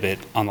exhibit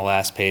on the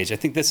last page. I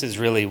think this is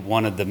really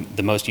one of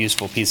the most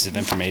useful pieces of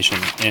information.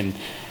 And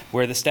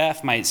where the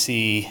staff might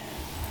see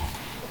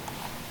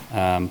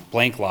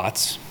blank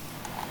lots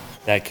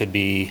that could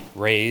be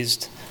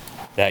raised,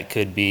 that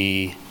could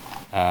be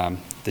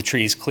the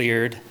trees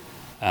cleared,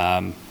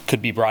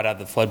 could be brought out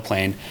of the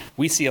floodplain.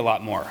 We see a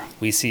lot more.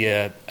 We see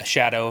a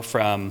shadow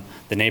from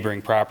the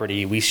neighboring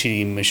property. We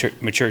see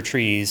mature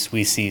trees.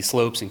 We see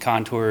slopes and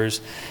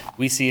contours.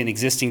 We see an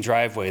existing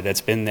driveway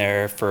that's been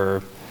there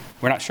for,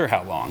 we're not sure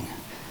how long,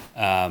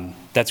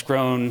 that's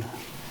grown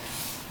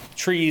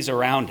trees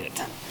around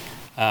it.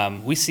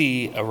 We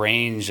see a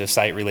range of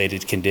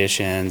site-related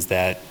conditions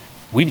that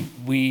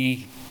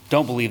we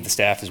don't believe the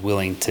staff is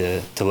willing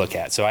to look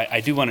at. So I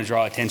do want to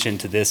draw attention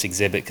to this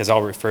exhibit because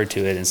I'll refer to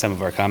it in some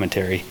of our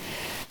commentary.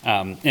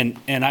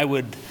 And I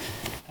would,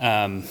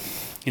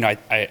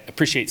 I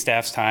appreciate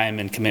staff's time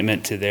and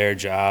commitment to their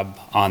job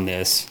on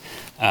this.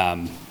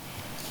 And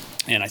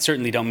I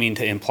certainly don't mean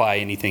to imply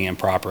anything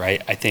improper. I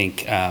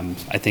think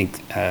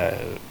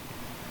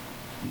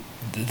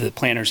the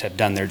planners have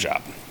done their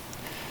job.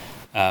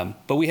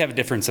 But we have a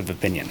difference of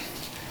opinion.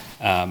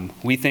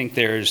 We think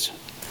there's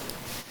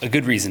a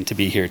good reason to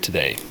be here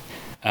today.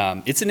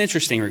 It's an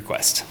interesting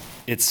request.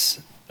 It's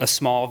a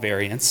small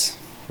variance.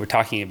 We're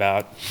talking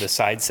about the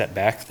side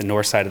setback, the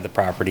north side of the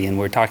property, and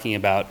we're talking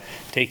about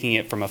taking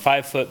it from a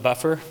 5-foot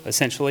buffer,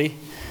 essentially,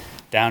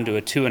 down to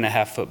a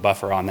 2.5-foot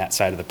buffer on that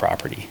side of the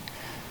property.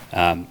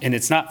 And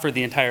it's not for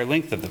the entire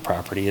length of the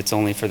property. It's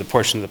only for the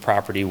portion of the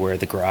property where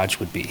the garage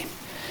would be.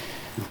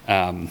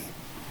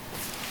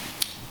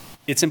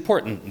 It's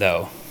important,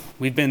 though.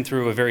 We've been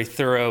through a very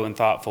thorough and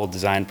thoughtful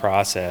design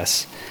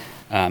process.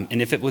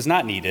 And if it was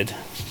not needed,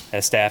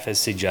 as staff has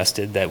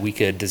suggested, that we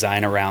could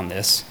design around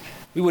this,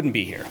 we wouldn't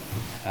be here.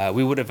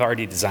 We would have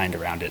already designed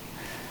around it.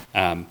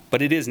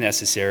 But it is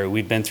necessary.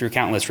 We've been through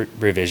countless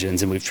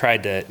revisions, and we've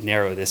tried to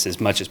narrow this as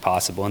much as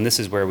possible, and this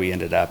is where we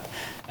ended up.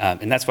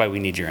 And that's why we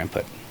need your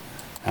input.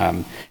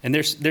 And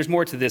there's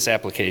more to this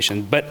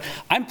application, but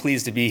I'm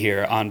pleased to be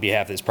here on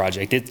behalf of this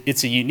project.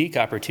 It's a unique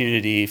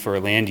opportunity for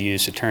a land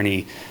use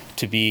attorney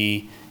to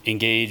be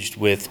engaged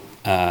with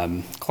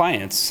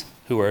clients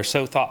who are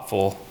so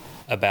thoughtful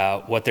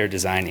about what they're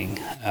designing,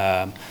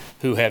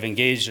 who have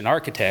engaged an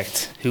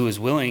architect who is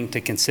willing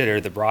to consider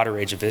the broader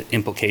range of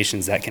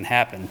implications that can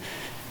happen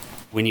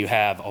when you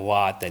have a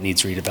lot that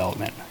needs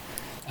redevelopment.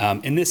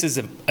 And this is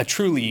a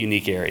truly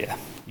unique area.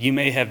 You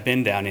may have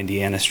been down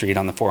Indiana Street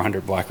on the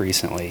 400 block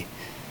recently.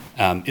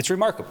 It's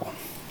remarkable.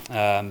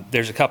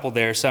 There's a couple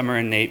there, Summer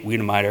and Nate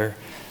Wiedemeyer,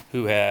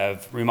 who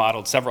have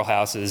remodeled several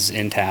houses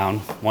in town,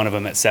 one of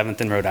them at 7th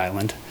and Rhode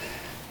Island,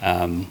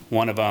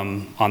 one of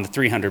them on the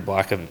 300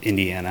 block of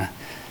Indiana.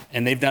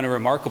 And they've done a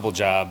remarkable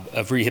job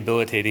of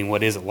rehabilitating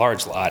what is a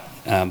large lot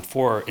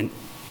for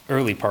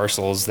early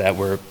parcels that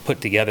were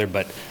put together,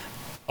 but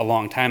a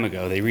long time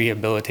ago. They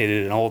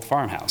rehabilitated an old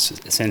farmhouse,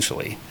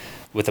 essentially,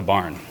 with a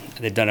barn.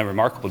 They've done a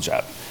remarkable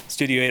job.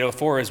 Studio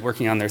 804 is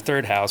working on their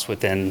third house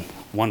within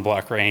 1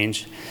 block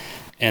range,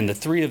 and the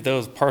 3 of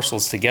those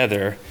parcels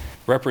together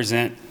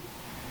represent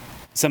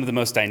some of the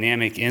most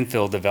dynamic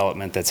infill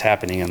development that's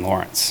happening in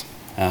Lawrence.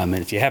 And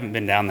if you haven't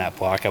been down that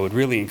block, I would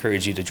really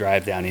encourage you to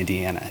drive down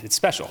Indiana. It's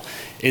special.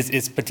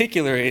 It's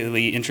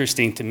particularly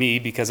interesting to me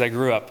because I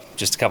grew up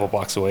just a couple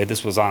blocks away.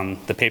 This was on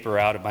the paper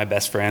route of my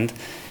best friend.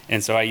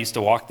 And so I used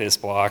to walk this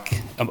block,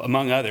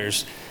 among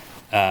others,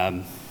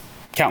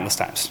 countless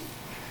times.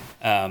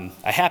 I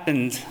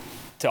happened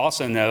to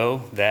also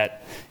know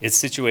that it's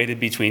situated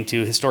between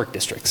 2 historic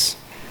districts.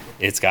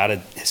 It's got a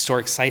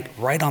historic site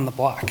right on the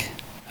block.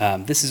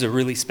 This is a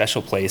really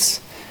special place.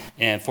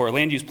 And for a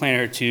land use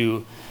planner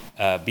to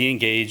be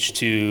engaged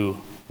to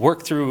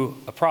work through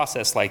a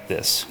process like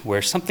this,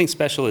 where something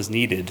special is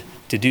needed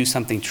to do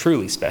something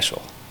truly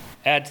special,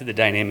 add to the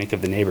dynamic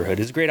of the neighborhood,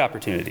 is a great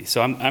opportunity.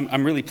 So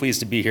I'm really pleased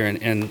to be here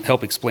and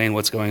help explain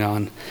what's going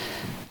on.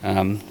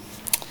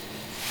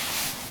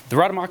 The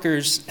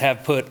Rademakers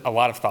have put a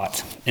lot of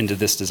thought into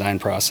this design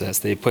process.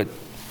 They put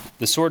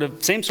the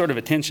same sort of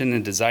attention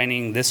in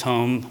designing this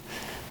home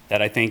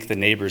that I think the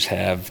neighbors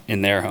have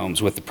in their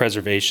homes with the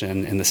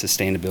preservation and the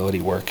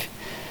sustainability work.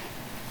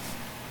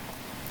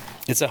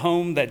 It's a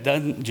home that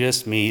doesn't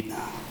just meet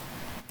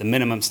the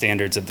minimum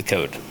standards of the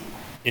code.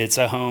 It's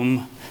a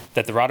home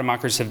that the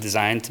Rademakers have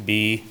designed to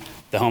be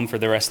the home for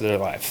the rest of their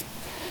life.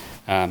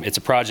 It's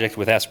a project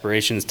with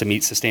aspirations to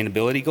meet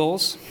sustainability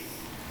goals.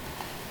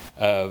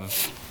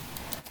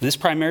 This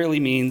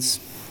primarily means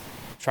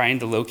trying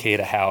to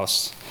locate a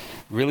house,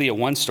 really a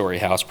 1-story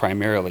house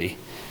primarily,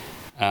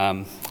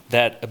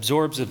 that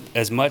absorbs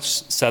as much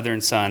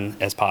southern sun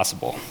as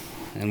possible.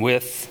 And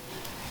with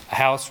a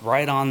house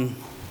right on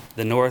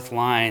the north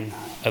line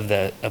of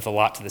the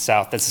lot to the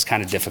south, this is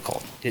kind of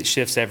difficult. It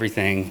shifts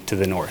everything to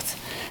the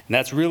north. And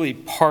that's really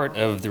part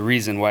of the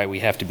reason why we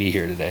have to be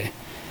here today.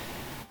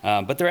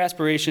 But their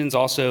aspirations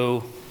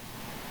also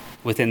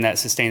within that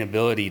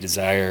sustainability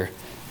desire,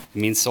 it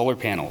means solar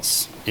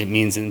panels. It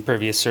means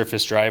impervious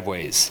surface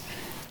driveways.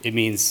 It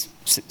means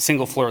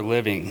single floor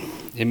living.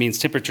 It means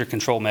temperature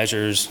control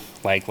measures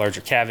like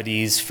larger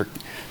cavities for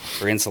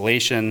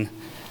insulation,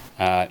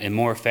 and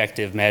more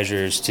effective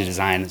measures to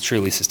design a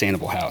truly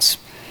sustainable house.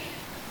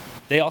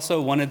 They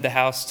also wanted the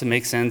house to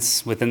make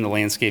sense within the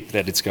landscape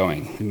that it's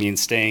going. It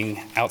means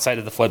staying outside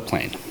of the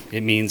floodplain.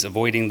 It means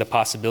avoiding the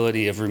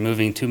possibility of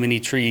removing too many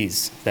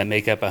trees that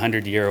make up a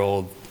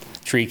 100-year-old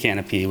tree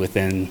canopy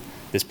within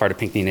this part of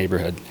Pinckney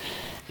neighborhood.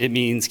 It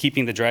means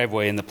keeping the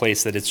driveway in the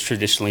place that it's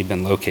traditionally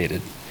been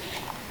located.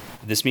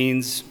 This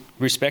means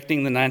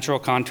respecting the natural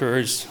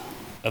contours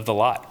of the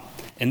lot.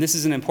 And this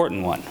is an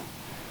important one.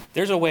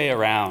 There's a way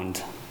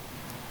around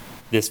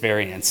this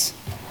variance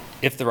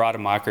if the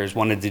Rademakers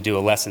wanted to do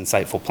a less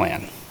insightful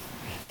plan.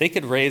 They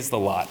could raise the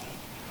lot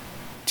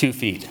 2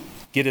 feet,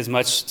 get as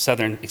much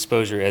southern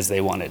exposure as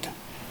they wanted.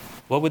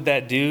 What would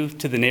that do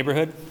to the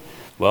neighborhood?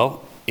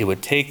 Well, it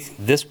would take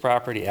this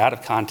property out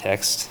of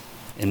context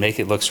and make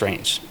it look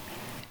strange.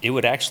 It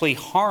would actually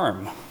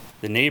harm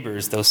the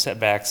neighbors those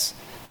setbacks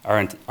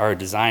are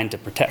designed to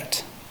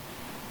protect.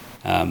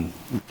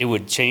 It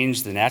would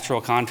change the natural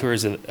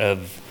contours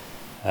of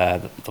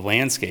the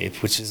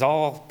landscape, which is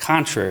all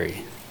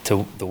contrary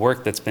to the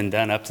work that's been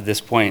done up to this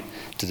point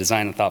to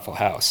design a thoughtful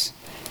house.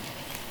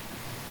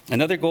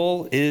 Another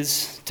goal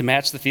is to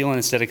match the feel and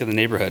aesthetic of the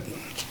neighborhood.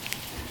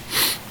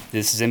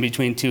 This is in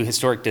between 2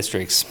 historic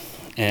districts.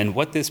 And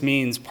what this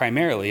means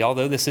primarily,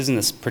 although this isn't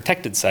a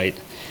protected site,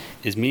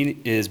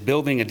 is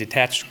building a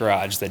detached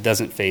garage that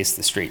doesn't face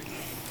the street.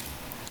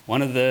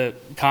 One of the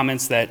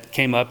comments that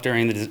came up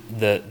during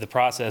the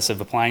process of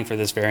applying for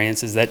this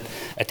variance is that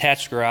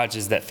attached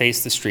garages that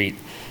face the street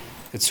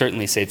could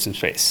certainly save some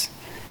space.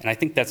 And I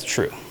think that's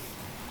true.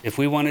 If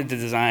we wanted to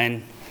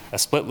design a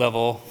split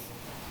level,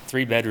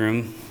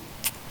 3-bedroom,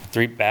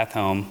 3-bath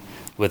home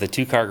with a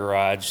 2-car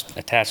garage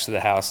attached to the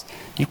house,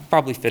 you could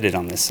probably fit it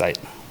on this site.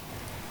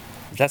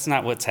 But that's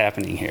not what's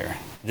happening here.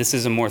 This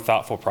is a more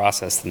thoughtful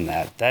process than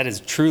that. That is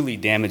truly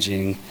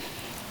damaging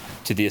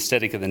to the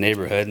aesthetic of the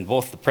neighborhood, and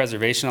both the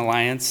Preservation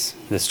Alliance,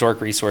 the Historic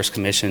Resource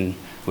Commission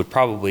would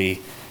probably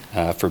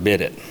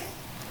forbid it.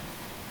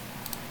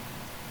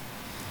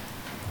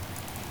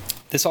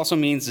 This also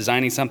means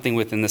designing something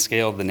within the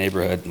scale of the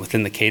neighborhood,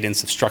 within the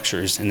cadence of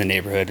structures in the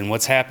neighborhood. And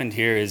what's happened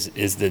here is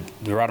that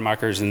the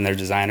Rademakers and their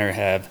designer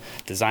have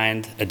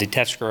designed a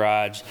detached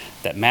garage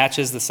that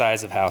matches the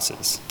size of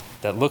houses,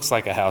 that looks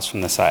like a house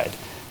from the side.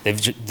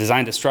 They've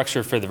designed a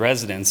structure for the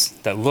residents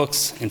that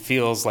looks and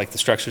feels like the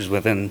structures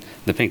within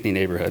the Pinckney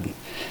neighborhood.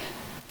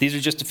 These are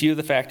just a few of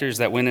the factors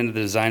that went into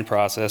the design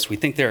process. We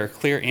think there are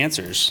clear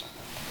answers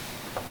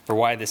for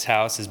why this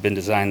house has been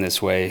designed this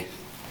way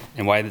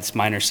and why this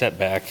minor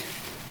setback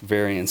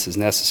variance is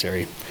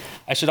necessary.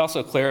 I should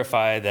also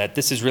clarify that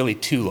this is really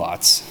 2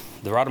 lots.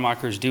 The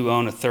Rademakers do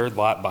own a 3rd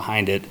lot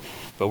behind it,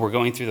 but we're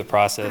going through the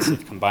process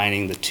of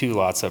combining the 2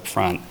 lots up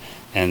front,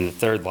 and the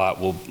 3rd lot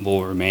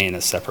will remain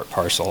a separate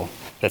parcel.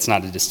 That's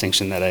not a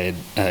distinction that I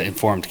had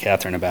informed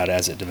Catherine about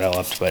as it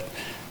developed, but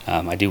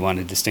I do want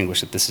to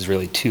distinguish that this is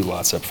really 2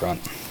 lots up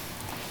front.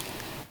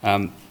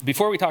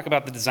 Before we talk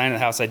about the design of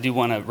the house, I do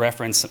want to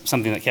reference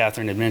something that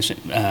Catherine had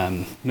mentioned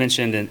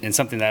and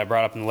something that I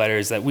brought up in the letter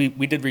is that we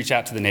did reach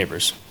out to the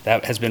neighbors.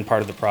 That has been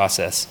part of the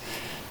process.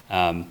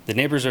 The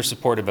neighbors are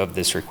supportive of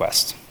this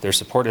request. They're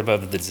supportive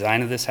of the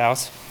design of this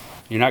house.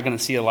 You're not going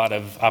to see a lot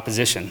of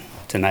opposition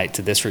tonight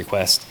to this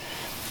request.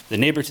 The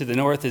neighbor to the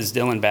north is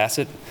Dylan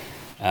Bassett.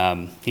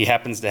 He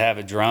happens to have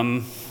a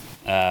drum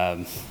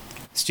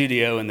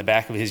studio in the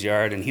back of his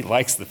yard, and he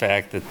likes the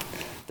fact that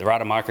the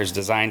Rademakers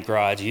designed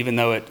garage, even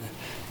though it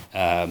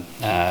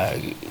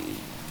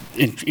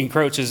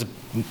encroaches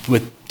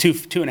with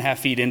 2.5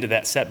 feet into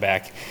that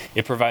setback,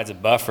 it provides a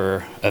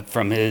buffer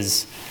from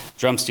his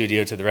drum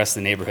studio to the rest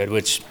of the neighborhood,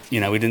 which, we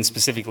didn't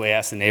specifically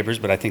ask the neighbors,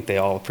 but I think they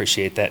all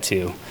appreciate that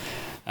too.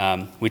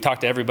 We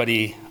talked to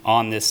everybody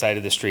on this side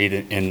of the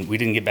street, and we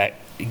didn't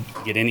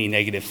get any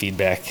negative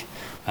feedback.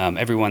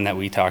 Everyone that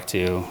we talked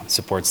to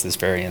supports this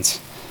variance.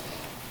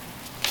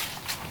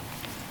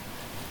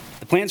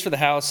 The plans for the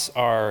house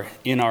are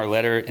in our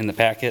letter in the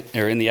packet,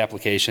 or in the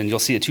application. You'll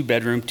see a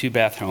 2-bedroom,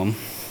 2-bath home.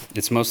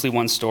 It's mostly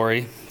 1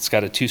 story. It's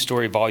got a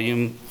 2-story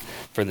volume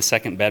for the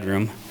 2nd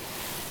bedroom.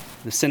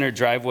 The center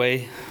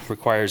driveway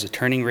requires a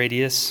turning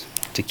radius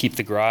to keep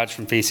the garage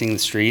from facing the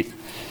street,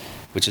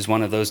 which is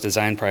one of those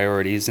design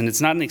priorities. And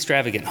it's not an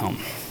extravagant home.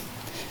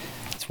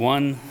 It's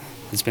one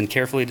that's been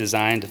carefully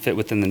designed to fit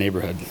within the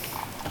neighborhood.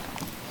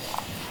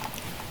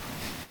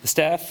 The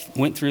staff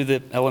went through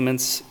the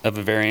elements of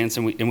a variance,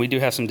 and we do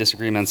have some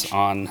disagreements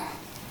on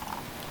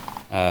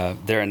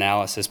their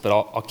analysis, but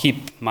I'll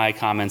keep my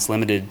comments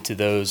limited to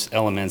those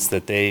elements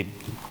that they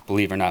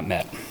believe are not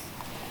met.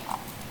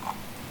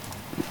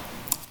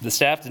 The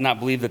staff did not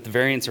believe that the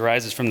variance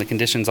arises from the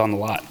conditions on the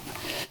lot.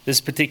 This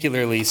is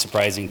particularly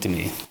surprising to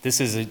me. This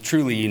is a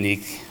truly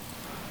unique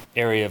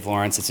area of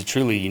Lawrence. It's a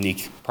truly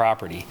unique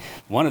property.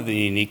 One of the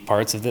unique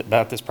parts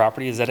about this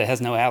property is that it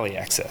has no alley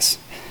access.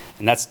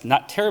 And that's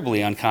not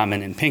terribly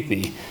uncommon in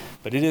Pinckney,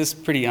 but it is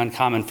pretty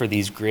uncommon for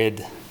these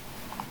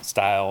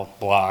grid-style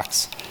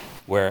blocks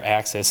where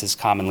access is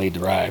commonly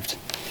derived.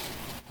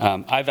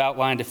 I've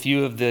outlined a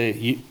few of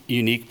the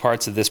unique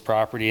parts of this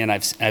property, and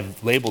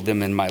I've labeled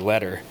them in my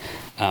letter.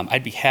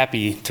 I'd be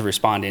happy to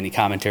respond to any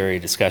commentary or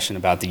discussion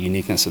about the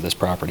uniqueness of this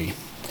property.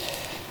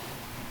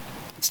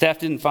 Staff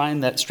didn't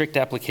find that strict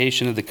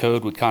application of the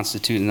code would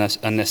constitute an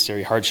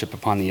unnecessary hardship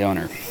upon the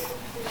owner.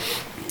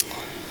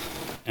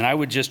 And I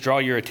would just draw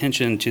your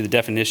attention to the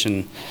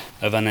definition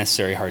of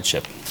unnecessary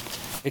hardship.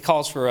 It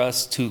calls for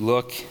us to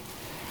look,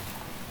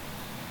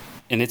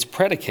 and it's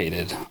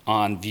predicated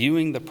on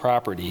viewing the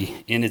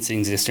property in its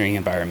existing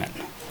environment.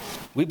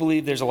 We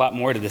believe there's a lot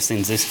more to this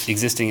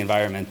existing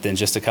environment than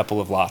just a couple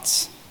of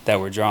lots that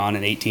were drawn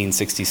in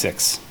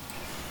 1866.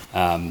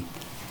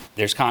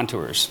 There's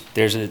contours.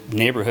 There's a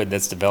neighborhood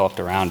that's developed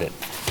around it.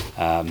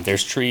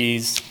 There's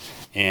trees,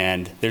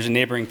 and there's a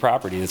neighboring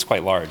property that's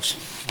quite large.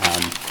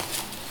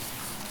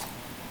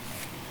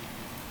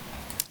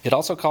 It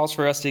also calls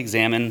for us to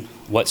examine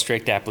what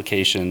strict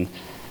application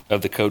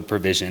of the code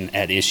provision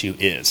at issue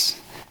is.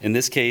 In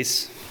this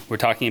case, we're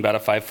talking about a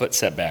 5-foot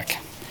setback.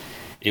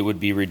 It would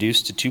be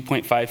reduced to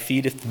 2.5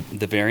 feet if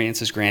the variance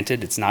is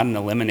granted. It's not an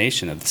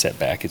elimination of the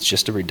setback, it's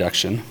just a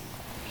reduction.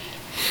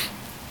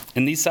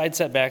 And these side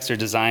setbacks are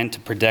designed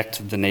to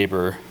protect the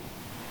neighbor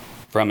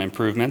from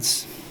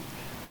improvements.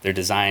 They're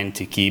designed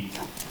to keep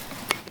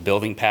the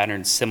building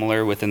patterns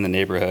similar within the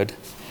neighborhood,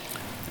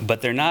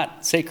 but they're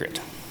not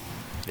sacred.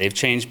 They've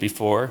changed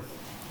before,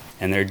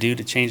 and they're due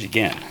to change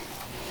again.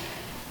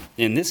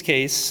 In this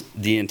case,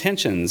 the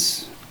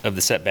intentions of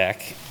the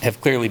setback have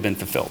clearly been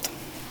fulfilled.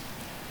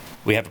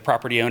 We have a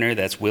property owner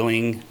that's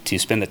willing to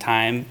spend the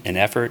time and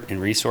effort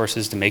and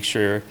resources to make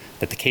sure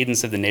that the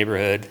cadence of the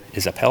neighborhood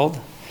is upheld.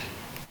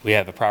 We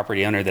have a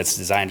property owner that's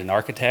designed an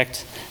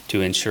architect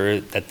to ensure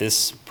that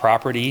this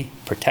property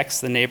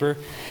protects the neighbor.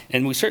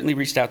 And we certainly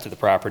reached out to the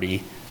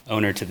property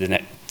owner to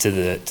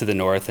the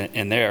north,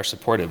 and they are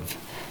supportive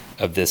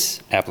of this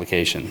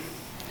application.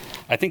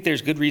 I think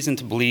there's good reason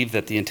to believe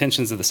that the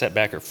intentions of the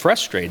setback are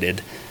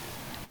frustrated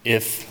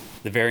if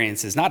the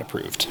variance is not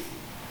approved.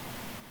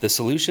 The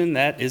solution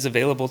that is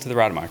available to the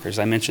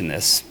Rademakers, I mentioned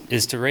this,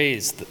 is to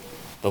raise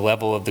the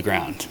level of the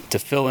ground, to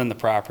fill in the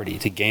property,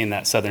 to gain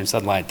that southern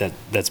sunlight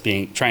that's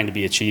trying to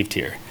be achieved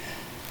here.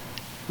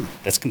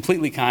 That's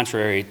completely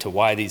contrary to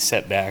why these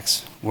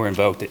setbacks were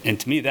invoked. And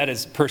to me, that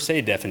is per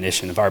se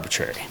definition of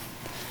arbitrary.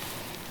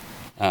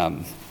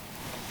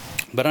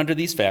 But under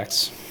these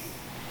facts,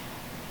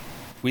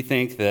 we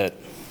think that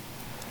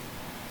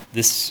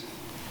this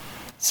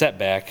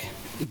setback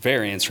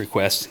variance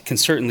request can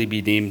certainly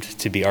be deemed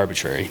to be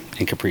arbitrary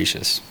and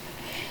capricious.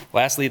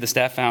 Lastly, the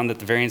staff found that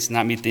the variance did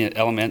not meet the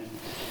element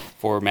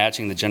for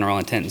matching the general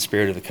intent and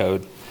spirit of the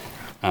code.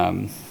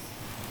 The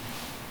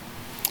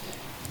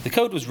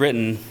code was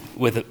written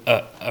with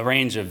a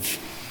range of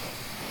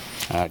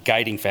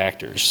guiding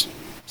factors.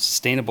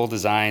 Sustainable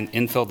design,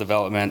 infill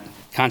development,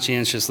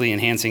 conscientiously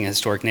enhancing a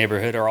historic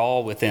neighborhood are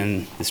all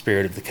within the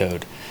spirit of the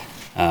code.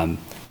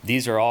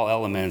 These are all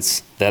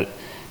elements that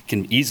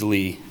can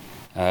easily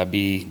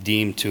be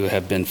deemed to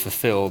have been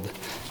fulfilled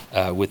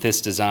with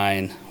this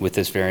design, with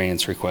this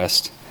variance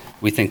request.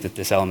 We think that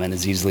this element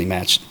is easily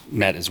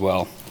met as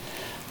well.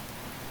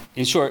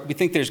 In short, we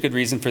think there's good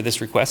reason for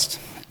this request.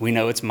 We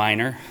know it's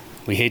minor.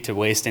 We hate to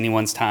waste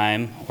anyone's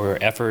time or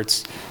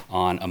efforts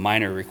on a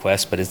minor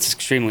request, but it's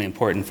extremely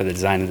important for the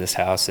design of this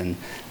house, and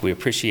we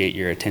appreciate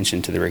your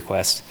attention to the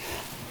request.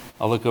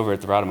 I'll look over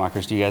at the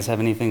Rademakers. Do you guys have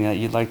anything that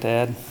you'd like to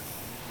add?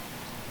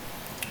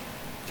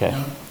 Okay.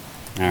 No.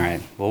 All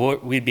right. Well,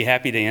 we'd be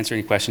happy to answer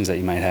any questions that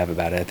you might have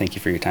about it. Thank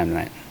you for your time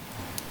tonight.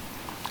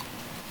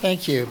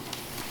 Thank you.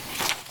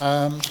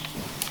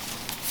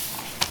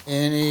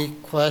 Any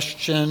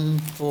question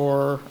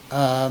for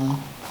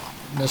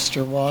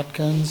Mr.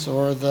 Watkins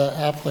or the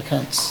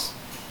applicants?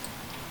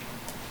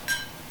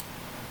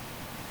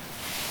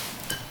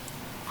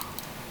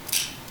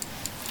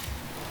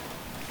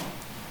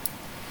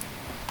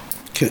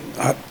 Okay,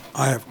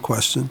 I have a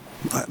question.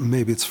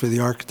 Maybe it's for the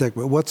architect,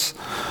 but what's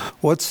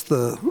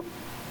the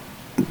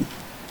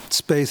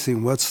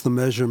spacing? What's the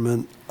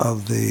measurement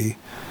of the?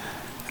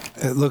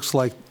 It looks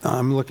like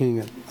I'm looking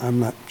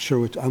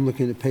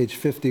at page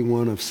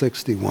 51 of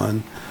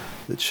 61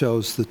 that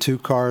shows the 2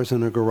 cars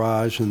in a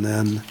garage and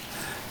then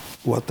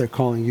what they're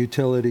calling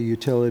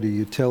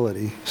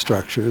utility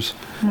structures.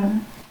 Mm-hmm.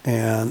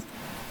 And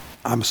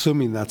I'm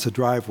assuming that's a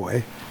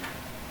driveway.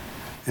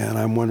 And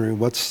I'm wondering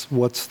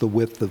what's the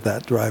width of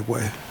that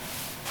driveway?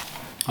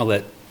 I'll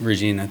let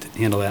Regina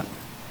handle that.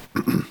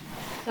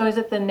 So is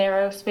it the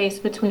narrow space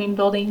between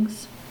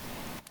buildings?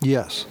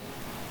 Yes.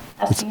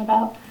 Asking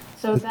about?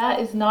 So that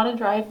is not a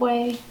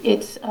driveway.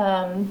 It's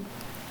planned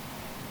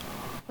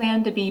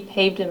to be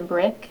paved in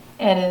brick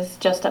and is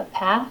just a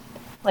path,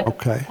 like a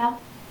path.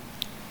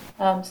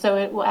 So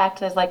it will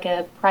act as like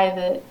a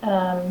private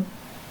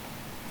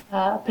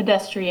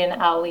pedestrian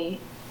alley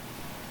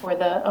for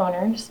the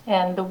owners.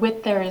 And the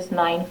width there is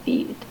 9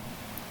 feet.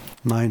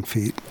 9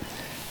 feet.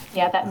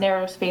 Yeah, that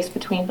narrow space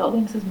between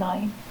buildings is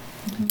 9.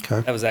 Okay.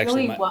 That was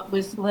actually really what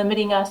was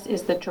limiting us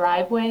is the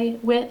driveway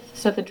width.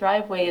 So the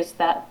driveway is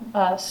that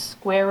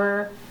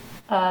squarer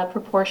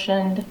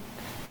proportioned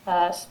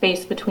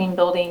space between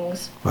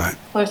buildings, right,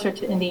 closer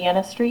to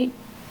Indiana Street.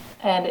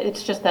 And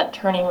it's just that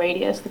turning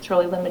radius that's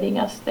really limiting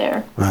us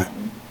there. Right.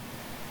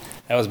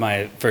 That was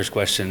my first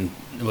question,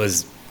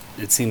 was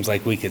it seems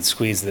like we could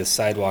squeeze this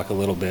sidewalk a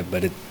little bit,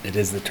 but it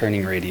is the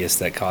turning radius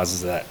that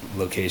causes that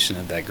location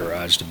of that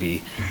garage to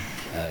be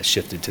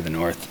shifted to the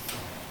north.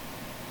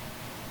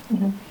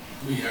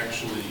 We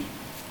actually,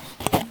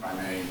 if I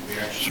may, we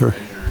actually Sure.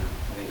 measured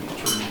the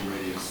turning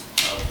radius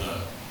of the,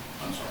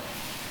 I'm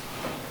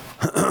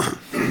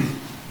sorry.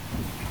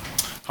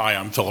 Hi,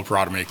 I'm Philip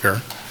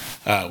Rodemaker.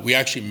 We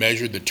actually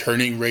measured the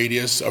turning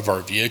radius of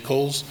our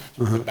vehicles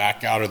to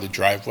back out of the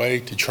driveway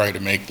to try to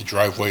make the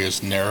driveway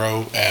as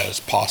narrow as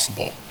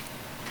possible.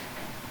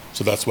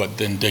 So that's what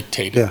then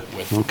dictated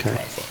with the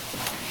driveway.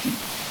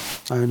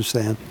 I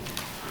understand.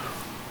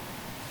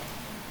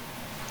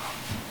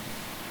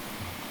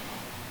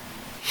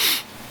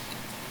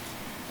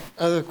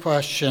 Other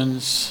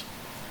questions?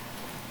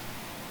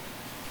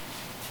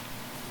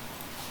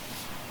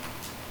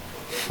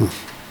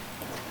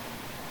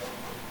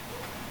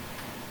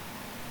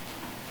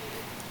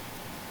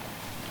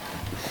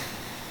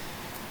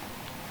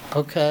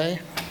 Okay,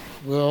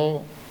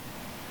 we'll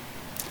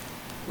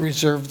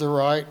reserve the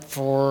right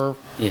for,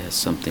 Yeah,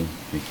 something.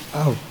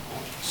 oh,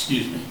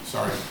 Excuse me,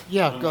 sorry.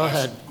 yeah, go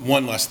ahead.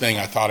 One last thing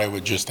I thought I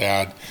would just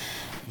add.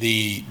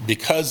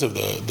 Because of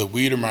the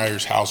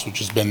Wiedemeyer's house, which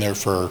has been there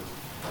for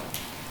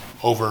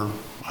over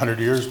 100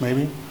 years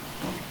maybe,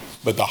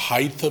 but the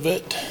height of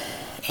it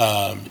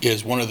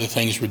is one of the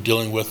things we're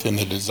dealing with in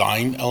the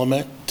design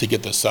element to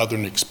get the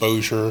southern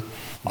exposure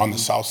on the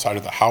south side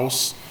of the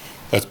house.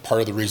 That's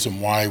part of the reason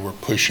why we're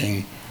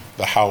pushing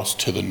the house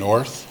to the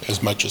north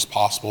as much as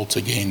possible to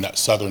gain that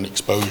southern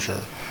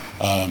exposure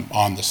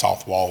on the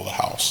south wall of the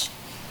house.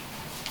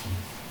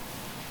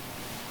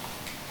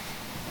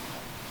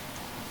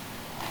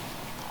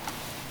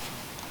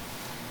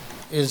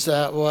 Is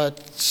that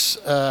what's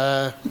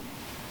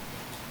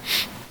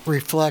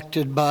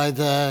reflected by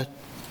the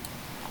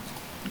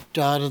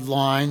dotted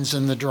lines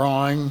in the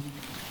drawing?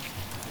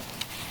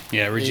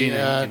 Yeah, Regina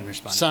The, can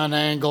respond. sun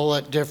angle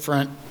at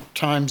different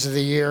times of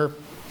the year?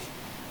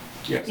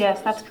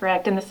 Yes, that's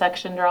correct. In the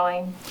section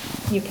drawing,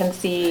 you can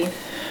see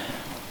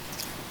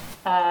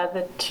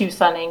the two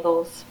sun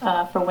angles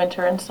for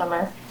winter and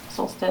summer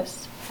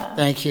solstice.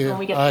 Thank you. When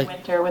we get to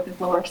winter with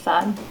the lower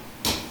sun.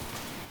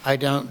 I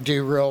don't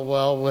do real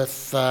well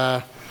with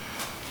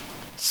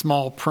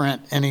small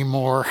print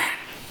anymore.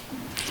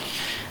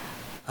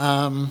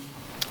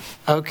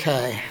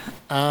 Okay.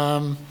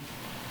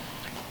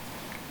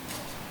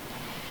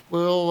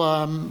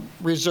 We'll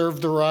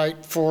reserve the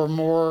right for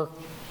more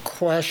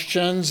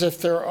questions if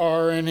there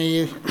are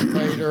any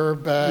later,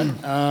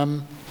 but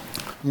I'm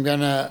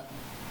going to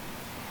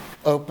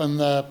open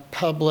the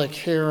public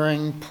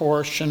hearing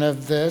portion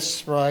of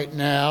this right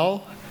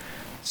now.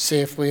 See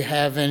if we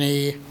have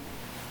any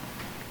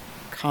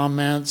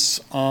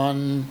comments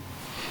on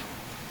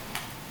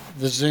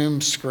the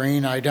Zoom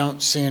screen. I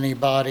don't see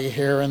anybody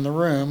here in the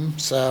room,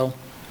 so.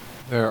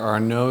 There are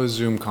no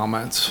Zoom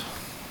comments.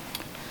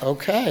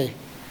 Okay.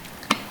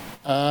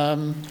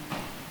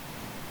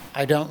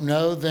 I don't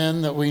know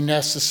then that we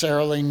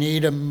necessarily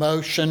need a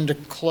motion to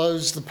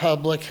close the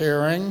public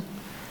hearing.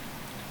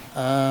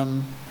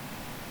 I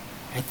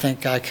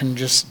think I can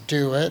just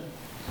do it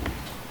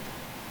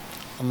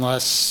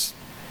unless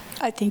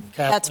I think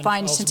that's Catherine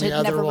fine tells since me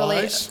it never really,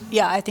 otherwise.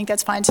 yeah, I think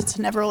that's fine since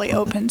it never really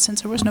opened,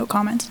 since there was no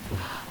comments.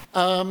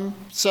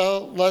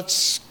 So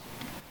let's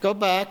go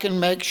back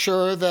and make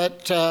sure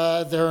that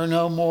there are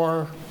no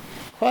more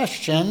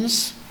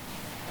questions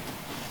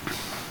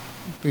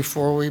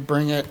before we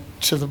bring it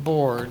to the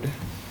board.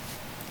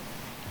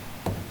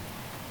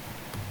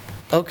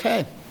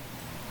 Okay.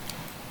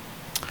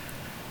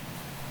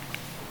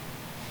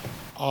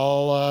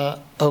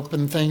 I'll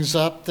open things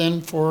up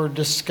then for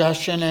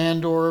discussion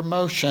and/or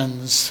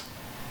motions.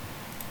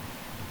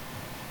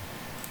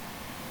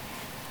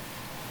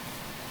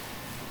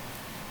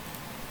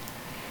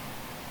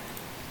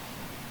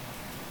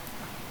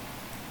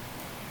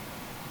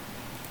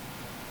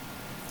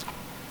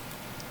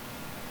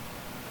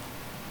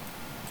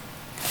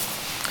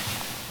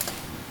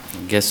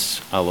 I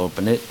guess I'll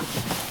open it.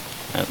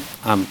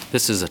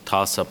 This is a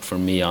toss-up for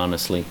me,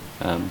 honestly.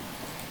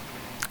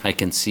 I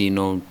can see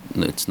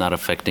it's not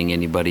affecting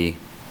anybody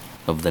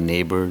of the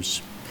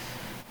neighbors.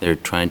 They're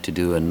trying to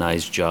do a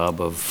nice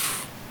job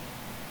of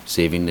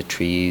saving the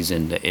trees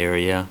and the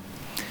area.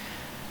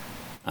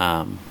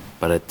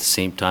 But at the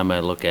same time, I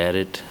look at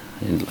it,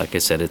 and like I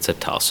said, it's a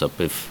toss-up.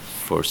 If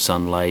for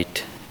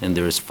sunlight, and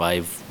there's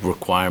 5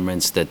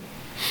 requirements that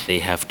they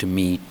have to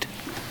meet,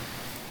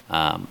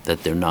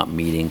 that they're not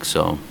meeting,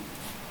 so.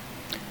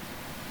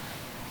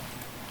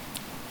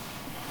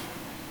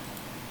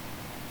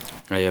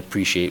 I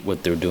appreciate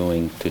what they're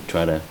doing to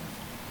try to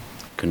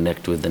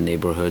connect with the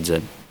neighborhoods.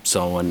 I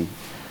saw one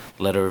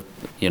letter,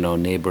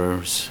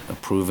 neighbors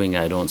approving.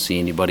 I don't see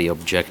anybody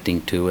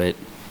objecting to it.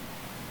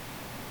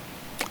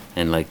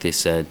 And like they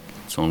said,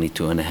 it's only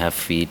 2.5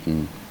 feet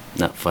and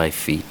not 5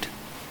 feet.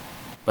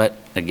 But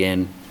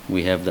again,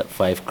 we have that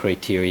 5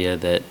 criteria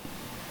that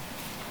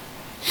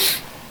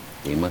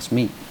they must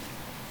meet.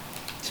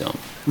 So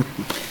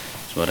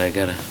that's what I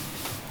gotta.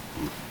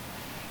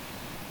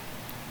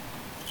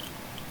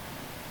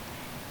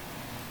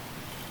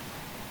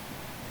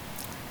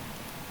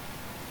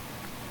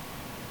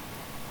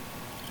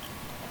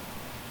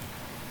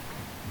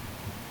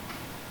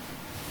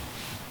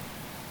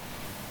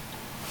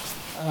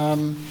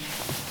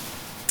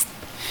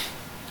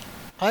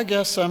 I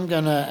guess I'm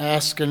going to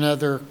ask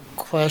another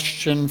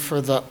question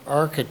for the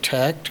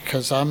architect,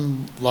 because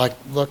I'm like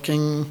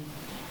looking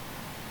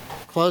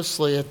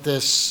closely at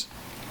this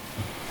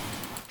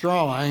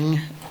drawing,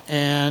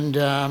 and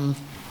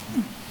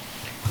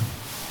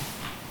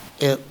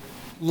it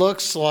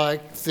looks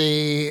like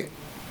the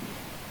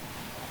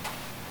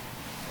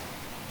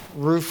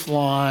roof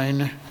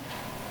line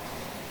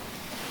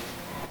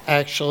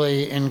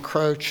actually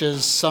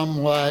encroaches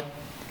somewhat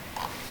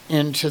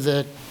into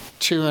the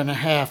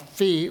 2.5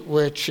 feet,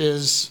 which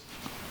is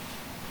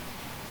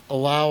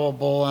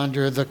allowable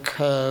under the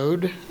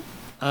code.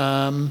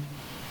 But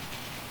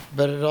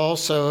it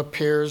also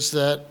appears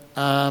that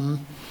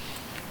on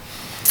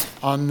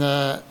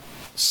the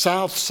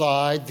south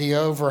side, the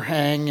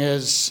overhang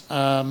is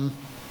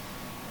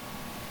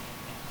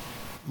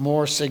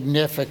more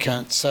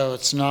significant, so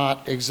it's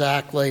not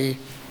exactly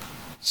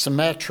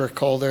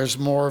symmetrical. There's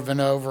more of an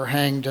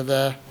overhang to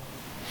the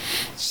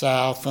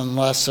south and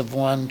less of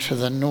one to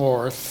the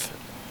north,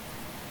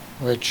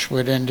 which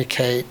would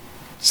indicate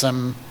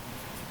some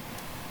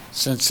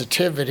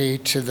sensitivity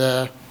to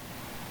the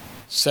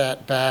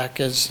setback.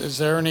 Is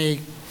there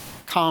any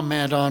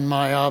comment on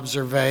my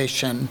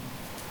observation?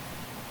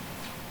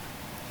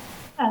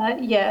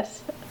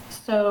 Yes.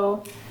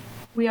 So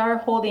we are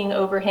holding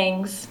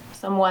overhangs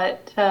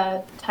somewhat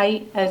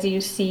tight, as you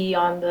see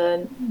on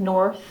the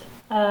north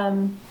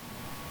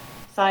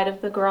side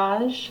of the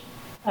garage.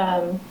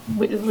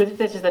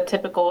 This is a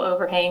typical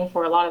overhang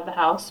for a lot of the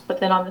house, but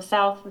then on the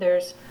south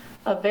there's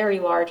a very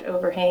large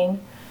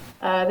overhang.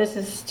 This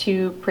is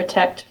to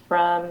protect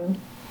from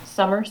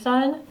summer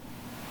sun.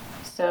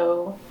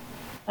 So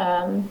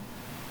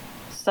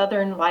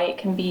southern light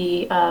can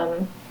be,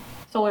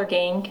 solar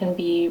gain can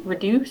be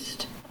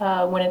reduced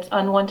when it's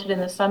unwanted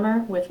in the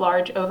summer with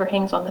large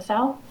overhangs on the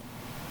south.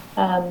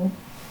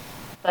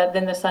 But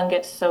then the sun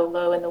gets so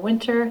low in the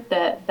winter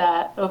that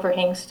that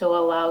overhang still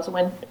allows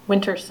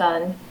winter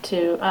sun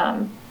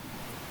to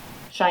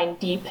shine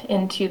deep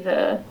into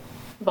the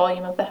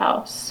volume of the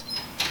house.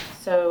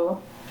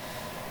 So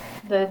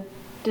the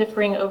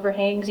differing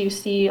overhangs you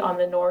see on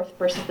the north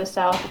versus the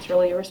south, it's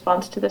really a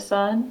response to the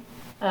sun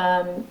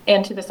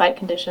and to the site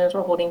conditions.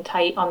 We're holding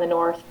tight on the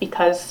north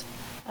because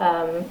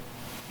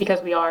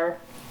we are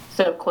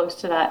so close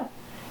to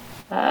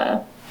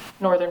that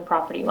northern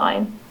property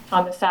line.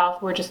 On the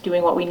south, we're just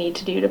doing what we need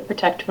to do to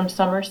protect from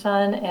summer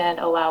sun and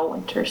allow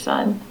winter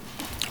sun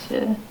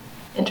to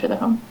enter the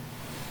home.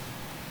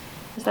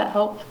 Does that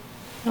help?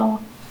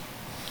 No?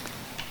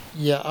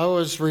 Yeah, I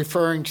was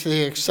referring to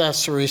the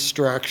accessory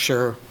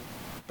structure,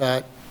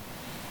 but...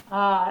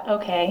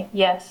 Okay,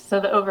 yes. So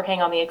the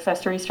overhang on the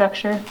accessory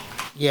structure?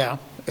 Yeah,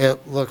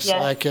 it looks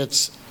like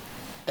it's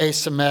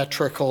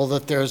asymmetrical,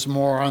 that there's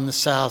more on the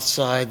south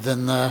side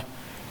than the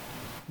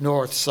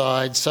north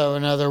side. So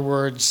in other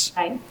words,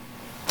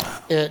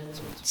 it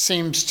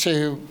seems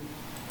to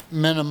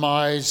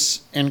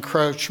minimize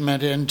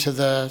encroachment into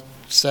the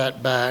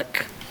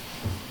setback.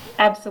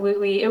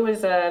 Absolutely. It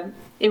was an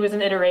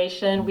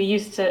iteration.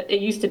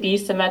 It used to be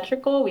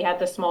symmetrical. We had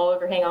the small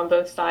overhang on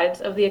both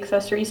sides of the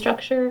accessory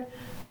structure.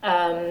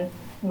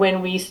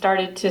 When we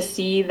started to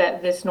see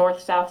that this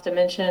north-south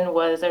dimension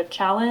was a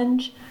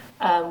challenge,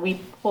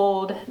 we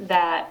pulled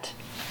that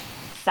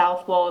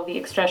south wall of the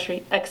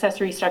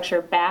accessory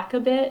structure back a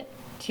bit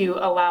to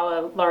allow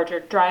a larger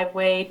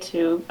driveway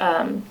to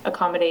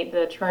accommodate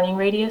the turning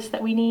radius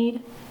that we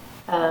need.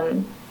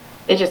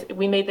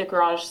 We made the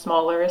garage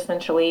smaller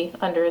essentially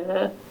under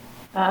the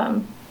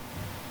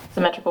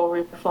symmetrical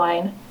roof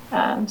line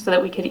so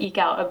that we could eke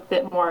out a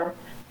bit more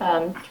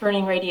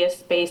turning radius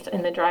space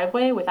in the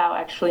driveway without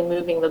actually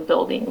moving the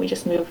building. We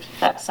just moved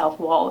that south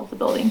wall of the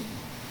building.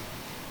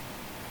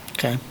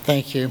 Okay,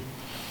 thank you.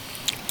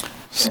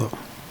 So,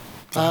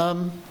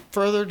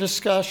 further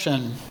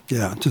discussion?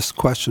 Yeah, just a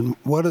question.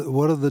 What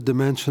are the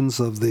dimensions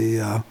of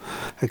the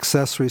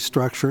accessory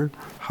structure?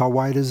 How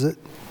wide is it?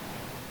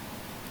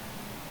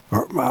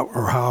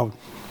 Or how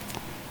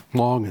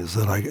long is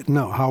it?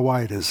 No, how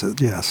wide is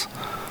it? Yes.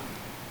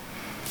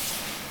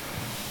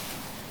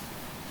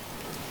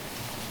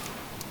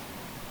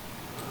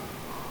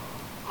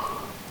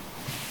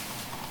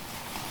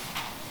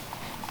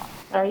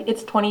 Sorry,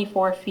 it's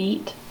 24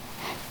 feet.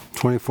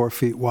 24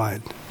 feet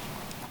wide.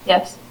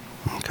 Yes.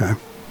 Okay.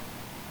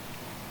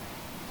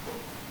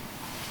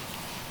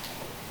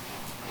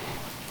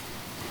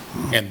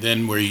 And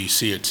then where you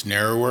see it's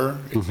narrower,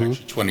 it's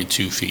actually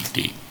 22 feet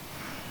deep.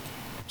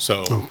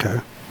 So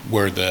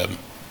where the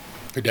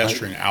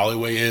pedestrian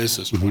alleyway is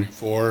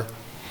 24,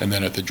 and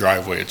then at the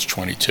driveway, it's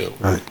 22.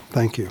 Right,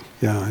 thank you.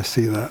 Yeah, I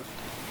see that.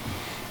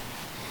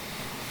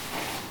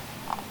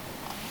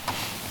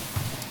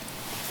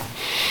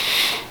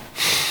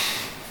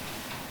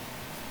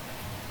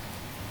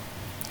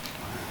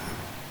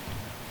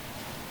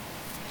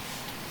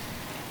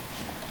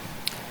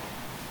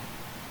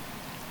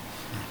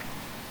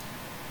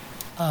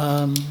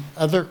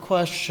 Other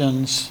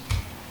questions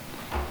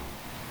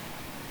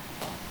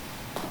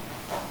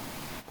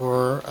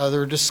or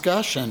other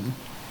discussion?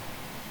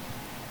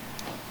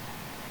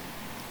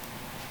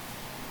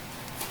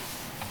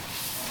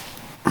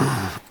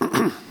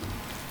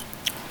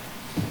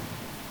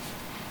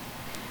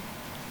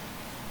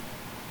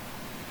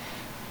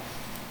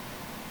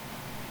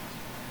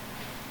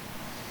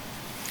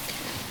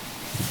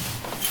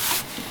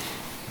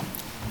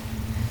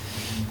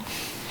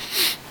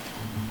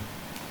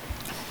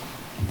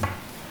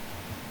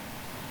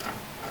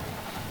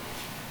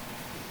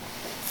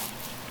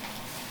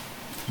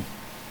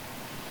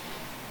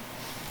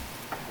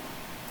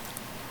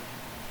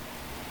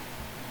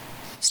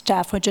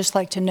 Staff would just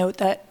like to note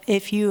that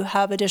if you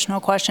have additional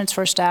questions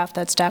for staff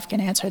that staff can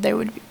answer,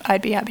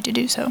 I'd be happy to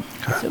do so.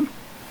 So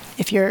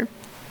if you're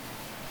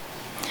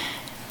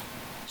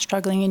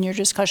struggling in your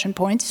discussion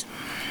points.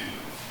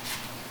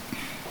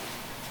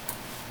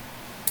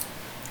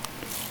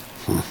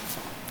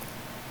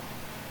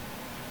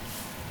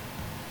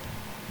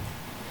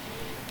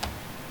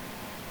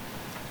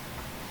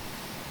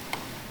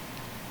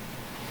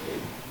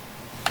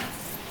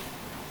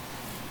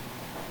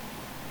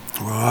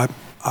 Well,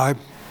 I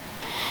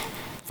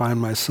find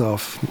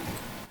myself,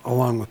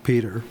 along with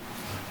Peter,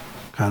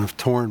 kind of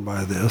torn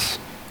by this.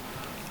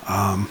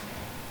 And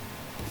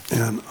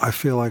I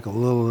feel like a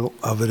little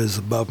of it is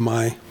above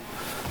my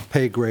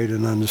pay grade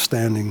in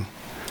understanding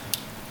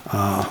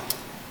the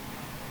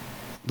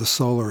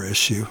solar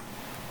issue.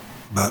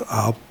 But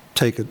I'll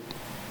take it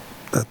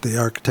at the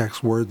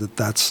architect's word that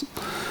that's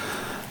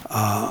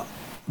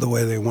the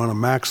way they want to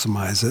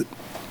maximize it.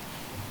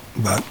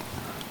 But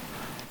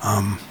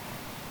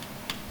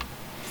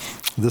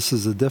this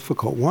is a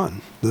difficult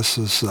one. This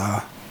is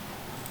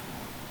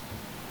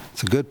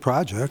it's a good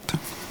project.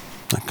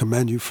 I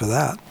commend you for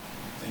that.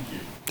 Thank you.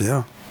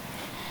 Yeah.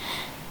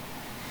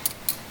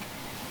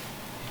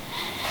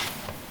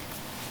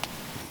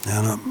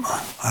 And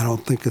I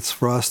don't think it's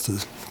for us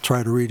to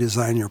try to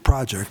redesign your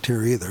project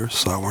here either,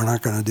 so we're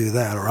not going to do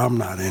that, or I'm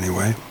not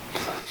anyway.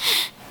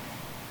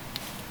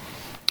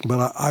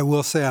 But I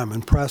will say I'm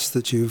impressed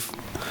that you've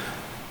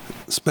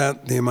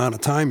spent the amount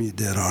of time you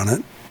did on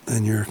it,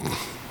 and you're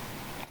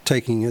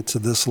taking it to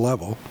this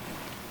level.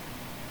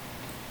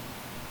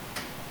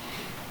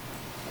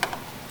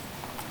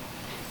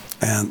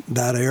 And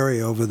that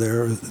area over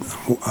there,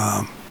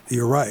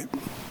 you're right,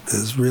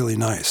 is really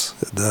nice.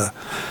 The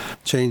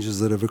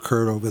changes that have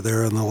occurred over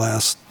there in the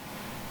last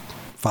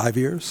 5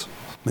 years,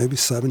 maybe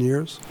 7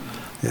 years,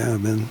 yeah,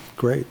 have been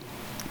great.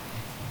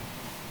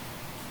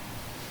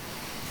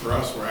 For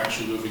us, we're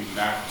actually moving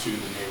back to the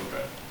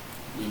neighborhood.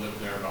 We lived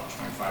there about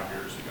 25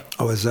 years ago.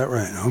 Oh, is that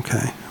right?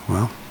 Okay,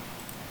 well.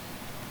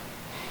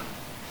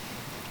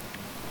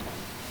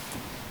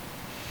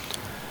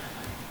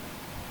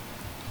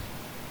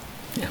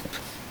 Yep.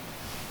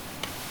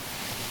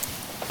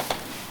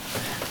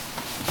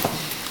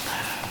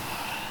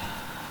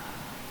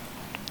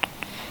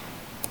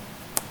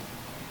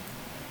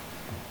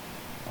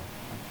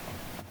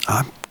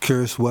 I'm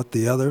curious what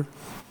the other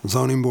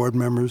zoning board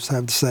members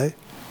have to say.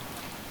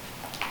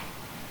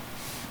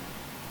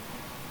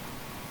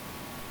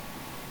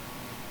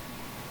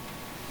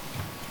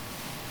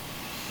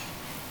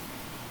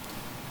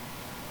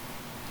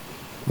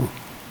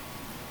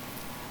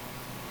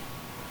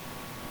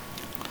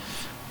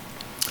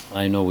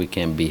 I know we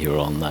can't be here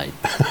all night,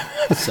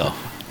 so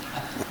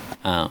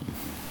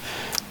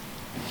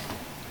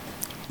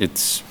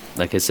it's,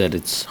 like I said,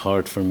 it's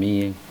hard for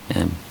me,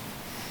 but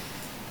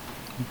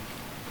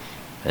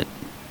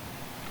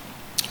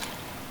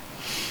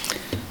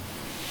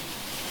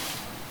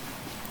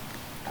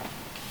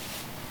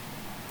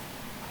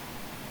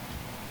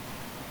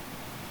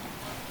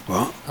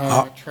well,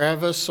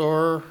 Travis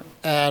or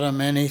Adam,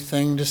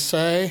 anything to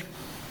say?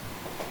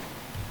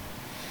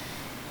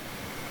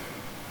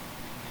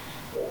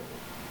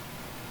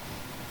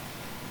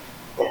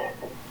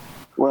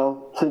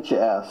 Well, since you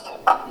asked,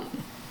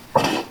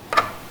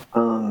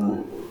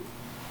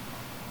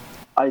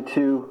 I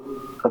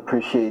too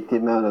appreciate the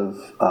amount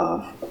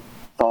of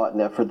thought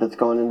and effort that's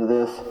gone into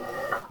this,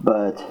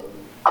 but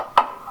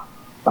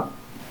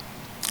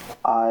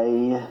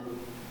I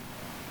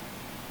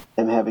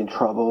am having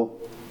trouble,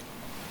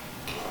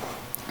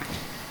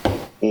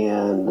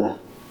 and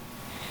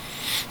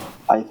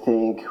I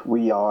think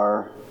we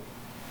are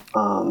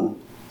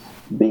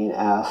being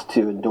asked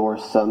to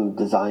endorse some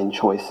design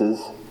choices.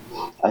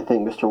 I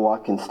think Mr.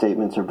 Watkins'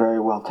 statements are very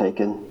well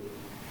taken,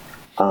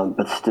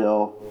 but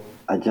still,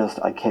 I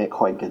can't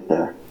quite get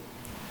there.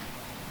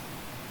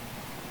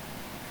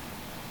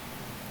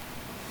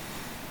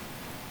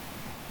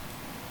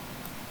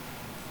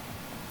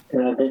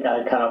 And I think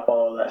I kind of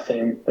follow that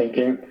same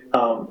thinking.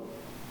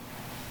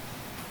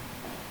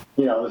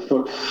 This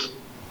looks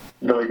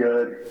really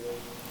good.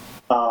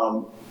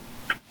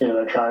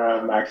 They're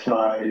trying to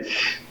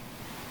maximize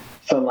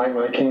sunlight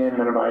when they can,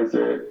 minimize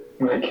it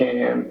when they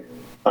can.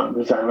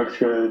 Design looks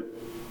good,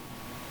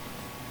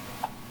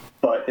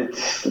 but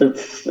it's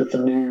a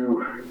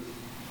new,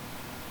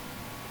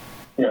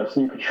 it's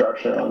new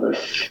construction on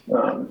this,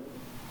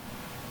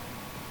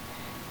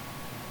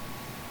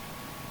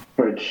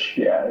 which,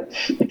 yeah,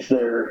 it's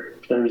their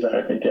design.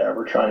 I think, yeah,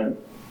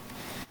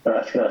 they're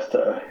asking us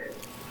to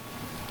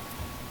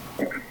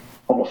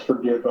almost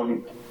forgive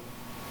them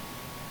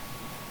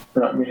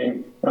for not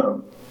meeting,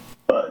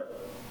 but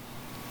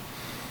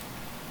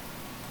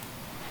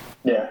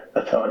yeah,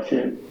 that's how I see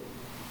it.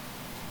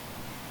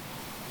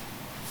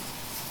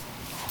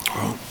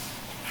 Well,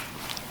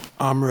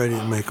 I'm ready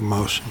to make a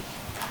motion.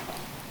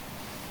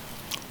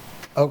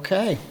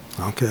 Okay.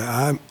 Okay,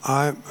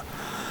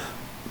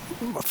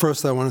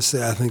 first I want to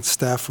say I think the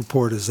staff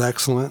report is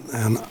excellent,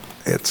 and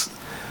it's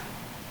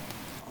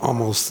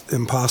almost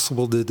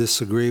impossible to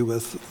disagree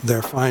with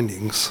their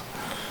findings,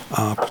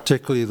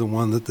 particularly the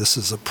one that this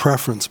is a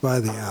preference by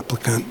the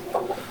applicant.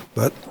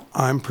 But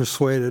I'm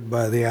persuaded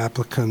by the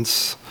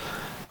applicant's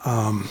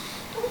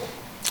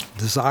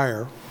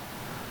desire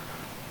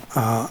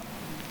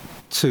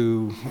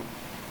to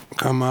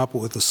come up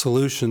with a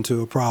solution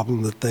to a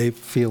problem that they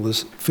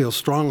feel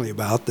strongly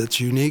about that's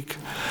unique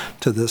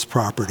to this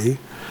property.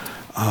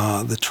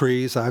 The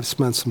trees, I've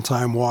spent some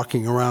time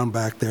walking around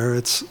back there.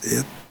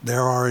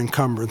 There are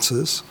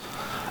encumbrances.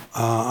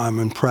 I'm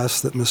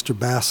impressed that Mr.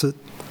 Bassett,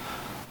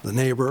 the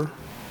neighbor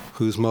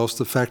who's most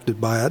affected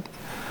by it,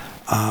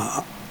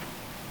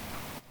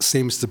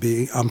 seems to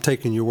be, I'm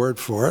taking your word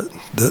for it,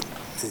 that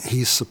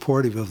he's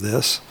supportive of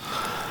this.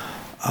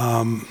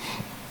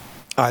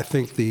 I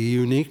think the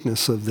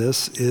uniqueness of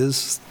this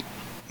is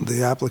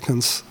the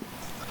applicant's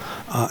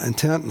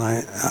intent, and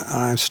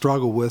I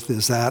struggle with,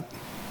 is that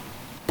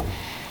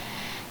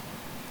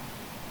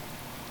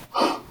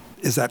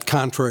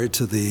contrary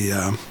to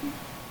the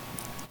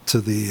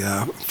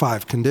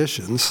 5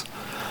 conditions?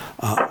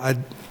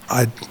 I'm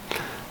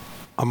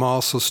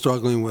also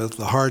struggling with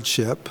the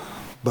hardship,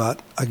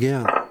 but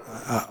again,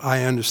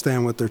 I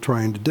understand what they're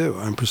trying to do.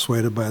 I'm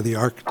persuaded by the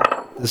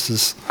architect. This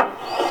is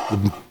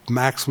the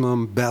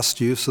maximum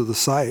best use of the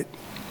site.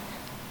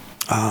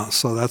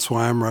 So that's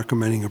why I'm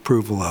recommending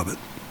approval of it.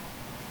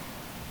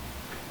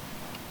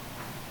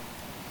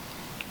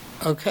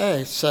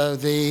 Okay, so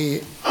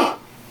the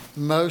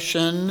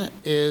motion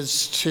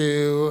is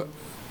to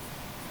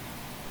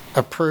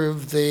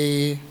approve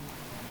the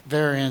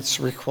variance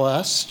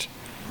request.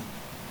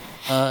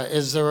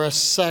 Is there a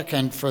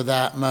second for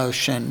that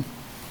motion?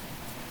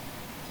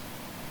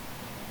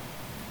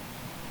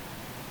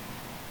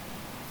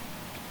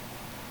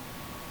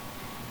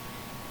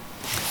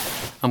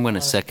 I'm going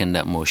to second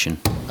that motion.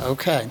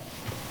 Okay.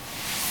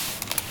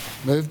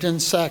 Moved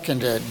and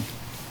seconded.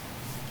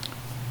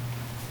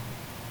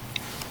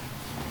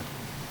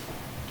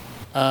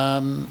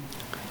 Are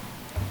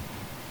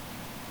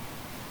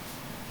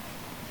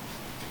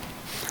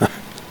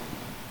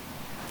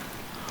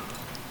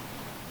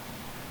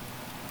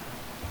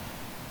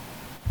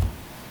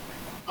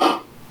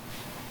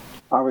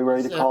we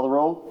ready to call the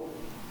roll?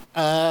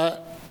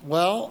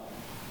 Well,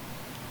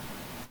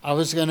 I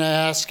was going to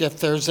ask if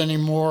there's any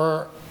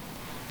more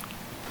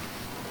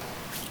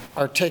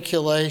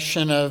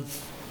articulation of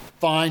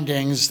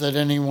findings that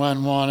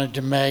anyone wanted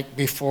to make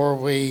before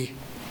we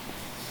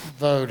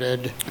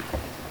voted.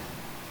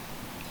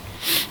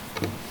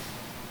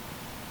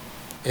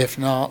 If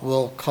not,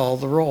 we'll call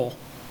the roll.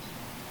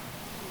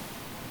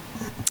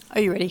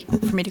 Are you ready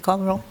for me to call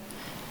the roll?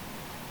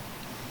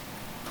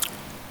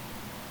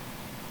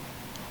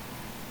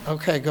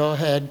 Okay, go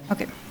ahead.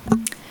 Okay.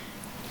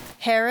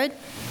 Harrod?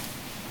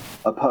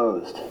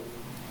 Opposed.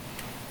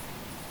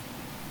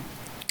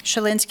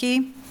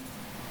 Shalinski?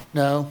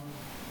 No.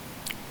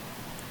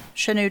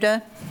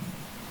 Shanuda?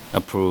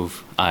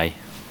 Approve. Aye.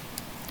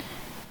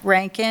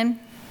 Rankin?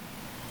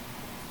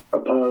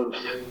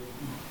 Opposed.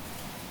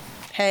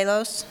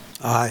 Palos?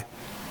 Aye.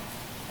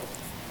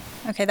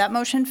 Okay, that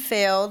motion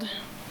failed,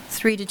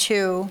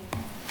 3-2.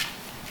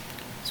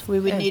 So we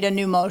would need a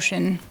new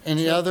motion.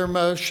 Any other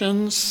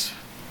motions?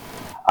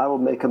 I will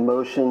make a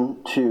motion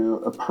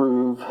to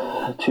approve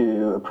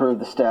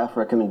the staff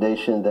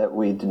recommendation that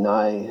we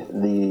deny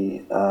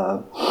the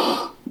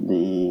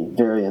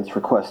variance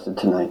requested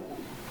tonight.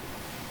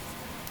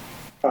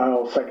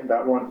 I'll second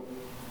that one.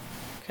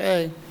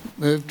 Okay,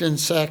 moved and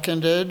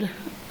seconded.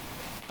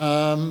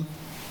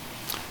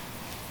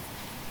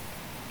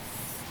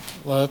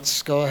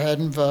 Let's go ahead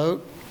and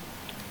vote.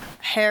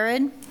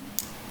 Harrod?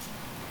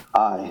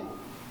 Aye.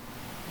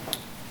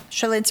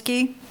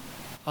 Shalinski?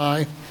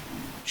 Aye.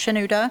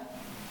 Shanuda?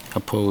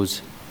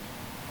 Oppose.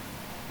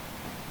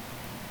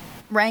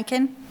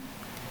 Rankin?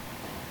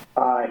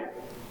 Aye.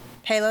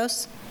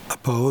 Palos?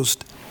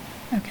 Opposed.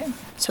 Okay,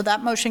 so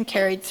that motion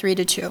carried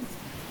 3-2.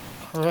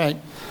 All right.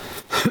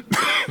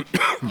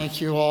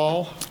 Thank you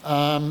all.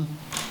 As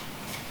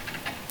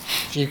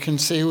you can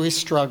see, we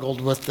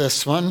struggled with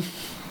this one.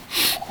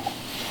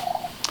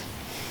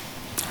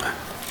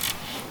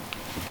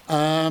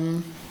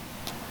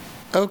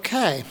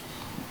 Okay.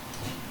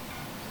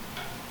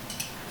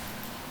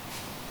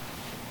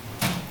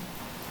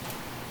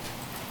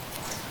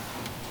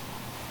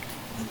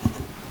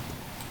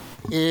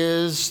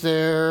 Is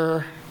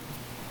there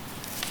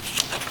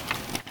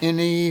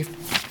any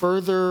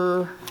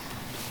further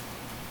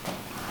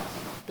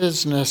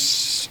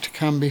business to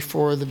come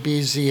before the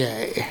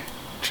BZA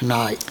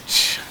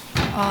tonight?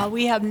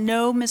 We have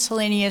no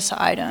miscellaneous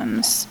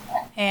items,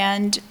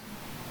 and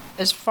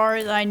as far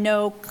as I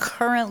know,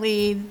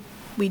 currently,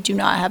 we do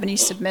not have any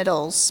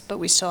submittals, but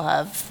we still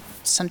have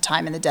some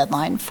time in the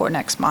deadline for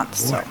next month,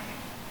 so.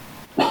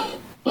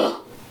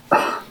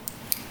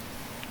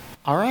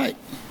 All right.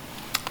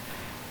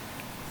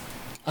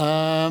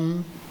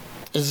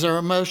 Is there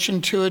a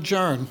motion to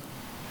adjourn?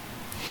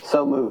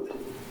 So moved.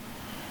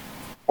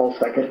 I'll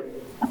second.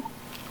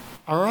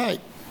 All right.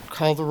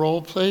 Call the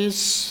roll,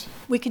 please.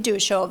 We could do a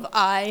show of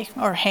eye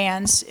or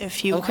hands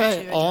if you want to.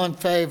 Okay, all in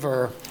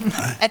favor?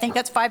 I think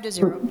that's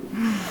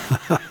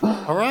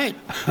 5-0. All right.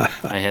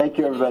 Thank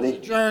you, everybody.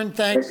 Adjourn,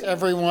 thanks,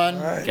 everyone.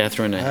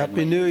 Catherine, I had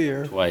Happy New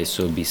Year. twice,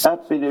 so it'd be,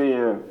 Happy New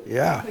Year.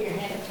 Yeah.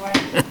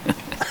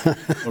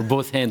 or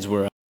both hands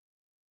were